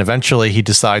everything. And eventually he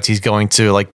decides he's going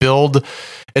to like build.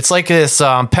 It's like this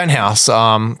penthouse,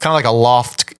 kind of like a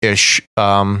loft-ish,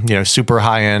 super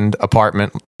high-end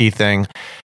apartment-y thing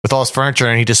with all his furniture,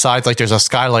 and he decides like there's a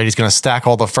skylight. He's going to stack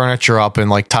all the furniture up and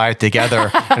like tie it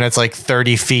together, and it's like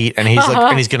 30 feet. And he's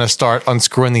he's going to start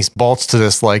unscrewing these bolts to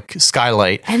this like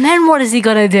skylight. And then what is he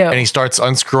going to do? And he starts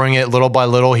unscrewing it little by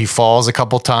little. He falls a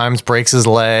couple times, breaks his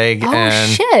leg. Oh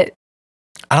shit!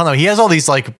 I don't know. He has all these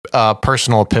like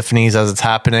personal epiphanies as it's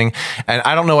happening, and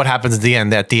I don't know what happens at the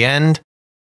end. At the end,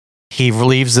 he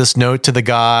leaves this note to the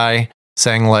guy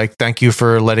saying like, "Thank you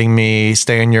for letting me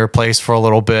stay in your place for a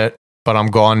little bit, but I'm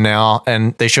gone now."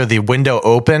 And they show the window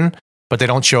open, but they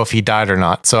don't show if he died or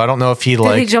not. So I don't know if he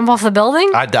Did he jump off the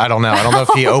building? I don't know. I don't know if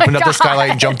he opened up the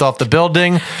skylight and jumped off the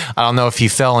building. I don't know if he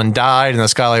fell and died and the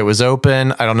skylight was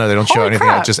open. I don't know. They don't show anything.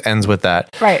 It just ends with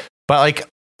that. Right. But like,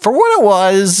 for what it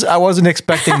was, I wasn't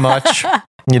expecting much.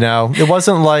 It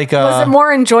wasn't like... was it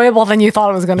more enjoyable than you thought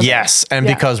it was going to be? Yes. And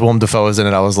because Willem Dafoe was in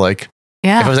it, I was like,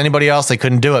 if it was anybody else, they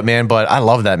couldn't do it, man. But I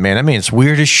love that, man. I mean, it's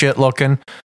weird as shit looking.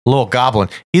 Little goblin.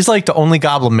 He's like the only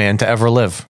goblin man to ever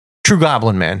live. True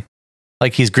goblin man.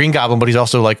 Like, he's Green Goblin, but he's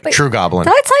also like true goblin.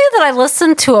 Did I tell you that I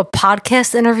listened to a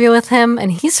podcast interview with him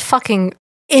and he's fucking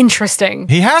interesting?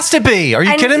 He has to be. Are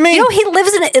you kidding me? He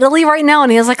lives in Italy right now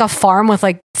and he has like a farm with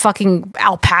like fucking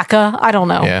alpaca. I don't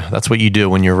know. Yeah, that's what you do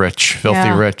when you're rich,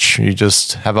 filthy rich. You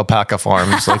just have alpaca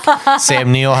farms. Like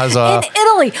Sam Neill has in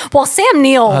Italy. Well, Sam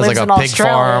Neill lives like in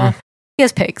Australia. Farm. He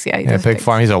has pigs. Yeah, he has pig pigs.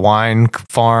 Farm. He's a wine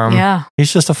farm. Yeah,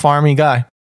 he's just a farmy guy.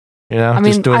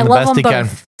 Just doing the best he can.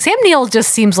 Sam Neill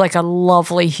just seems like a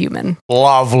lovely human.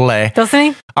 Lovely. Doesn't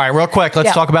he? All right, real quick,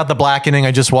 let's talk about The Blackening.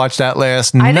 I just watched that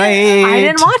last night. I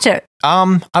didn't watch it.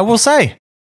 I will say,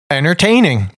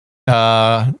 entertaining.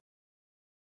 I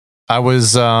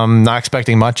was not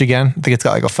expecting much again. I think it's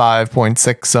got like a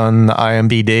 5.6 on the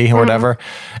IMDb or whatever.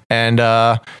 And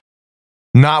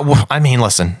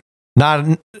listen,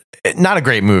 not a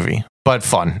great movie, but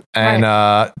fun. And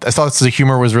I thought the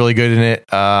humor was really good in it.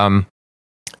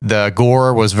 The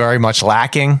gore was very much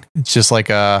lacking. It's just like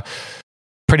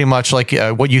pretty much like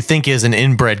what you think is an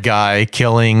inbred guy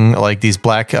killing like these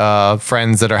black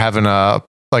friends that are having a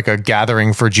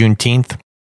gathering for Juneteenth.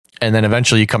 And then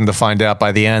eventually you come to find out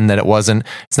by the end that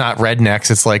it's not rednecks.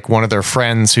 It's like one of their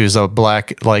friends who's a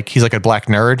black, like he's like a black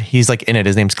nerd. He's like in it.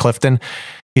 His name's Clifton.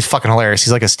 He's fucking hilarious.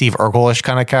 He's like a Steve Urkel-ish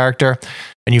kind of character.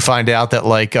 And you find out that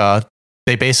like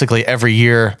they basically every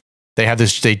year they have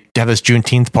this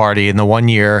Juneteenth party. And the one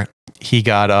year he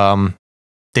got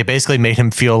they basically made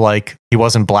him feel like he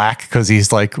wasn't black because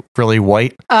he's like really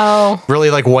white. Oh, really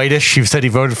like whitish. He said he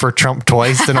voted for Trump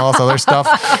twice and all this other stuff.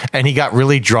 And he got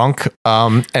really drunk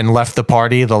and left the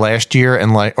party the last year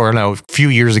a few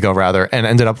years ago rather, and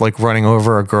ended up like running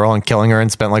over a girl and killing her and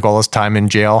spent like all this time in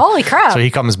jail. Holy crap. So he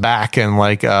comes back and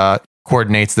like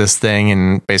coordinates this thing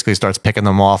and basically starts picking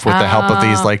them off with the help of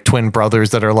these like twin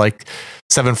brothers that are like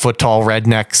 7 foot tall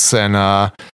rednecks. And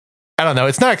I don't know.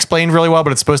 It's not explained really well,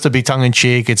 but it's supposed to be tongue in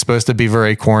cheek. It's supposed to be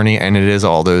very corny, and it is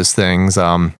all those things.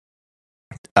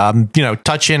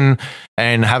 touching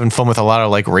and having fun with a lot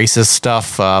of like racist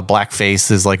stuff.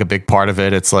 Blackface is like a big part of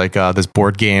it. It's like this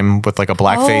board game with like a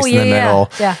black face in the middle.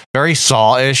 Yeah. Very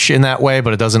Saw-ish in that way,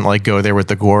 but it doesn't like go there with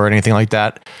the gore or anything like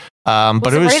that.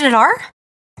 But it was rated R?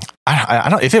 I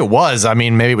don't. If it was, I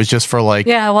mean, maybe it was just for like.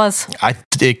 Yeah, it was.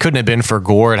 It couldn't have been for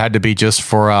gore. It had to be just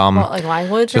for like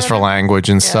language. Just for language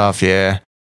and stuff. Yeah.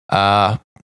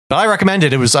 But I recommend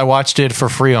it. I watched it for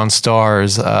free on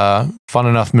Stars. Fun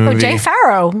enough movie. Jay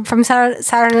Farrow from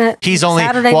Saturday. He's only.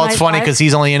 Saturday Well, it's funny because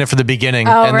he's only in it for the beginning.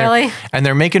 Oh, really? And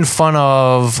they're making fun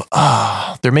of.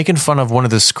 They're making fun of one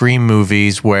of the Scream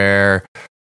movies where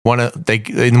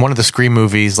in one of the Scream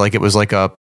movies, like it was like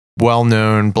a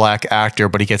well-known black actor,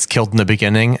 but he gets killed in the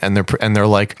beginning, and they're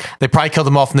like they probably killed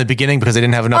him off in the beginning because they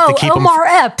didn't have enough to keep Omar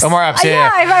him. Epps. Omar Epps,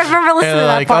 yeah. I remember listening to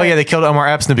that like, part. oh yeah, they killed Omar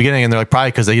Epps in the beginning, and they're like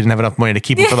probably because they didn't have enough money to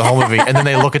keep him for the whole movie, and then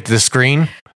they look at the screen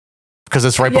because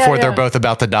it's right before they're both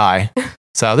about to die.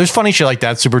 So there's funny shit like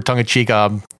that, super tongue-in-cheek.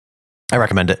 I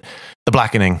recommend it. The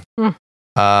Blackening.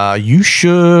 You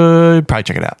should probably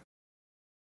check it out.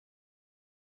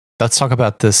 Let's talk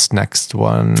about this next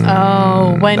one.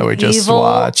 Oh, When we just Evil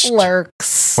watched.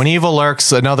 Lurks. When Evil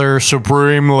Lurks, another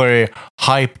supremely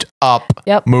hyped up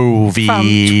movie from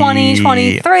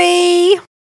 2023.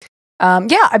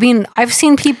 I mean, I've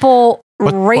seen people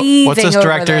raving. What's this over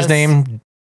director's name?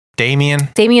 Damien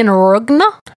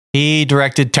Rugna. He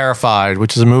directed Terrified,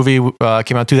 which is a movie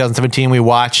came out 2017. We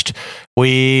watched.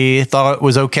 We thought it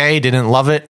was okay. Didn't love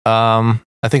it. I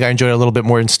think I enjoyed it a little bit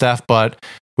more than Steph, but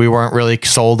we weren't really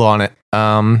sold on it.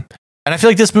 And I feel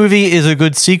like this movie is a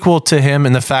good sequel to him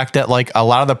in the fact that like a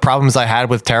lot of the problems I had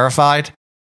with Terrified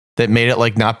that made it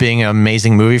like not being an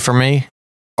amazing movie for me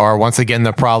are once again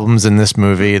the problems in this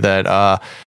movie that,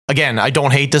 again, I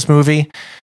don't hate this movie.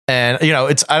 And, I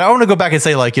don't want to go back and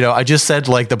say like, I just said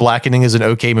like The Blackening is an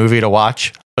okay movie to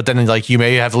watch. But then like you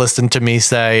may have listened to me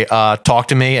say, Talk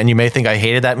to Me, and you may think I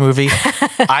hated that movie.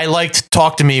 I liked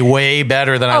Talk to Me way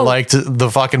better than I liked the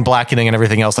fucking Blackening and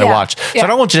everything else I watched. So I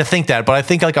don't want you to think that, but I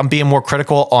think like I'm being more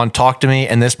critical on Talk to Me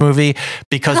and this movie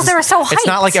because they were so hyped. It's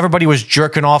not like everybody was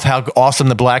jerking off how awesome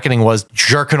The Blackening was,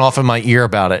 jerking off in my ear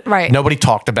about it. Right. Nobody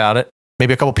talked about it.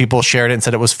 Maybe a couple people shared it and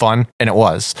said it was fun, and it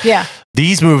was. Yeah.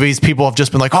 These movies, people have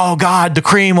just been like, "Oh God, the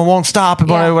cream won't stop."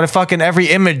 What a fucking every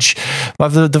image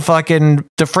of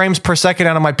the frames per second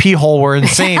out of my pee hole were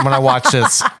insane when I watched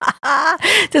this.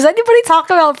 Does anybody talk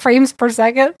about frames per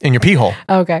second In your pee hole?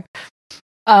 Okay.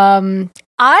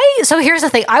 So here's the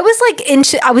thing. I was like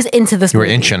I was into this movie.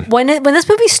 You were inching. When this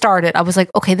movie started, I was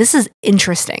like, okay, this is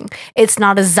interesting. It's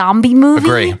not a zombie movie.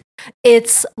 Agree.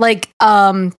 It's like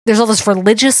there's all this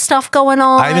religious stuff going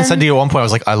on. I even said to you at one point, I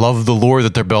was like, I love the lore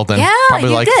that they're building. Yeah, probably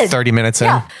you like did. 30 minutes in.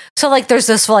 Yeah. So like there's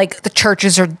this like the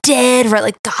churches are dead, right?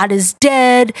 Like God is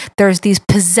dead. There's these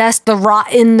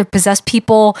the possessed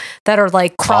people that are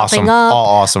like cropping up. All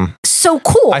awesome. So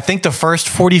cool. I think the first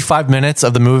 45 minutes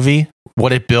of the movie,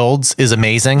 what it builds is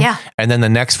amazing. Yeah. And then the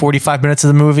next 45 minutes of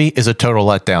the movie is a total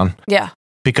letdown. Yeah.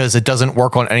 Because it doesn't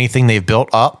work on anything they've built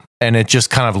up, and it just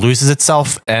kind of loses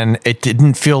itself. And it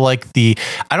didn't feel like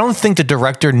I don't think the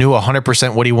director knew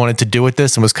 100% what he wanted to do with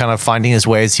this and was kind of finding his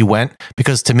way as he went.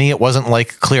 Because to me, it wasn't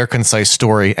like clear, concise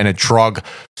story, and it drug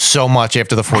so much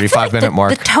after the 45-minute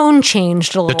mark. The tone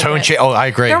changed a little. The tone bit. changed. Oh, I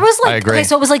agree. There was like, I agree. okay,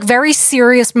 so it was like very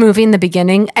serious movie in the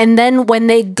beginning, and then when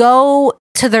they go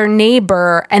to their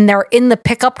neighbor and they're in the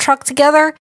pickup truck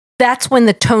together, that's when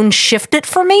the tone shifted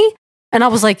for me, and I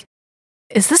was like,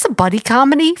 is this a buddy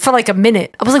comedy? For like a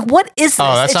minute, I was like, what is this?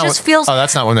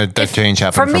 That's not when the change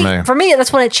happened for me. For me,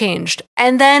 that's when it changed.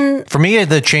 And then for me,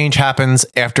 the change happens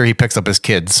after he picks up his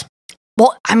kids.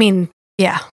 Well, I mean,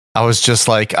 yeah. I was just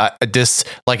like,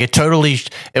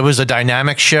 it was a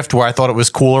dynamic shift where I thought it was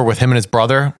cooler with him and his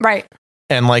brother. Right.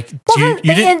 And like,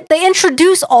 they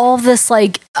introduce all of this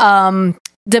like,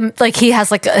 he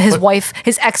has like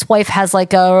his ex-wife has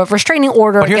like a restraining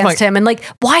order against him, and like,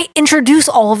 why introduce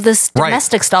all of this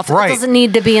domestic stuff that doesn't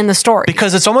need to be in the story?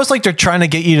 Because it's almost like they're trying to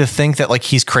get you to think that like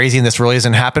he's crazy and this really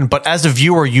hasn't happened. But as a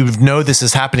viewer, you know this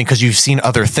is happening because you've seen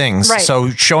other things. Right.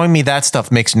 So showing me that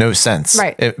stuff makes no sense.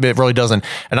 Right. It really doesn't.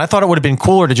 And I thought it would have been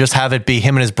cooler to just have it be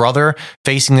him and his brother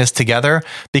facing this together.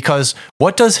 Because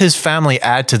what does his family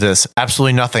add to this?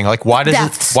 Absolutely nothing. Like why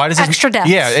does extra deaths?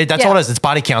 Yeah, that's all it is. It's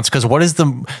body counts. Because what is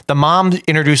the mom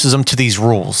introduces them to these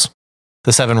rules,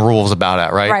 the 7 rules about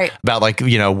it, right? Right. About like,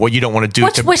 what you don't want to do.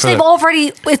 Which they've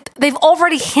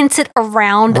already hinted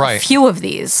around a few of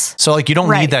these. So like, you don't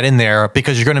need that in there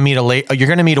because you're going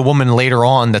to meet a woman later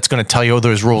on that's going to tell you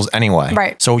those rules anyway.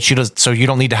 Right. So so you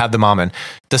don't need to have the mom in.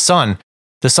 The son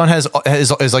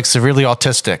is like severely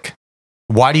autistic.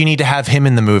 Why do you need to have him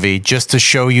in the movie just to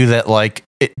show you that like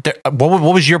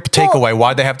what was your takeaway?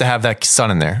 Why'd they have to have that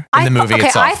son in there in the movie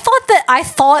itself? I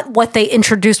thought what they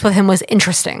introduced with him was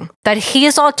interesting. That he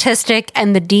is autistic,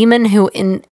 and the demon who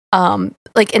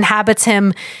inhabits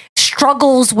him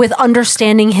struggles with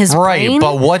understanding his brain.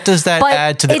 But what does that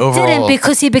add to the overall? It didn't,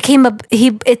 because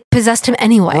it possessed him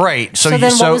anyway. Right. So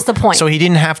then what was the point? So he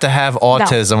didn't have to have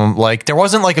autism. No. Like, there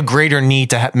wasn't like a greater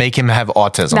need to make him have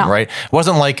autism, right? It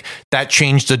wasn't like that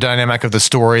changed the dynamic of the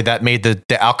story, that made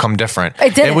the outcome different.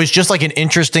 It was just like an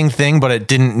interesting thing, but it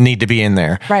didn't need to be in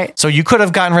there. Right. So you could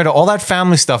have gotten rid of all that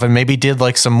family stuff and maybe did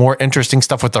like some more interesting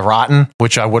stuff with the rotten,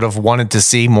 which I would have wanted to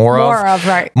see more of.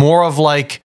 Right. More of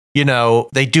like, you know,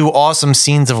 they do awesome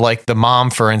scenes of like the mom,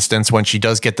 for instance, when she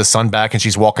does get the son back and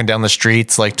she's walking down the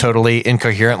streets, like totally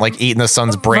incoherent, like eating the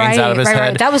son's brains out of his head.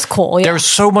 Right. That was cool. Yeah. There was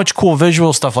so much cool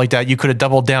visual stuff like that. You could have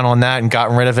doubled down on that and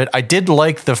gotten rid of it. I did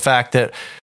like the fact that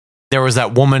there was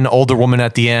that older woman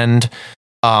at the end,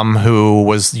 who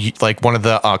was like one of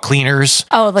the cleaners.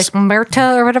 Oh, like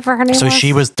Myrta or whatever her name was?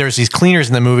 So there's these cleaners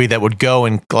in the movie that would go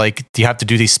and like, you have to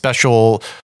do these special,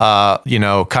 kind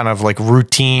of like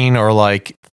routine or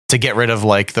like, to get rid of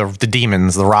like the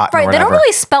demons, the rotten. Right. They don't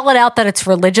really spell it out that it's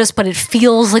religious, but it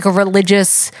feels like a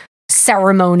religious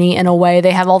ceremony in a way.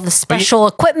 They have all the special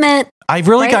equipment. I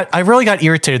really got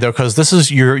irritated though, because this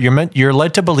is you're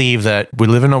led to believe that we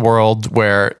live in a world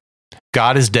where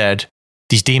God is dead,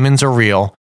 these demons are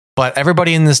real, but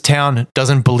everybody in this town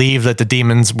doesn't believe that the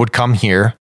demons would come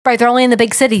here. Right. They're only in the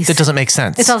big cities. It doesn't make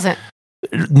sense. It doesn't.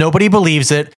 Nobody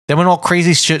believes it. Then when all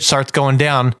crazy shit starts going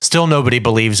down, still nobody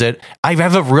believes it. I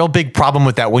have a real big problem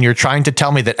with that when you're trying to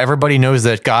tell me that everybody knows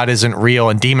that God isn't real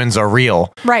and demons are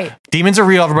real. Right. Demons are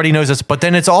real. Everybody knows this. But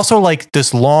then it's also like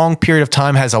this long period of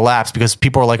time has elapsed because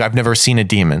people are like, I've never seen a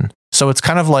demon. So it's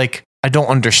kind of like, I don't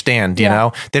understand, you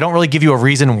know? They don't really give you a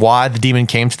reason why the demon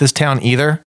came to this town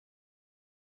either.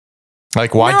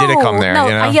 Like, why did it come there? No,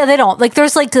 you know? Yeah, they don't. Like,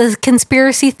 there's like the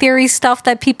conspiracy theory stuff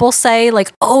that people say,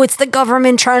 like, oh, it's the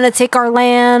government trying to take our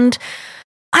land.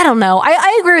 I don't know.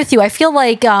 I agree with you. I feel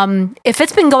like if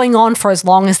it's been going on for as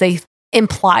long as they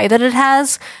imply that it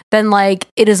has, then like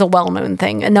it is a well-known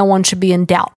thing and no one should be in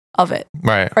doubt of it.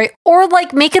 Right. Or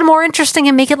like make it more interesting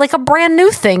and make it like a brand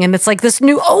new thing. And it's like this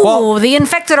new, the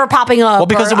infected are popping up. Well,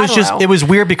 because it was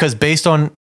weird because based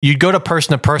on, you'd go to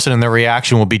person and their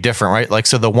reaction will be different, right? Like,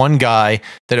 so the one guy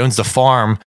that owns the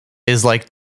farm is like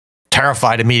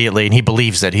terrified immediately and he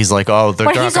believes it. He's like, oh, they're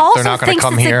not going to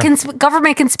come here. It's a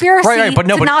government conspiracy to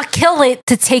not kill it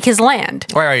to take his land.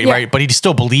 Right. But he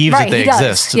still believes that they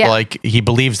exist. Yeah. Like, he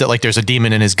believes that like there's a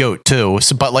demon in his goat too.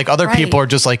 So, but like other people are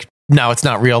just like, no, it's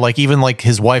not real. Like even like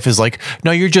his wife is like,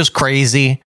 no, you're just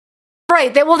crazy.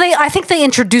 Right. I think they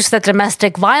introduced that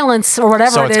domestic violence or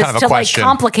whatever it is to like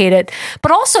complicate it.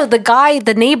 But also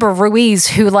the neighbor Ruiz,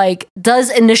 who like does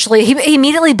initially, he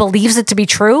immediately believes it to be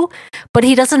true, but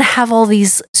he doesn't have all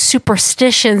these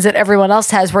superstitions that everyone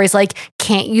else has where he's like,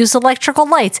 can't use electrical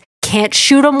lights, can't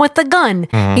shoot him with the gun.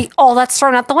 All that's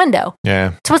thrown out the window.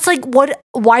 Yeah. So it's like,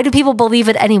 why do people believe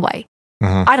it anyway?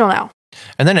 I don't know.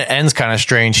 And then it ends kind of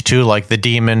strange too, like the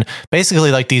demon,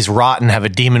 basically like these rotten have a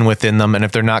demon within them, and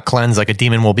if they're not cleansed, like a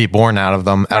demon will be born out of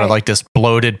them, out of like this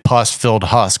bloated, pus-filled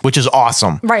husk, which is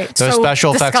awesome. Right. Those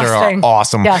special effects are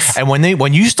awesome. Yes. And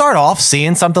when you start off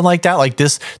seeing something like that, like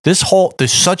there's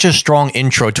such a strong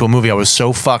intro to a movie, I was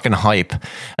so fucking hype.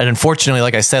 And unfortunately,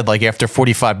 like I said, like after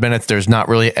 45 minutes, there's not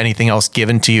really anything else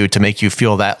given to you to make you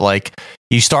feel that like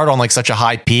you start on like such a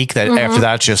high peak that after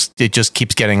that, it just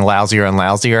keeps getting lousier and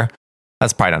lousier.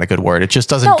 That's probably not a good word. It just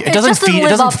doesn't. No, it doesn't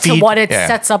live up to what it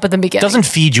sets up at the beginning. It doesn't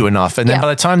feed you enough, and then by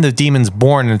the time the demon's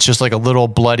born, it's just like a little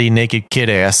bloody naked kid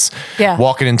ass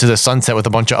walking into the sunset with a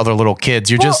bunch of other little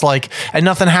kids. You're just like, and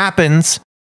nothing happens,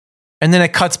 and then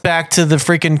it cuts back to the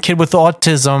freaking kid with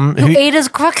autism who ate his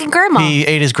fucking grandma. He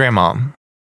ate his grandma.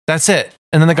 That's it.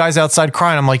 And then the guy's outside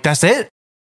crying. I'm like, that's it.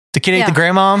 The kid ate the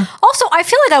grandma. Also, I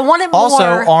feel like I wanted more. Also,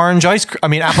 apple ice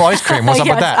cream. What's up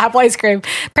with that? Apple ice cream.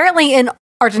 Apparently, in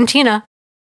Argentina.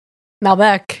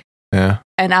 Malbec. Yeah.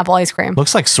 And apple ice cream.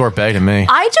 Looks like sorbet to me.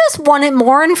 I just wanted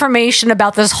more information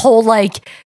about this whole like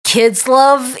kids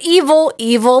love evil,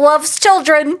 evil loves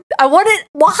children. I wanted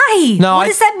why? No, what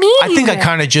does that mean? I think I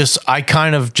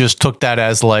kind of just took that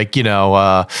as like, you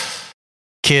know,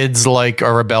 kids like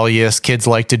are rebellious. Kids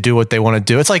like to do what they want to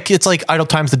do. It's like Idle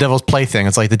Time's the devil's plaything.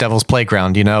 It's like the devil's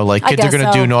playground, you know, like kids are going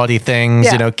to do naughty things.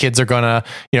 Yeah. You know, kids are going to,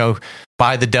 you know,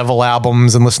 buy the devil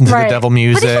albums and listen to the devil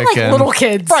music. But even like little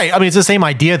kids. Right. I mean, it's the same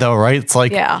idea though, right? It's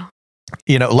like,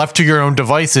 you know, left to your own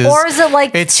devices. Or is it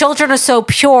like children are so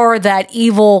pure that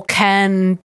evil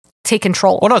can take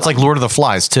control? Well, no, it's like Lord of the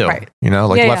Flies too. Right. You know,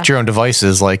 like left to your own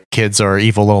devices, like kids are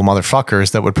evil little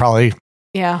motherfuckers that would probably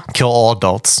Yeah. Kill all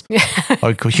adults.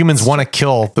 Like, humans want to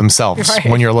kill themselves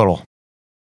when you're little.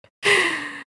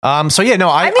 So yeah, no,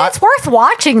 I mean, it's worth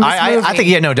watching this movie. I think,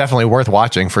 yeah, no, definitely worth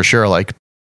watching for sure. Like,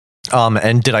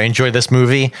 and did I enjoy this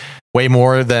movie way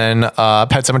more than Pet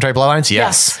Sematary Bloodlines?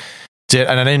 Yes.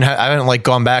 And I haven't like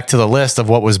gone back to the list of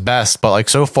what was best, but like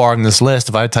so far in this list,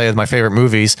 if I tell you my favorite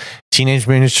movies, Teenage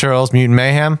Mutant Ninja Turtles, Mutant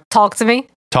Mayhem. Talk to me.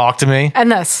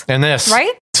 And this.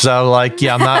 Right? So like,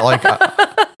 yeah, I'm not like,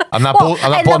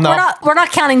 we're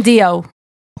not counting Dio.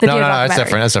 No, that's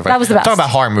different. That's different. That was the best. Talking about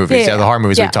horror movies. Yeah, the horror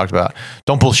movies we talked about.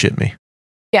 Don't bullshit me.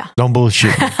 Yeah. Don't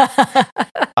bullshit me.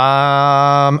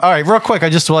 All right, real quick. I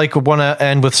just like want to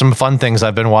end with some fun things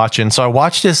I've been watching. So I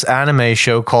watched this anime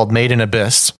show called Made in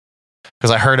Abyss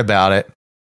because I heard about it.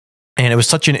 And it was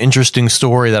such an interesting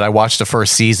story that I watched the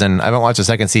first season. I haven't watched the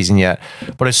second season yet,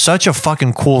 but it's such a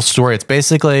fucking cool story. It's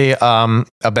basically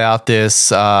about this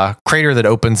crater that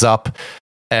opens up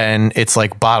and it's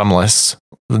like bottomless.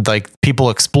 Like people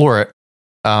explore it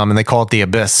and they call it the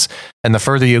abyss. And the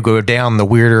further you go down, the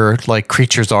weirder like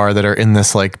creatures are that are in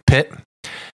this like pit.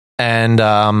 And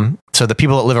so the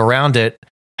people that live around it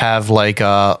have like,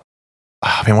 what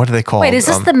do they call it? Wait, is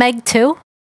this the Meg 2?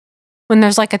 When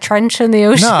there's like a trench in the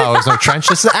ocean? No, there's no trench.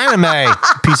 It's an anime.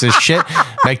 Piece of shit.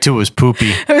 Meg 2 was poopy.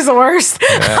 It was the worst.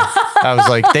 Yeah. I was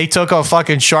like, they took a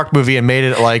fucking shark movie and made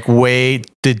it like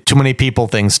did too many people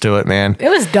things to it, man. It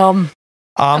was dumb.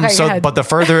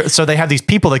 So they have these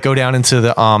people that go down into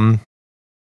the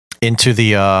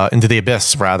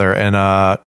abyss rather, and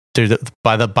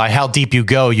by how deep you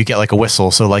go, you get like a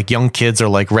whistle. So like young kids are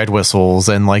like red whistles,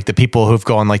 and like the people who've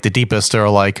gone like the deepest are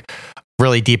like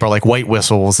really deep are like white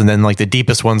whistles, and then like the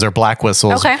deepest ones are black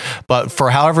whistles. Okay. But for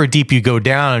however deep you go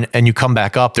down and you come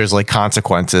back up, there's like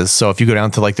consequences. So if you go down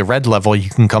to like the red level,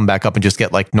 you can come back up and just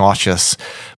get like nauseous.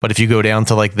 But if you go down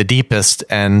to like the deepest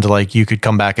and like you could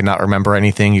come back and not remember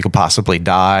anything, you could possibly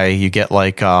die. You get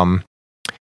like what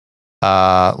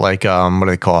do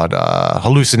they call it?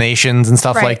 Hallucinations and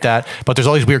stuff like that. But there's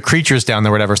all these weird creatures down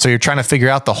there, whatever. So you're trying to figure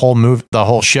out the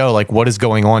whole show, like what is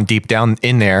going on deep down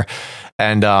in there.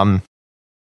 And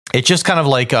it just kind of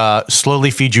like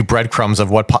slowly feeds you breadcrumbs of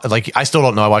what, like, I still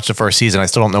don't know. I watched the first season. I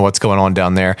still don't know what's going on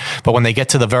down there. But when they get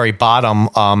to the very bottom,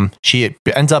 she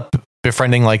ends up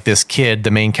befriending like this kid,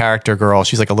 the main character girl.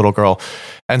 She's like a little girl,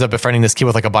 ends up befriending this kid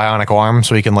with like a bionic arm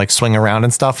so he can like swing around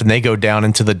and stuff. And they go down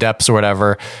into the depths or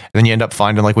whatever. And then you end up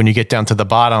finding like when you get down to the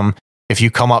bottom, if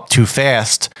you come up too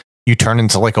fast, you turn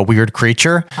into like a weird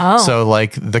creature. Oh. So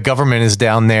like the government is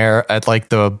down there at like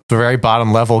the very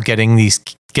bottom level getting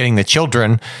the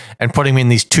children and putting them in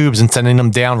these tubes and sending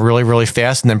them down really, really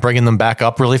fast and then bringing them back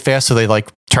up really fast. So they like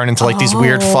turn into like these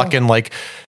weird fucking like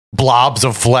blobs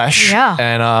of flesh. Yeah.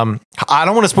 And I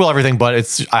don't want to spoil everything,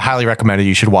 but I highly recommend it.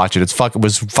 You should watch it. It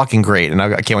was fucking great. And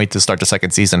I can't wait to start the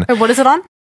second season. Wait, what is it on?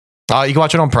 You can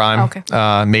watch it on Prime. Okay.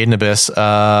 Made in Abyss.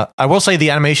 I will say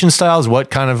the animation style is what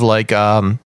kind of like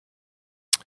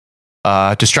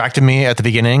distracted me at the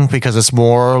beginning, because it's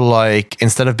more like,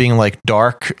 instead of being like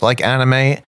dark like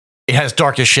anime, it has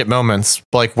dark as shit moments,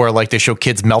 like where like they show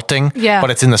kids melting, but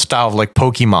it's in the style of like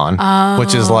Pokemon,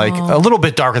 which is like a little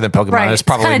bit darker than Pokemon. Right. It's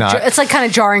probably not. It's like kind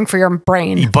of jarring for your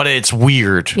brain, but it's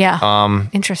weird. Yeah.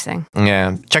 Interesting.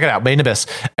 Yeah. Check it out. Made in Abyss.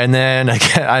 And then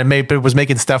again, I was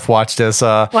making Steph watch this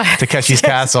Takeshi's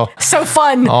Castle. So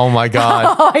fun. Oh my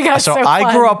God. Oh my God. So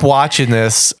I grew up watching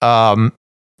this.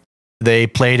 They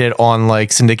played it on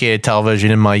like syndicated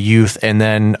television in my youth, and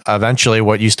then eventually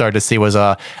what you started to see was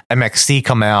MXC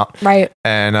come out, right?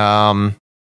 And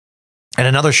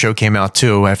another show came out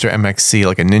too after MXC,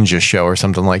 like a ninja show or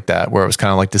something like that, where it was kind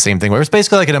of like the same thing, where it was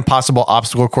basically like an impossible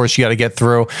obstacle course you got to get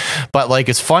through. But like,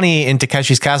 it's funny in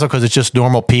Takeshi's Castle because it's just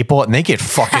normal people and they get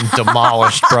fucking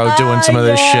demolished, bro, doing some of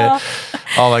this shit.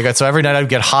 Oh my God. So every night I would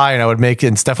get high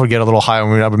and Steph would get a little high,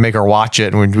 and I would make her watch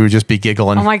it, and we would just be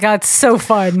giggling. Oh my God. So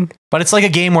fun. But it's like a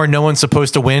game where no one's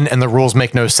supposed to win and the rules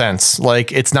make no sense.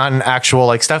 Like, it's not an actual,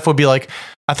 like, Steph would be like,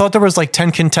 I thought there was like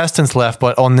 10 contestants left,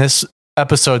 but on this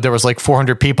episode there was like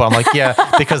 400 people. I'm like, yeah,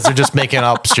 because they're just making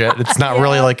up shit. It's not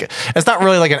really like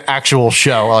an actual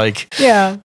show. Like,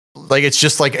 yeah, like it's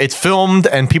just like it's filmed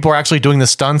and people are actually doing the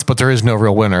stunts, but there is no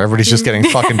real winner. Everybody's just getting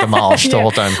fucking demolished the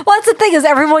whole time. Well, that's the thing, is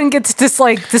everyone gets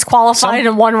disqualified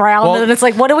in one round, and then it's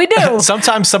like, what do we do?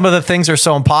 Sometimes some of the things are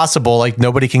so impossible, like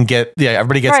everybody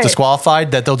gets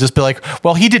disqualified, that they'll just be like,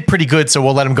 well, he did pretty good, so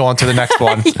we'll let him go on to the next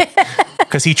one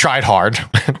because he tried hard.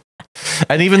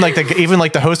 And even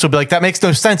the host will be like, that makes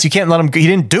no sense. You can't let him. He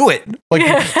didn't do it.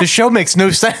 Like the show makes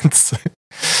no sense.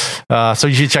 So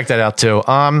you should check that out too.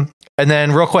 And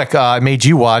then real quick, I made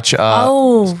you watch.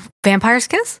 Vampire's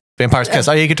Kiss. Vampire's Kiss.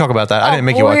 Oh, yeah, you can talk about that. I didn't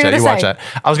make you watch that. You watch that.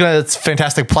 I was gonna. It's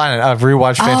Fantastic Planet. I've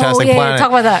rewatched Fantastic Planet. Talk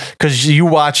about that because you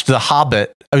watched The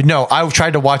Hobbit. No, I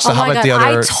tried to watch The Hobbit the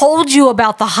other. I told you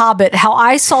about The Hobbit. How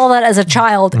I saw that as a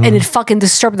child, and it fucking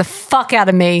disturbed the fuck out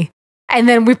of me. And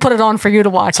then we put it on for you to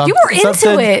watch. You were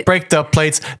into it. Break the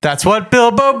plates. That's what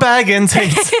Bilbo Baggins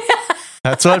hates.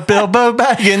 That's what Bilbo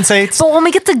Baggins hates. But when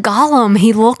we get to Gollum,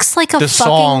 he looks like a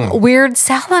fucking weird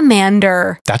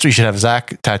salamander. That's what you should have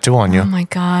Zach tattoo on you. Oh my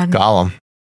God. Gollum.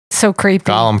 So creepy.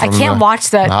 Gollum. I can't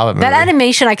watch that. That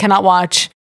animation I cannot watch.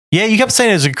 Yeah, you kept saying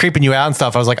it was creeping you out and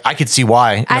stuff. I was like, I could see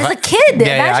why. As a kid.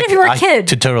 Imagine if you were a kid. I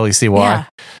could totally see why.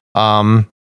 Yeah.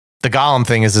 The Gollum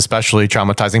thing is especially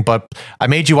traumatizing, but I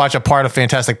made you watch a part of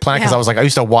Fantastic Planet because I was like, I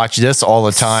used to watch this all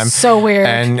the time. So weird.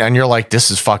 And you're like,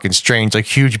 this is fucking strange. Like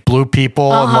huge blue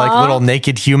people and like little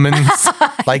naked humans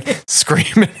like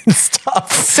screaming and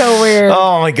stuff. So weird.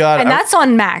 Oh my God. And that's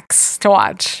on Max to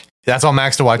watch. That's on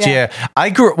Max to watch. Yeah. I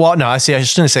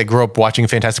shouldn't say I grew up watching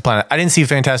Fantastic Planet. I didn't see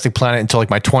Fantastic Planet until like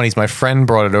my 20s. My friend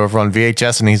brought it over on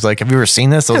VHS and he's like, have you ever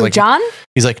seen this? I was like, John?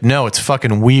 He's like, no, it's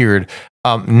fucking weird.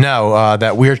 No,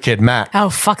 that weird kid, Matt. Oh,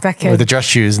 fuck that kid. With the dress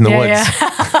shoes in the woods.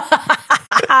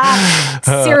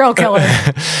 Yeah. Serial killer.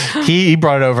 He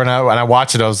brought it over and I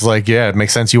watched it. I was like, yeah, it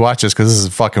makes sense you watch this because this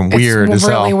is fucking weird as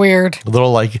hell. Really weird.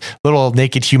 Little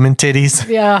naked human titties.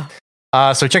 Yeah.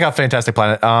 So check out Fantastic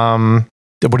Planet.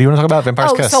 What do you want to talk about?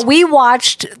 Vampire's Kiss? So we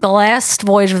watched The Last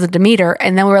Voyage of the Demeter,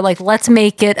 and then we were like, let's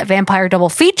make it a vampire double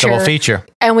feature.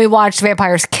 And we watched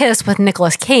Vampire's Kiss with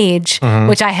Nicolas Cage,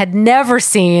 which I had never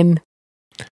seen.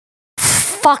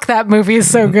 Fuck, that movie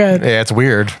is so good. Yeah, it's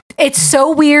weird. It's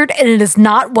so weird, and it is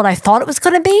not what I thought it was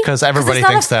going to be. Because everybody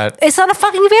thinks that. It's not a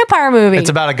fucking vampire movie. It's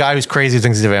about a guy who's crazy who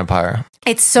thinks he's a vampire.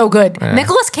 It's so good. Yeah.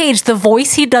 Nicolas Cage, the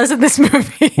voice he does in this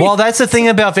movie. Well, that's the thing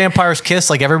about Vampire's Kiss.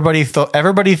 Like everybody,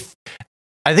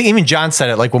 I think even John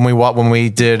said it. Like when we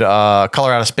did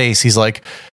Color Out of Space, he's like,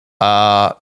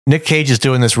 Nick Cage is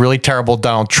doing this really terrible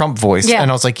Donald Trump voice, and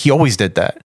I was like, he always did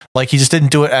that. Like he just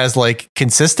didn't do it as like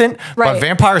consistent. Right. But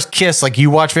Vampire's Kiss, like you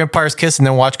watch Vampire's Kiss and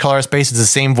then watch Color Out of Space, it's the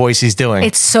same voice he's doing.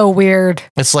 It's so weird.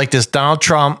 It's like this Donald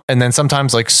Trump, and then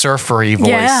sometimes like surfery voice.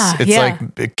 Yeah, it's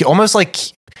like almost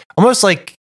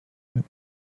like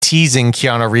teasing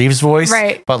Keanu Reeves' voice,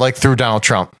 right? But like through Donald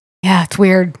Trump. Yeah, it's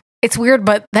weird. It's weird,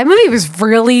 but that movie was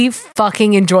really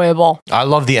fucking enjoyable. I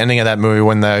love the ending of that movie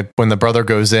when the brother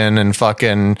goes in and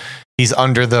fucking he's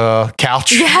under the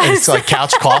couch. Yes. It's like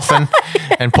couch coffin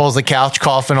and pulls the couch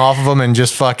coffin off of him and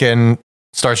just fucking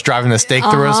starts driving the stake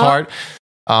through his heart.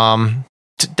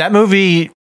 That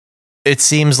movie, it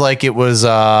seems like it was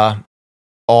all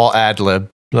ad lib.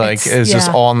 Like it's just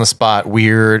all on the spot,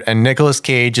 weird. And Nicolas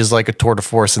Cage is like a tour de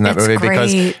force in that movie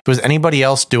because if it was anybody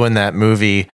else doing that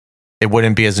movie, it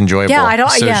wouldn't be as enjoyable.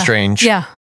 Yeah, strange. Yeah.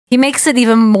 He makes it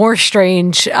even more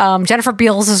strange. Jennifer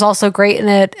Beals is also great in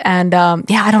it. And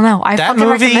I don't know. I fucking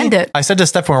recommend it. I said to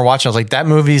Steph when we were watching, I was like, that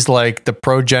movie's like the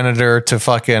progenitor to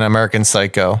fucking American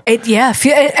Psycho. It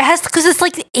has, because it's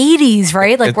like the 80s,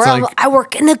 right? Like, I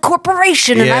work in a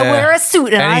corporation and I wear a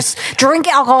suit and I drink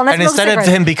alcohol and I smoke instead cigarettes.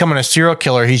 of him becoming a serial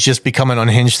killer, he's just becoming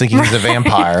unhinged thinking he's a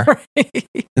vampire. Right.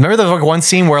 Remember the like one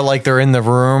scene where like they're in the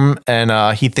room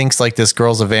and he thinks like this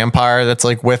girl's a vampire that's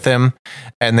like with him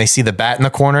and they see the bat in the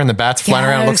corner and the bat's flying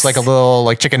around. It looks like a little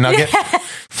like chicken nugget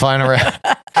flying around.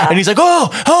 And he's like,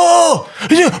 oh.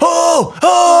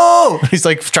 He's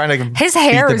like trying to his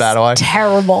hair beat the bat away.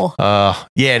 Terrible. Yeah,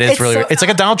 it is really. It's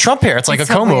like a Donald Trump hair. It's like a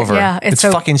comb over. Yeah, it's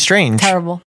so fucking strange.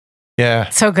 Terrible. Yeah,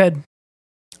 so good.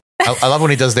 I love when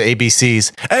he does the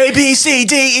ABCs. A B C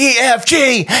D E F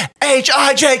G H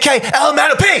I J K L M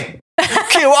N O P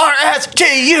Q R S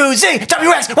T U Z W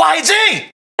X Y Z.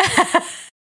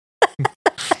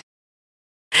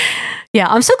 Yeah,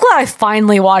 I'm so glad I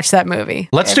finally watched that movie.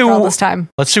 Let's do all this time.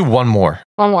 Let's do one more.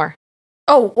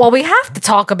 Oh, well, we have to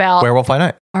talk about Werewolf by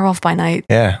Night.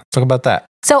 Yeah, talk about that.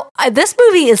 So this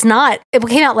movie is not. It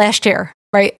came out last year,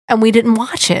 right? And we didn't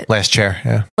watch it. Last year.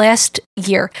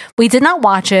 We did not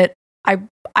watch it.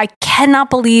 I cannot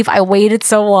believe I waited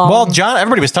so long. Well, John,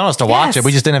 everybody was telling us to watch it.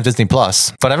 We just didn't have Disney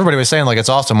Plus. But everybody was saying, like, it's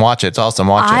awesome, watch it. It's awesome,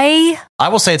 watch it. I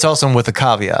will say it's awesome with a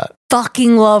caveat.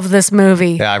 Fucking love this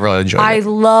movie. Yeah, I really enjoyed it. I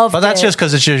love it. But that's just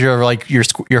because it's just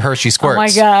your Hershey Squirts. Oh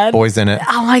my God. Boys in it.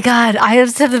 Oh my God. I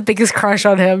just have the biggest crush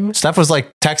on him. Steph was like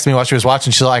texting me while she was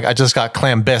watching. She's like, I just got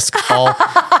clam bisque all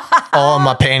in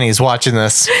my panties watching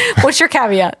this. What's your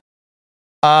caveat?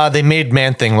 They made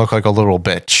Man-Thing look like a little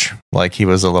bitch. Like he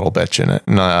was a little bitch in it.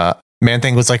 And,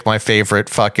 Man-Thing was like my favorite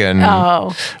fucking.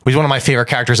 He's one of my favorite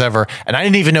characters ever, and I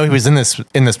didn't even know he was in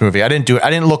this movie. I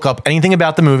didn't look up anything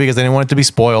about the movie because I didn't want it to be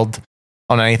spoiled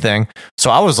on anything.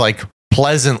 So I was like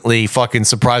pleasantly fucking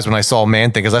surprised when I saw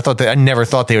Man-Thing because I never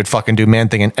thought they would fucking do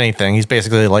Man-Thing in anything. He's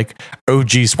basically like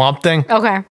OG Swamp Thing.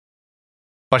 Okay,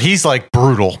 but he's like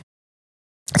brutal.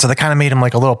 So they kind of made him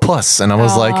like a little puss, and I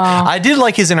was like, I did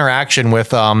like his interaction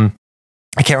with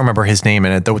I can't remember his name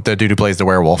in it. The dude who plays the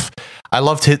werewolf. I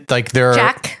loved their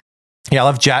Jack. Yeah, I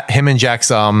loved Him and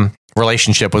Jack's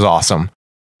relationship was awesome,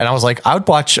 and I was like, I'd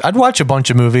watch a bunch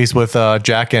of movies with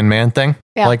Jack and Man-Thing,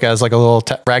 like as like a little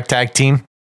ragtag team.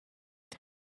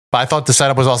 But I thought the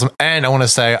setup was awesome, and I want to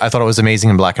say I thought it was amazing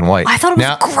in black and white. I thought it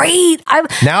was great.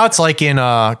 Now it's like in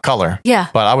color. Yeah,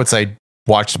 but I would say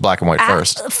watch the black and white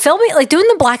first. Filming, like doing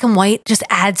the black and white just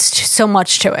adds so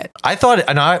much to it. I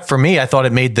thought, for me, I thought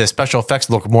it made the special effects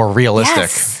look more realistic.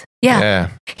 Yes.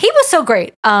 Yeah. He was so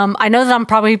great. I know that I'm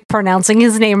probably pronouncing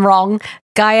his name wrong.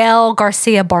 Gael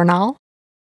Garcia Bernal.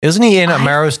 Isn't he in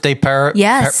Amaros de Paros?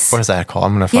 Yes. What is that called?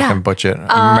 I'm going to fucking butcher it.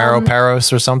 Amaro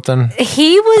Paros or something?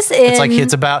 He was in...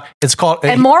 It's called...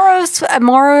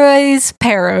 Amoros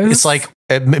Paros. It's like...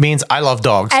 It means I love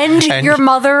dogs. And Your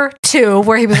Mother, too,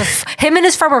 where he was him and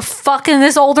his friend were fucking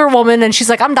this older woman, and she's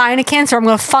like, I'm dying of cancer. I'm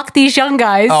going to fuck these young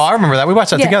guys. Oh, I remember that. We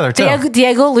watched that together, too.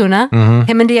 Diego Luna. Mm-hmm.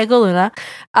 Him and Diego Luna.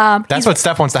 That's what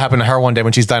Steph wants to happen to her one day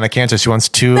when she's dying of cancer. She wants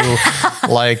two,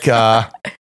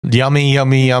 yummy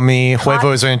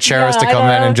huevos rancheros to come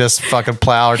in and just fucking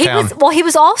plow her town. He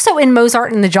was also in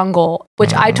Mozart in the Jungle,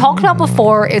 which I talked about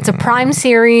before. It's a Prime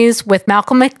series with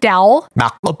Malcolm McDowell.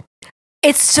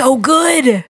 It's so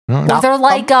good. They're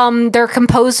like they're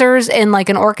composers in like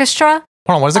an orchestra.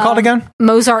 Hold on, what is it called again?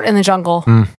 Mozart in the Jungle.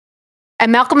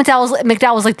 And Malcolm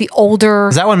McDowell was like the older.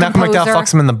 Is that when Malcolm McDowell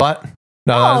fucks him in the butt?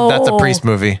 No, that's a Priest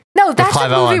movie. No, that's a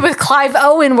movie with Clive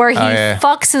Owen where he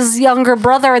fucks his younger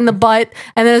brother in the butt,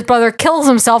 and then his brother kills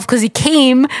himself because he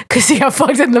got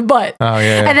fucked in the butt. Oh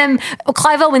yeah. And then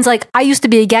Clive Owen's like, I used to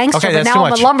be a gangster, but now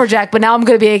I'm a lumberjack, but now I'm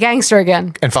going to be a gangster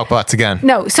again. And fuck butts again.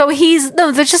 No, so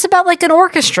they're just about like an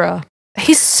orchestra.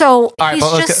 He's so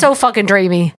fucking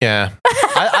dreamy. Yeah,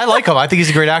 I like him. I think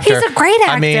he's a great actor. He's a great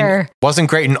actor. I mean,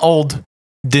 wasn't great in Old.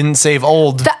 Didn't save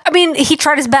Old. He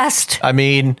tried his best.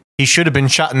 He should have been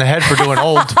shot in the head for doing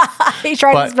Old. He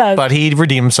tried his best. But he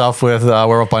redeemed himself with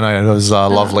Werewolf by Night. It was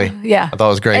lovely. Yeah. I thought it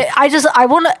was great.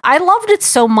 I loved it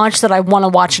so much that I want to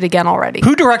watch it again already.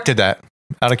 Who directed that?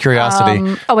 Out of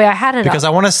curiosity. I had it because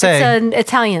I want to say it's an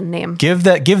Italian name. Give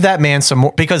that man some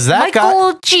more, because that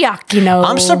Michael Giacchino.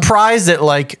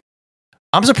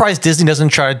 I'm surprised Disney doesn't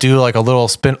try to do like a little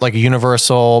spin, like a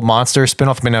Universal monster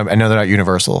spinoff. I know they're not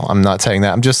Universal. I'm not saying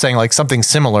that. I'm just saying like something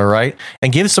similar, right?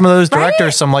 And give some of those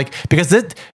directors some because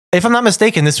if I'm not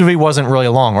mistaken, this movie wasn't really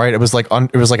long, right? It was like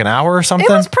an hour or something.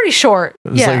 It was pretty short.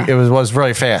 It was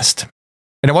really fast,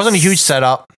 and it wasn't a huge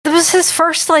setup. It was his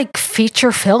first like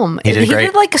feature film. He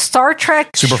did like a Star Trek,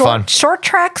 super fun short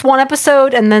tracks, one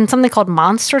episode, and then something called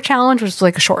Monster Challenge, which was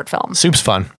like a short film. Soup's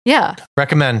fun. Yeah,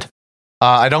 recommend.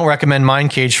 I don't recommend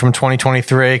Mind Cage from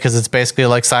 2023 because it's basically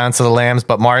like Silence of the Lambs,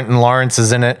 but Martin Lawrence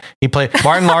is in it.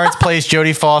 Martin Lawrence plays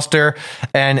Jodie Foster,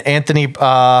 and Anthony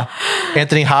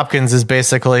Hopkins is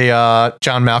basically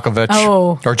John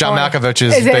Malkovich. Or John Malkovich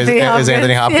is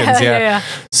Anthony Hopkins. Yeah.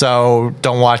 So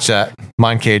don't watch that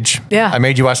Mind Cage. Yeah, I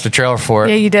made you watch the trailer for it.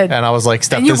 Yeah, you did. And I was like,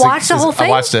 "Steph, you watched the whole thing." I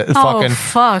watched it.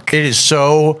 Fuck! It is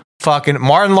so fucking.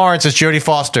 Martin Lawrence is Jodie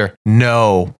Foster.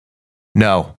 No,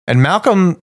 and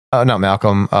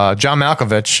John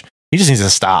Malkovich, he just needs to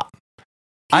stop.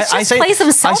 I say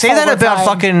that about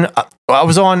fucking. I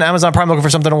was on Amazon Prime looking for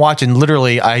something to watch, and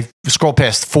literally I scrolled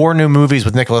past 4 new movies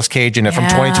with Nicolas Cage in it from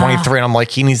 2023, and I'm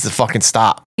like, he needs to fucking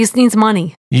stop. He needs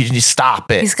money. You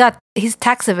stop it. He's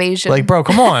tax evasion. Like, bro,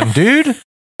 come on, dude.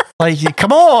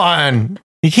 Come on.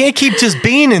 You can't keep just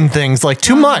being in things like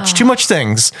too much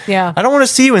things. Yeah. I don't want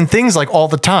to see you in things like all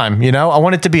the time. You know, I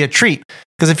want it to be a treat,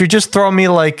 because if you're just throwing me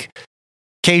like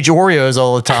Cage Oreos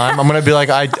all the time, I'm gonna be like,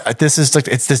 this is like,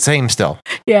 it's the same still.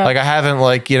 Yeah, like I haven't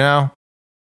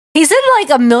He's in like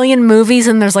a million movies,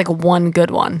 and there's like one good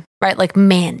one, right? Like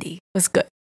Mandy was good.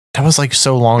 That was like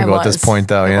so long ago at this point,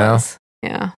 though. You know,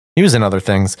 yeah. He was in other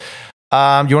things. You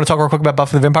want to talk real quick about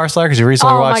Buffy the Vampire Slayer because you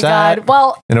recently watched that? God.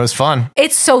 Well, and it was fun.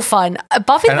 It's so fun.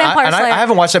 Buffy the Vampire Slayer. I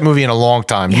haven't watched that movie in a long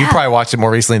time. Yeah. You probably watched it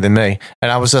more recently than me,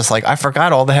 and I was just like, I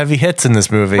forgot all the heavy hits in this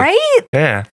movie. Right?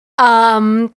 Yeah.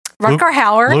 Rutger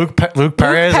Hauer. Luke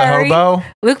Perry is a hobo.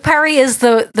 Luke Perry is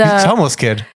the he's a homeless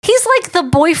kid. He's like the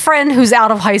boyfriend who's out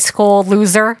of high school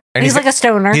loser. And he's like a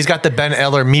stoner. He's got the Ben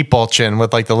Eller meatball chin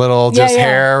with like the little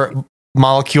hair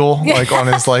molecule like on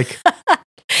his like.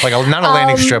 Like not a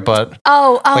landing strip, but like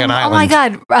an island. Oh my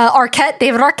God.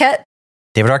 David Arquette.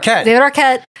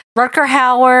 Rutger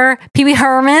Hauer, Pee Wee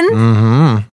Herman.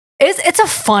 Mm-hmm. It's a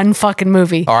fun fucking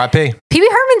movie. R.I.P. Pee Wee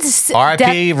Herman's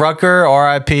R.I.P. Rutger,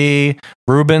 R.I.P.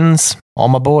 Rubens, all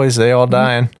my boys, they all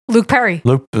dying. Luke Perry.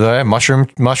 Mushroom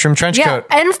trench coat.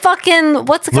 And fucking,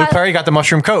 what's the guy? Luke Perry got the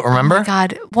mushroom coat, remember? Oh my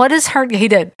God. What is her? He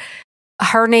did.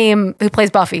 Her name, who plays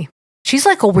Buffy. She's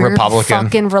like a weird Republican.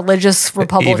 fucking religious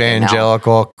Republican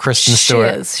evangelical now. Kristen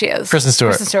Stewart. She is. Kristen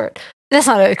Stewart. That's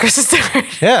not it. Kristen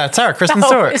Stewart. Yeah, it's her. Kristen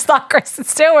Stewart. It's not Kristen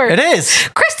Stewart. It is.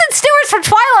 Kristen Stewart's from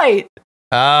Twilight.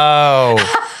 Oh.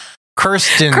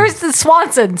 Kristen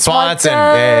Swanson.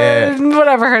 Yeah.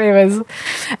 Whatever her name is.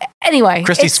 Anyway.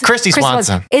 Christy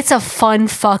Swanson. It's a fun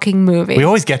fucking movie. We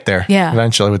always get there. Yeah.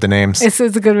 Eventually with the names. It's a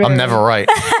good movie. I'm never right.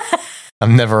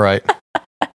 I'm never right.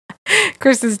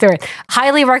 Kristen Stewart.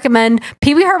 Highly recommend.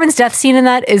 Pee Wee Herman's death scene in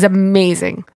that is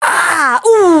amazing.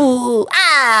 Ooh.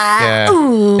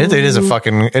 It is a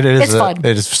fucking. It's fun.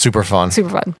 It is super fun. Super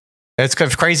fun. It's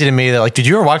kind of crazy to me that like, did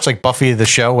you ever watch like Buffy the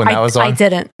show when that was on? I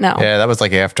didn't. No. Yeah, that was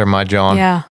like after my John.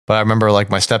 Yeah. But I remember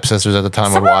like my stepsisters at the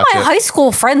time Some would watch it. of my high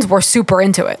school friends were super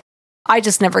into it. I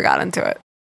just never got into it.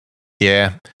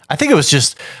 Yeah. I think it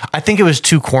was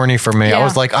too corny for me. Yeah. I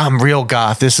was like, I'm real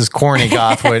goth. This is corny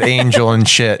goth with Angel and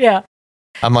shit. Yeah.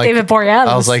 I'm like, David Boreanaz.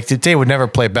 I was like, they would never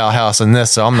play Bauhaus in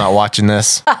this, so I'm not watching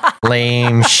this.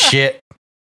 Lame shit.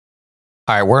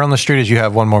 All right, where on the street did you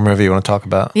have one more movie you want to talk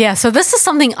about? Yeah, so this is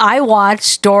something I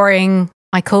watched during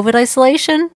my COVID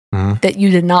isolation that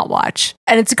you did not watch.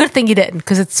 And it's a good thing you didn't,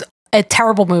 because it's a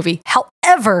terrible movie.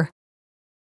 However,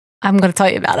 I'm going to tell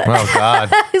you about it. Oh, God.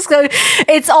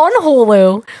 It's on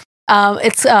Hulu.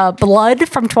 It's Blood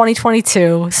from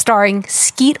 2022, starring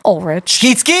Skeet Ulrich.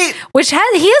 Skeet! Which he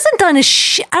hasn't done I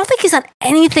don't think he's done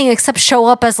anything except show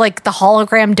up as like the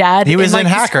hologram dad. He was in the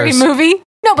Hackers. Scream movie.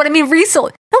 No, but I mean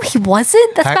recently. No, he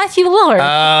wasn't. That's Matthew Lillard.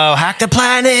 Oh, Hack the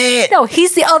Planet. No,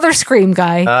 he's the other Scream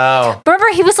guy. Oh. Remember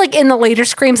he was like in the later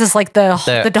Screams as like the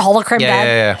hologram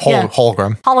dad? Yeah.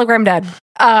 Hologram dad.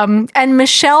 And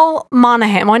Michelle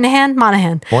Monaghan. I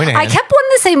kept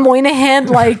wanting to say Moynihan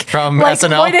like from like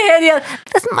SNL. Moynihan, yeah.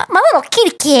 That's my little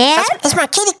kitty cat. That's my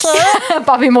kitty cat.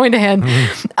 Bobby Moynihan.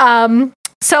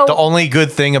 So the only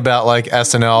good thing about like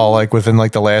SNL like within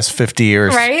like the last 50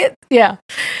 years. Right? Yeah.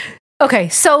 Okay,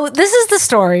 so this is the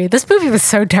story. This movie was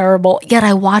so terrible, yet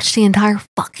I watched the entire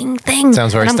fucking thing.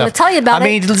 Sounds very I'm going to tell you about it. I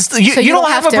mean, you don't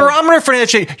have a barometer for that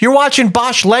shit. You're watching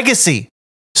Bosch Legacy.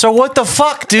 So what the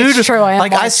fuck, dude? It's true,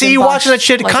 I see you watching that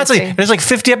shit constantly. There's like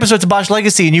 50 episodes of Bosch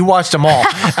Legacy and you watched them all.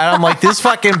 And I'm like, this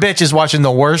fucking bitch is watching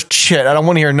the worst shit. I don't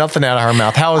want to hear nothing out of her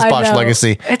mouth. How is Bosch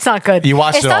Legacy? It's not good. You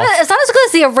watched it all. It's not as good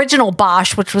as the original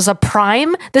Bosch, which was a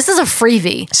Prime. This is a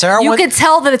freebie. You could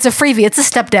tell that it's a freebie. It's a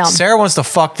step down. Sarah wants to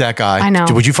fuck that guy. I know.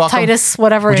 Would you fuck Titus, him?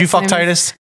 Whatever. Would you fuck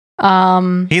Titus?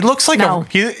 He looks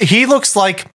like he looks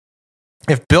like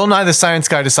if Bill Nye the Science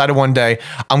Guy decided one day,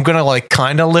 I'm going to like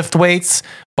kind of lift weights,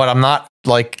 but I'm not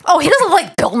like... Oh, he doesn't look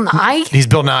like Bill Nye? He's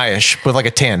Bill Nye-ish with like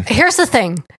a tan. Here's the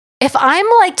thing. If I'm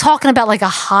like talking about like a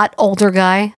hot older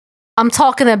guy, I'm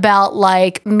talking about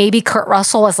like maybe Kurt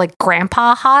Russell as like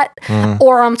grandpa hot,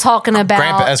 or I'm talking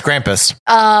about... as Grampus.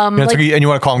 And you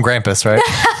want to call him Grampus, right?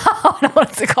 I don't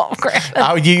want to call him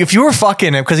Grampus. If you were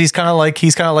fucking him, because he's kind of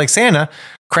like Santa...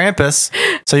 Krampus,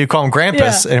 so you call him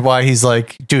Grampus, and why he's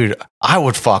like, dude, I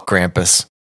would fuck Grampus,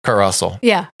 Kurt Russell.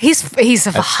 Yeah, he's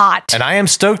hot, and I am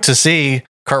stoked to see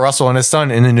Kurt Russell and his son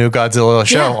in the new Godzilla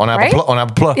show on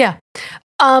Apple Plus. Yeah,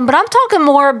 but I'm talking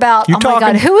more about my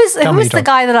God, who is the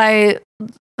guy that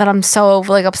I'm so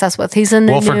like obsessed with? He's in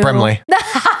the Wilford Brimley.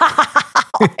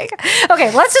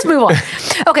 Okay, let's just move on.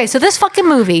 Okay, so this fucking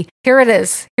movie, here it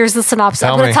is. Here's the synopsis.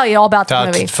 I'm going to tell you all about the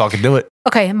movie. Fucking do it.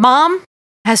 Okay, mom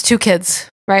has 2 kids,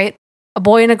 right? A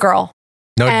boy and a girl.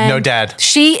 No dad.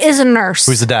 She is a nurse.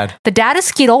 Who's the dad? The dad is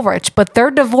Skeet Ulrich, but they're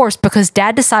divorced because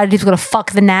dad decided he was going to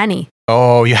fuck the nanny.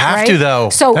 Oh, you have to though.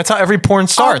 So that's how every porn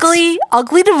starts.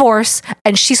 Ugly divorce,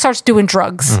 and she starts doing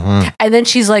drugs, and then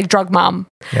she's like drug mom,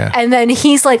 and then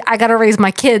he's like, I gotta raise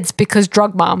my kids because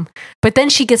drug mom. But then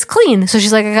she gets clean, so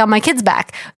she's like, I got my kids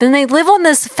back. Then they live on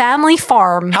this family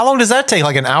farm. How long does that take?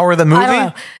 Like an hour of the movie? I don't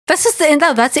know. That's just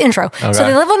that's the intro. Okay. So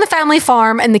they live on the family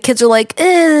farm, and the kids are like,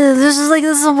 this is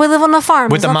we live on the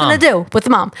farm. With There's the nothing mom. to do with the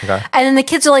mom. Okay. And then the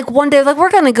kids are like, one day, like,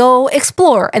 we're gonna go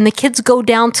explore, and the kids go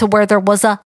down to where there was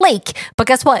a lake. But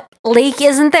guess what? Lake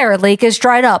isn't there. Lake is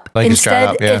dried up.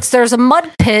 Instead, there's a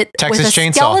mud pit with a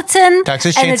skeleton,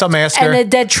 Texas Chainsaw Massacre, and a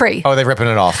dead tree. Oh, they're ripping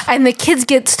it off. And the kids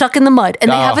get stuck in the mud.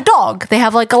 And they have a dog. They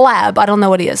have like a lab. I don't know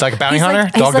what he is. It's like a bounty hunter?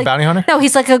 Bounty hunter? No,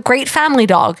 he's like a great family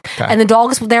dog. Okay. And the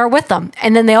dog's there with them.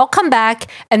 And then they all come back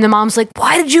and the mom's like,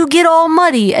 why did you get all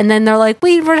muddy? And then they're like,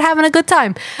 we were having a good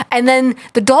time. And then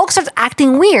the dog starts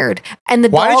acting weird. And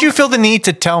why did you feel the need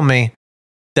to tell me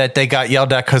that they got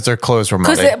yelled at because their clothes were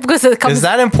muddy? Is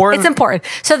that important? It's important.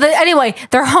 So anyway,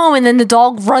 they're home and then the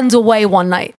dog runs away one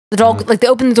night. The dog, like they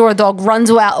open the door, the dog runs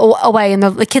away and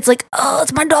the kid's like, oh,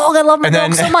 it's my dog. I love my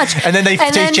dog so much. And then they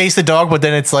chase the dog, but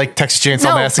then it's like Texas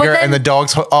Chainsaw Massacre and the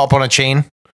dog's up on a chain.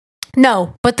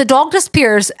 No, but the dog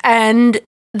disappears and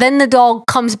then the dog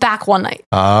comes back one night.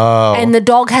 Oh. And the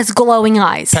dog has glowing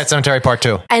eyes. Pet Sematary Part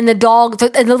 2. And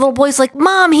the little boy's like,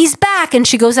 Mom, he's back. And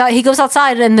he goes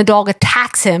outside and the dog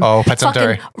attacks him. Oh, Pet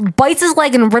Sematary. Bites his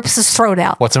leg and rips his throat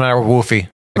out. What's the matter with Wolfie?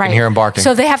 I can hear him barking.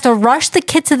 So they have to rush the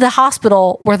kid to the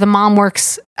hospital where the mom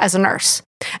works as a nurse.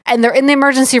 And they're in the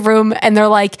emergency room and they're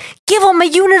like, give him a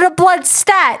unit of blood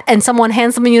stat. And someone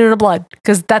hands them a unit of blood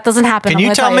because that doesn't happen. Can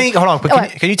you tell me, hold on,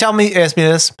 can you tell me, ask me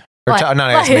this? Or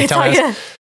not ask me, tell me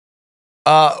this.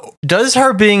 Does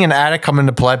her being an addict come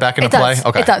into play, back into play?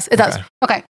 Okay. It does.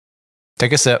 Okay.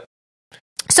 Take a sip.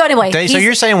 So anyway, so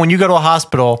you're saying when you go to a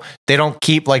hospital, they don't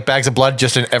keep like bags of blood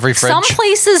just in every fridge? Some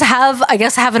places have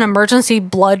an emergency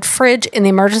blood fridge in the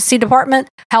emergency department.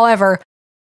 However,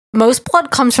 most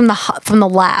blood comes from the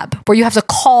lab where you have to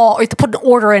call or you have to put an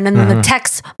order in and then the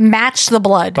techs match the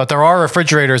blood. But there are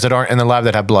refrigerators that aren't in the lab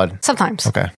that have blood. Sometimes.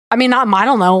 Okay. I mean, I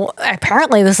don't know.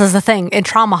 Apparently this is the thing in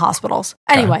trauma hospitals.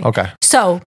 Anyway. Okay.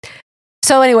 So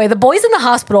anyway, the boy's in the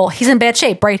hospital. He's in bad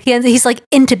shape, right? He's like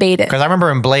intubated. Because I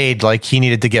remember in Blade, like he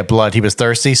needed to get blood. He was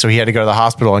thirsty, so he had to go to the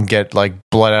hospital and get like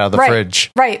blood out of the fridge.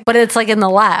 Right, but it's like in the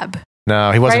lab.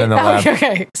 No, he wasn't in the lab.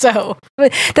 Okay, so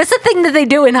that's the thing that they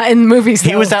do in movies.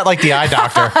 He was at like the eye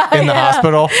doctor in the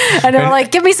hospital. And they're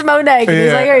like, give me some Oneg. And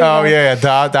he's like,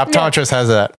 the optometrist has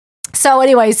that. So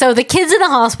anyway, so the kid's in the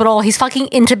hospital. He's fucking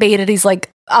intubated. He's like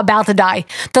about to die.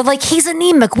 They're like, he's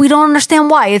anemic. We don't understand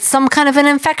why. It's some kind of an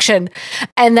infection.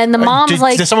 And then the mom's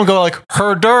did someone go like,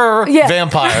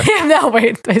 vampire? No,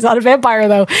 wait, he's not a vampire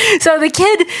though. So the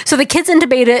kid's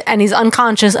intubated and he's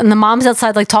unconscious. And the mom's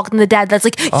outside like talking to the dad. That's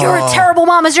like, you're a terrible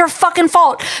mom. It's your fucking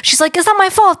fault. She's like, it's not my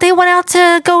fault. They went out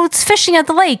to go fishing at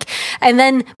the lake. And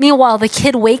then meanwhile, the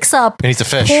kid wakes up, and eats a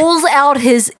fish, pulls out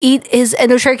his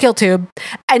endotracheal tube,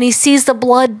 and he sees the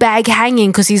blood bag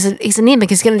hanging because he's anemic.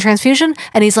 He's getting a transfusion.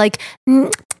 And he's like,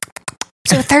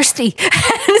 so thirsty.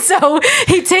 And so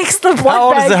he takes the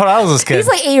blood bag. How old is this kid? He's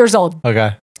like 8 years old.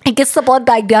 Okay. He gets the blood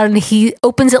bag down and he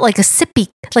opens it like a sippy,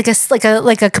 like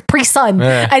a Capri Sun,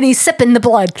 and he's sipping the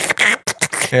blood.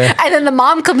 Yeah. And then the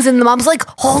mom comes in. The mom's like,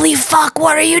 "Holy fuck,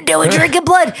 what are you doing, drinking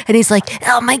blood?" And he's like,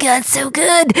 "Oh my god, so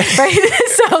good!" Right?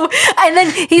 So, and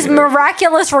then he's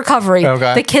miraculous recovery.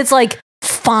 Okay. The kid's like,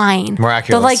 fine. Miraculous.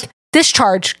 They're like,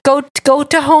 discharge. Go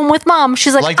to home with mom.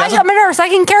 She's like I'm a nurse. I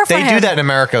can care for him. They do that in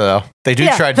America, though. They do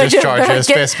try to discharge as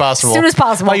fast as possible. As soon as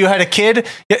possible. Oh, you had a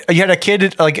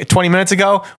kid like 20 minutes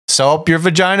ago? Sew up your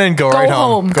vagina and go right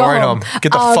home. Go right home.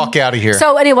 Get the fuck out of here.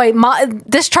 So anyway,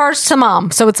 discharge to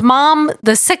mom. So it's mom,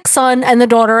 the sick son, and the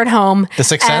daughter at home. The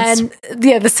Sixth Sense?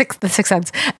 Yeah, the Sixth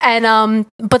Sense. And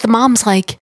but the mom's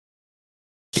like,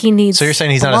 he needs So you're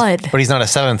saying he's blood. but he's not a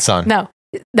seventh son? No,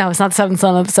 it's not the seventh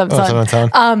son of the seventh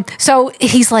son. So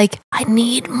he's like, I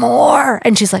need more.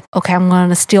 And she's like, okay, I'm going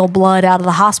to steal blood out of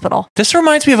the hospital. This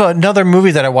reminds me of another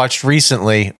movie that I watched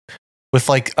recently with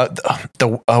like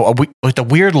the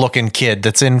weird looking kid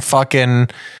that's in fucking,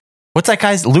 what's that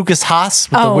guy's, Lucas Haas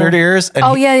with the weird ears?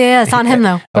 And yeah. It's not him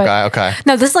though. Okay.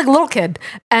 No, this is like a little kid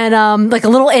and like a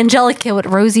little angelic kid with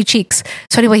rosy cheeks.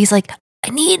 So anyway, he's like, I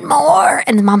need more.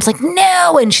 And the mom's like,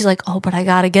 no. And she's like, oh, but I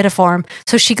got to get it for him.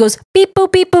 So she goes, beep,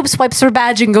 boop, beep, boop, swipes her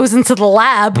badge and goes into the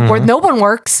lab where no one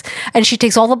works. And she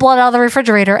takes all the blood out of the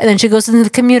refrigerator. And then she goes into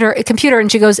the computer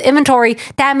and she goes, inventory,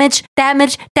 damage.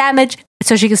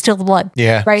 So she can steal the blood.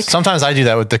 Yeah. Right. Sometimes I do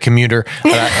that with the commuter.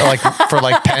 Like for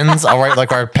like pens, I'll write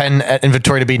like our pen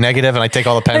inventory to be negative and I take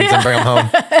all the pens and bring them home.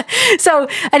 So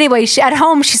anyway, at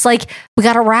home, she's like, we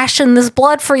got to ration this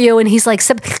blood for you. And he's like,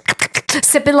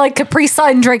 sipping like Capri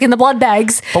Sun, drinking the blood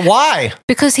bags. But why?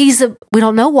 Because we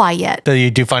don't know why yet.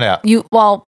 You do find out.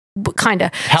 Kind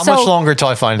of. How much longer till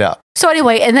I find out? So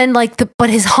anyway, and then but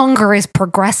his hunger is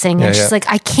progressing, and she's like,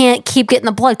 I can't keep getting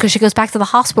the blood because she goes back to the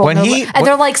hospital.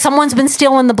 They're like, someone's been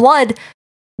stealing the blood.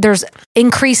 There's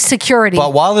increased security.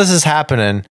 But while this is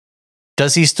happening,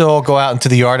 Does he still go out into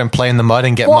the yard and play in the mud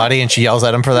and get muddy, and she yells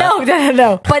at him for that?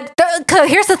 No. But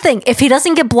here's the thing: if he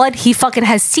doesn't get blood, he fucking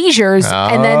has seizures,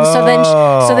 and then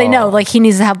so they know like he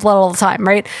needs to have blood all the time,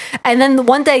 right? And then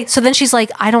one day, so then she's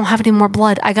like, I don't have any more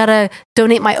blood. I gotta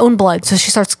donate my own blood. So she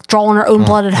starts drawing her own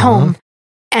blood at home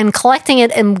and collecting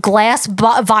it in glass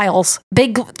vials,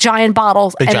 big giant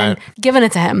bottles, then giving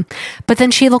it to him. But then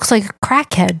she looks like a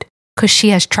crackhead because she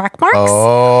has track marks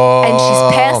and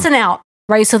she's passing out.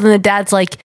 Right, so then the dad's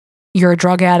like, "You're a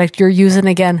drug addict. You're using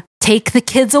again. Take the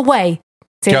kids away."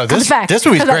 So yo, this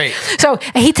movie's great. So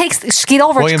he takes Skeet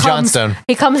Ulrich. Johnstone.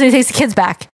 He comes and he takes the kids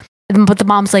back. But the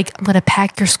mom's like, "I'm gonna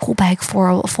pack your school bag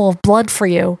full of blood for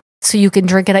you, so you can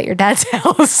drink it at your dad's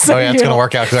house." So, it's gonna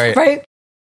work out great, right?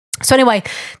 So anyway,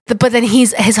 but then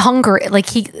his hunger, like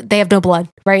they have no blood,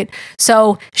 right?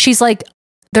 So she's like,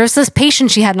 there's this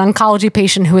patient she had, an oncology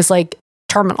patient who was like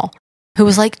terminal. Who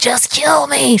was like, just kill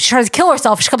me. She tries to kill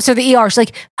herself. She comes through the ER. She's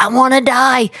like, I want to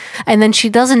die. And then she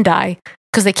doesn't die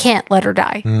because they can't let her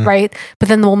die, right? But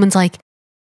then the woman's like,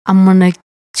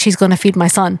 she's going to feed my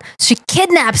son. So she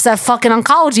kidnaps that fucking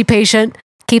oncology patient,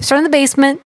 keeps her in the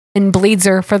basement, and bleeds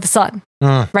her for the son,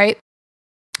 right?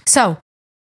 So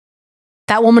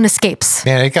that woman escapes.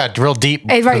 Man, it got real deep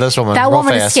for this woman. That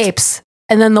woman escapes.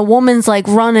 And then the woman's like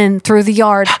running through the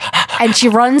yard. And she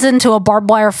runs into a barbed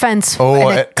wire fence. Oh,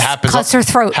 it happens. Cuts her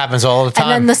throat. Happens all the time.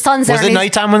 And then the son's there. Was it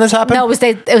nighttime when this happened? No, it was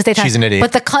daytime. She's an idiot.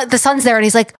 But the son's there, and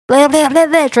he's like, blah, blah, blah,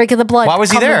 blah, drinking the blood. Why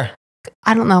was he there?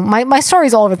 I don't know. My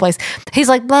story's all over the place. He's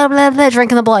like, blah, blah, blah,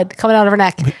 drinking the blood coming out of her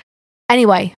neck.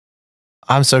 Anyway.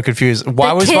 I'm so confused.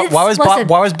 Why was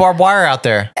barbed wire out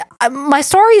there? My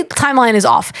story timeline is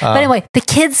off. But anyway, the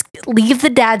kids leave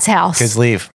the dad's house. Kids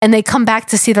leave. And they come back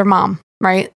to see their mom,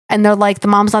 right? And they're like, the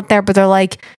mom's not there, but they're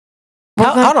like,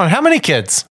 hold on, how many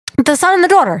kids? The son and the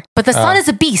daughter. But the son is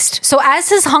a beast. So as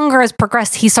his hunger has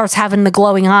progressed, he starts having the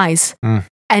glowing eyes.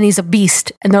 And he's a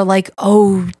beast. And they're like,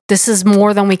 oh, this is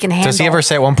more than we can handle. Does he ever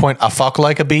say at one point, I fuck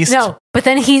like a beast? No. But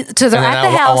then they're at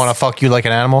the house. I want to fuck you like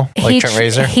an animal, like Trent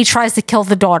Reznor. He tries to kill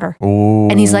the daughter. Ooh.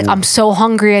 And he's like, I'm so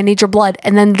hungry, I need your blood.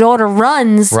 And then the daughter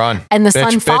runs. And the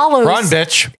son follows. Run,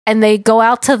 bitch. And they go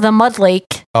out to the mud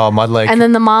lake. Oh, mud lake. And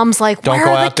then the mom's like, don't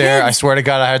go out there. I swear to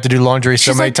God, I had to do laundry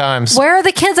so many times. Where are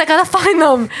the kids? I got to find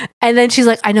them. And then she's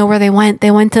like, I know where they went.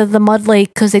 They went to the mud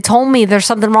lake because they told me there's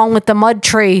something wrong with the mud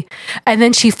tree. And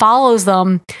then she follows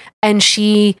them and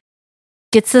she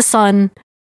gets the son.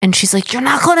 And she's like, you're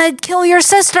not going to kill your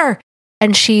sister.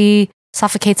 And she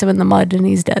suffocates him in the mud and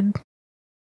he's dead.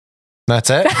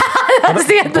 That's it? That's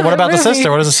the end of what about movie. the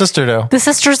sister? What does the sister do? The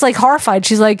sister's like horrified.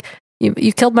 She's like,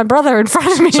 you killed my brother in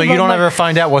front of me. So you don't ever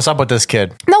find out what's up with this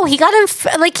kid? No, he got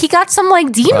he got some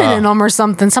like demon in him or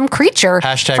something. Some creature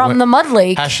from the mud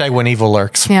lake. Hashtag when evil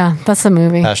lurks. Yeah, that's the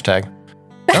movie. Hashtag.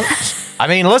 I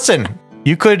mean, listen.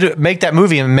 You could make that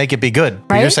movie and make it be good.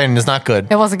 But you're saying it's not good.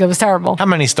 It wasn't good. It was terrible. How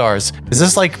many stars? Is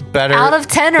this like better? Out of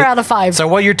 10 or out of 5? So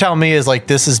what you're telling me is like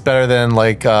this is better than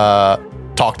like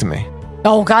Talk to Me.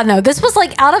 Oh God, no. This was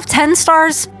like out of 10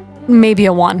 stars, maybe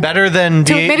a 1. Better than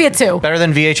maybe a 2. Better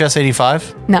than VHS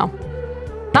 85? No.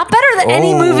 Not better than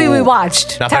any movie we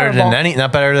watched. Not terrible.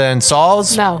 Not better than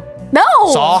Saws? No.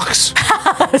 Socks?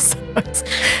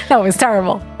 No, it was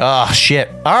terrible. Oh, shit.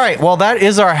 All right. Well, that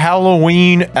is our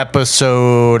Halloween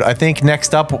episode. I think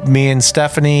next up, me and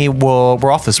Stephanie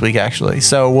we're off this week, actually.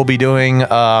 So we'll be doing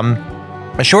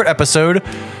a short episode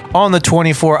on the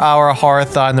 24-hour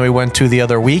horror-thon that we went to the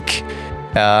other week.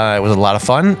 It was a lot of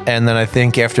fun. And then I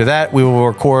think after that, we will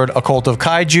record A Cult of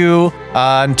Kaiju.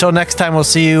 Until next time, we'll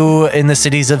see you in the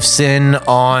cities of sin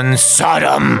on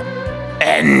Sodom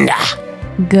and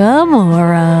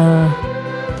Gomorrah.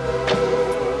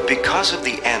 Because of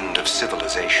the end of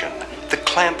civilization, the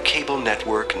Clamp Cable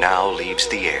Network now leaves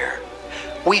the air.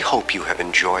 We hope you have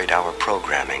enjoyed our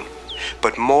programming,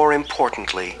 but more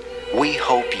importantly, we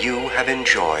hope you have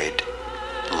enjoyed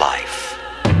life.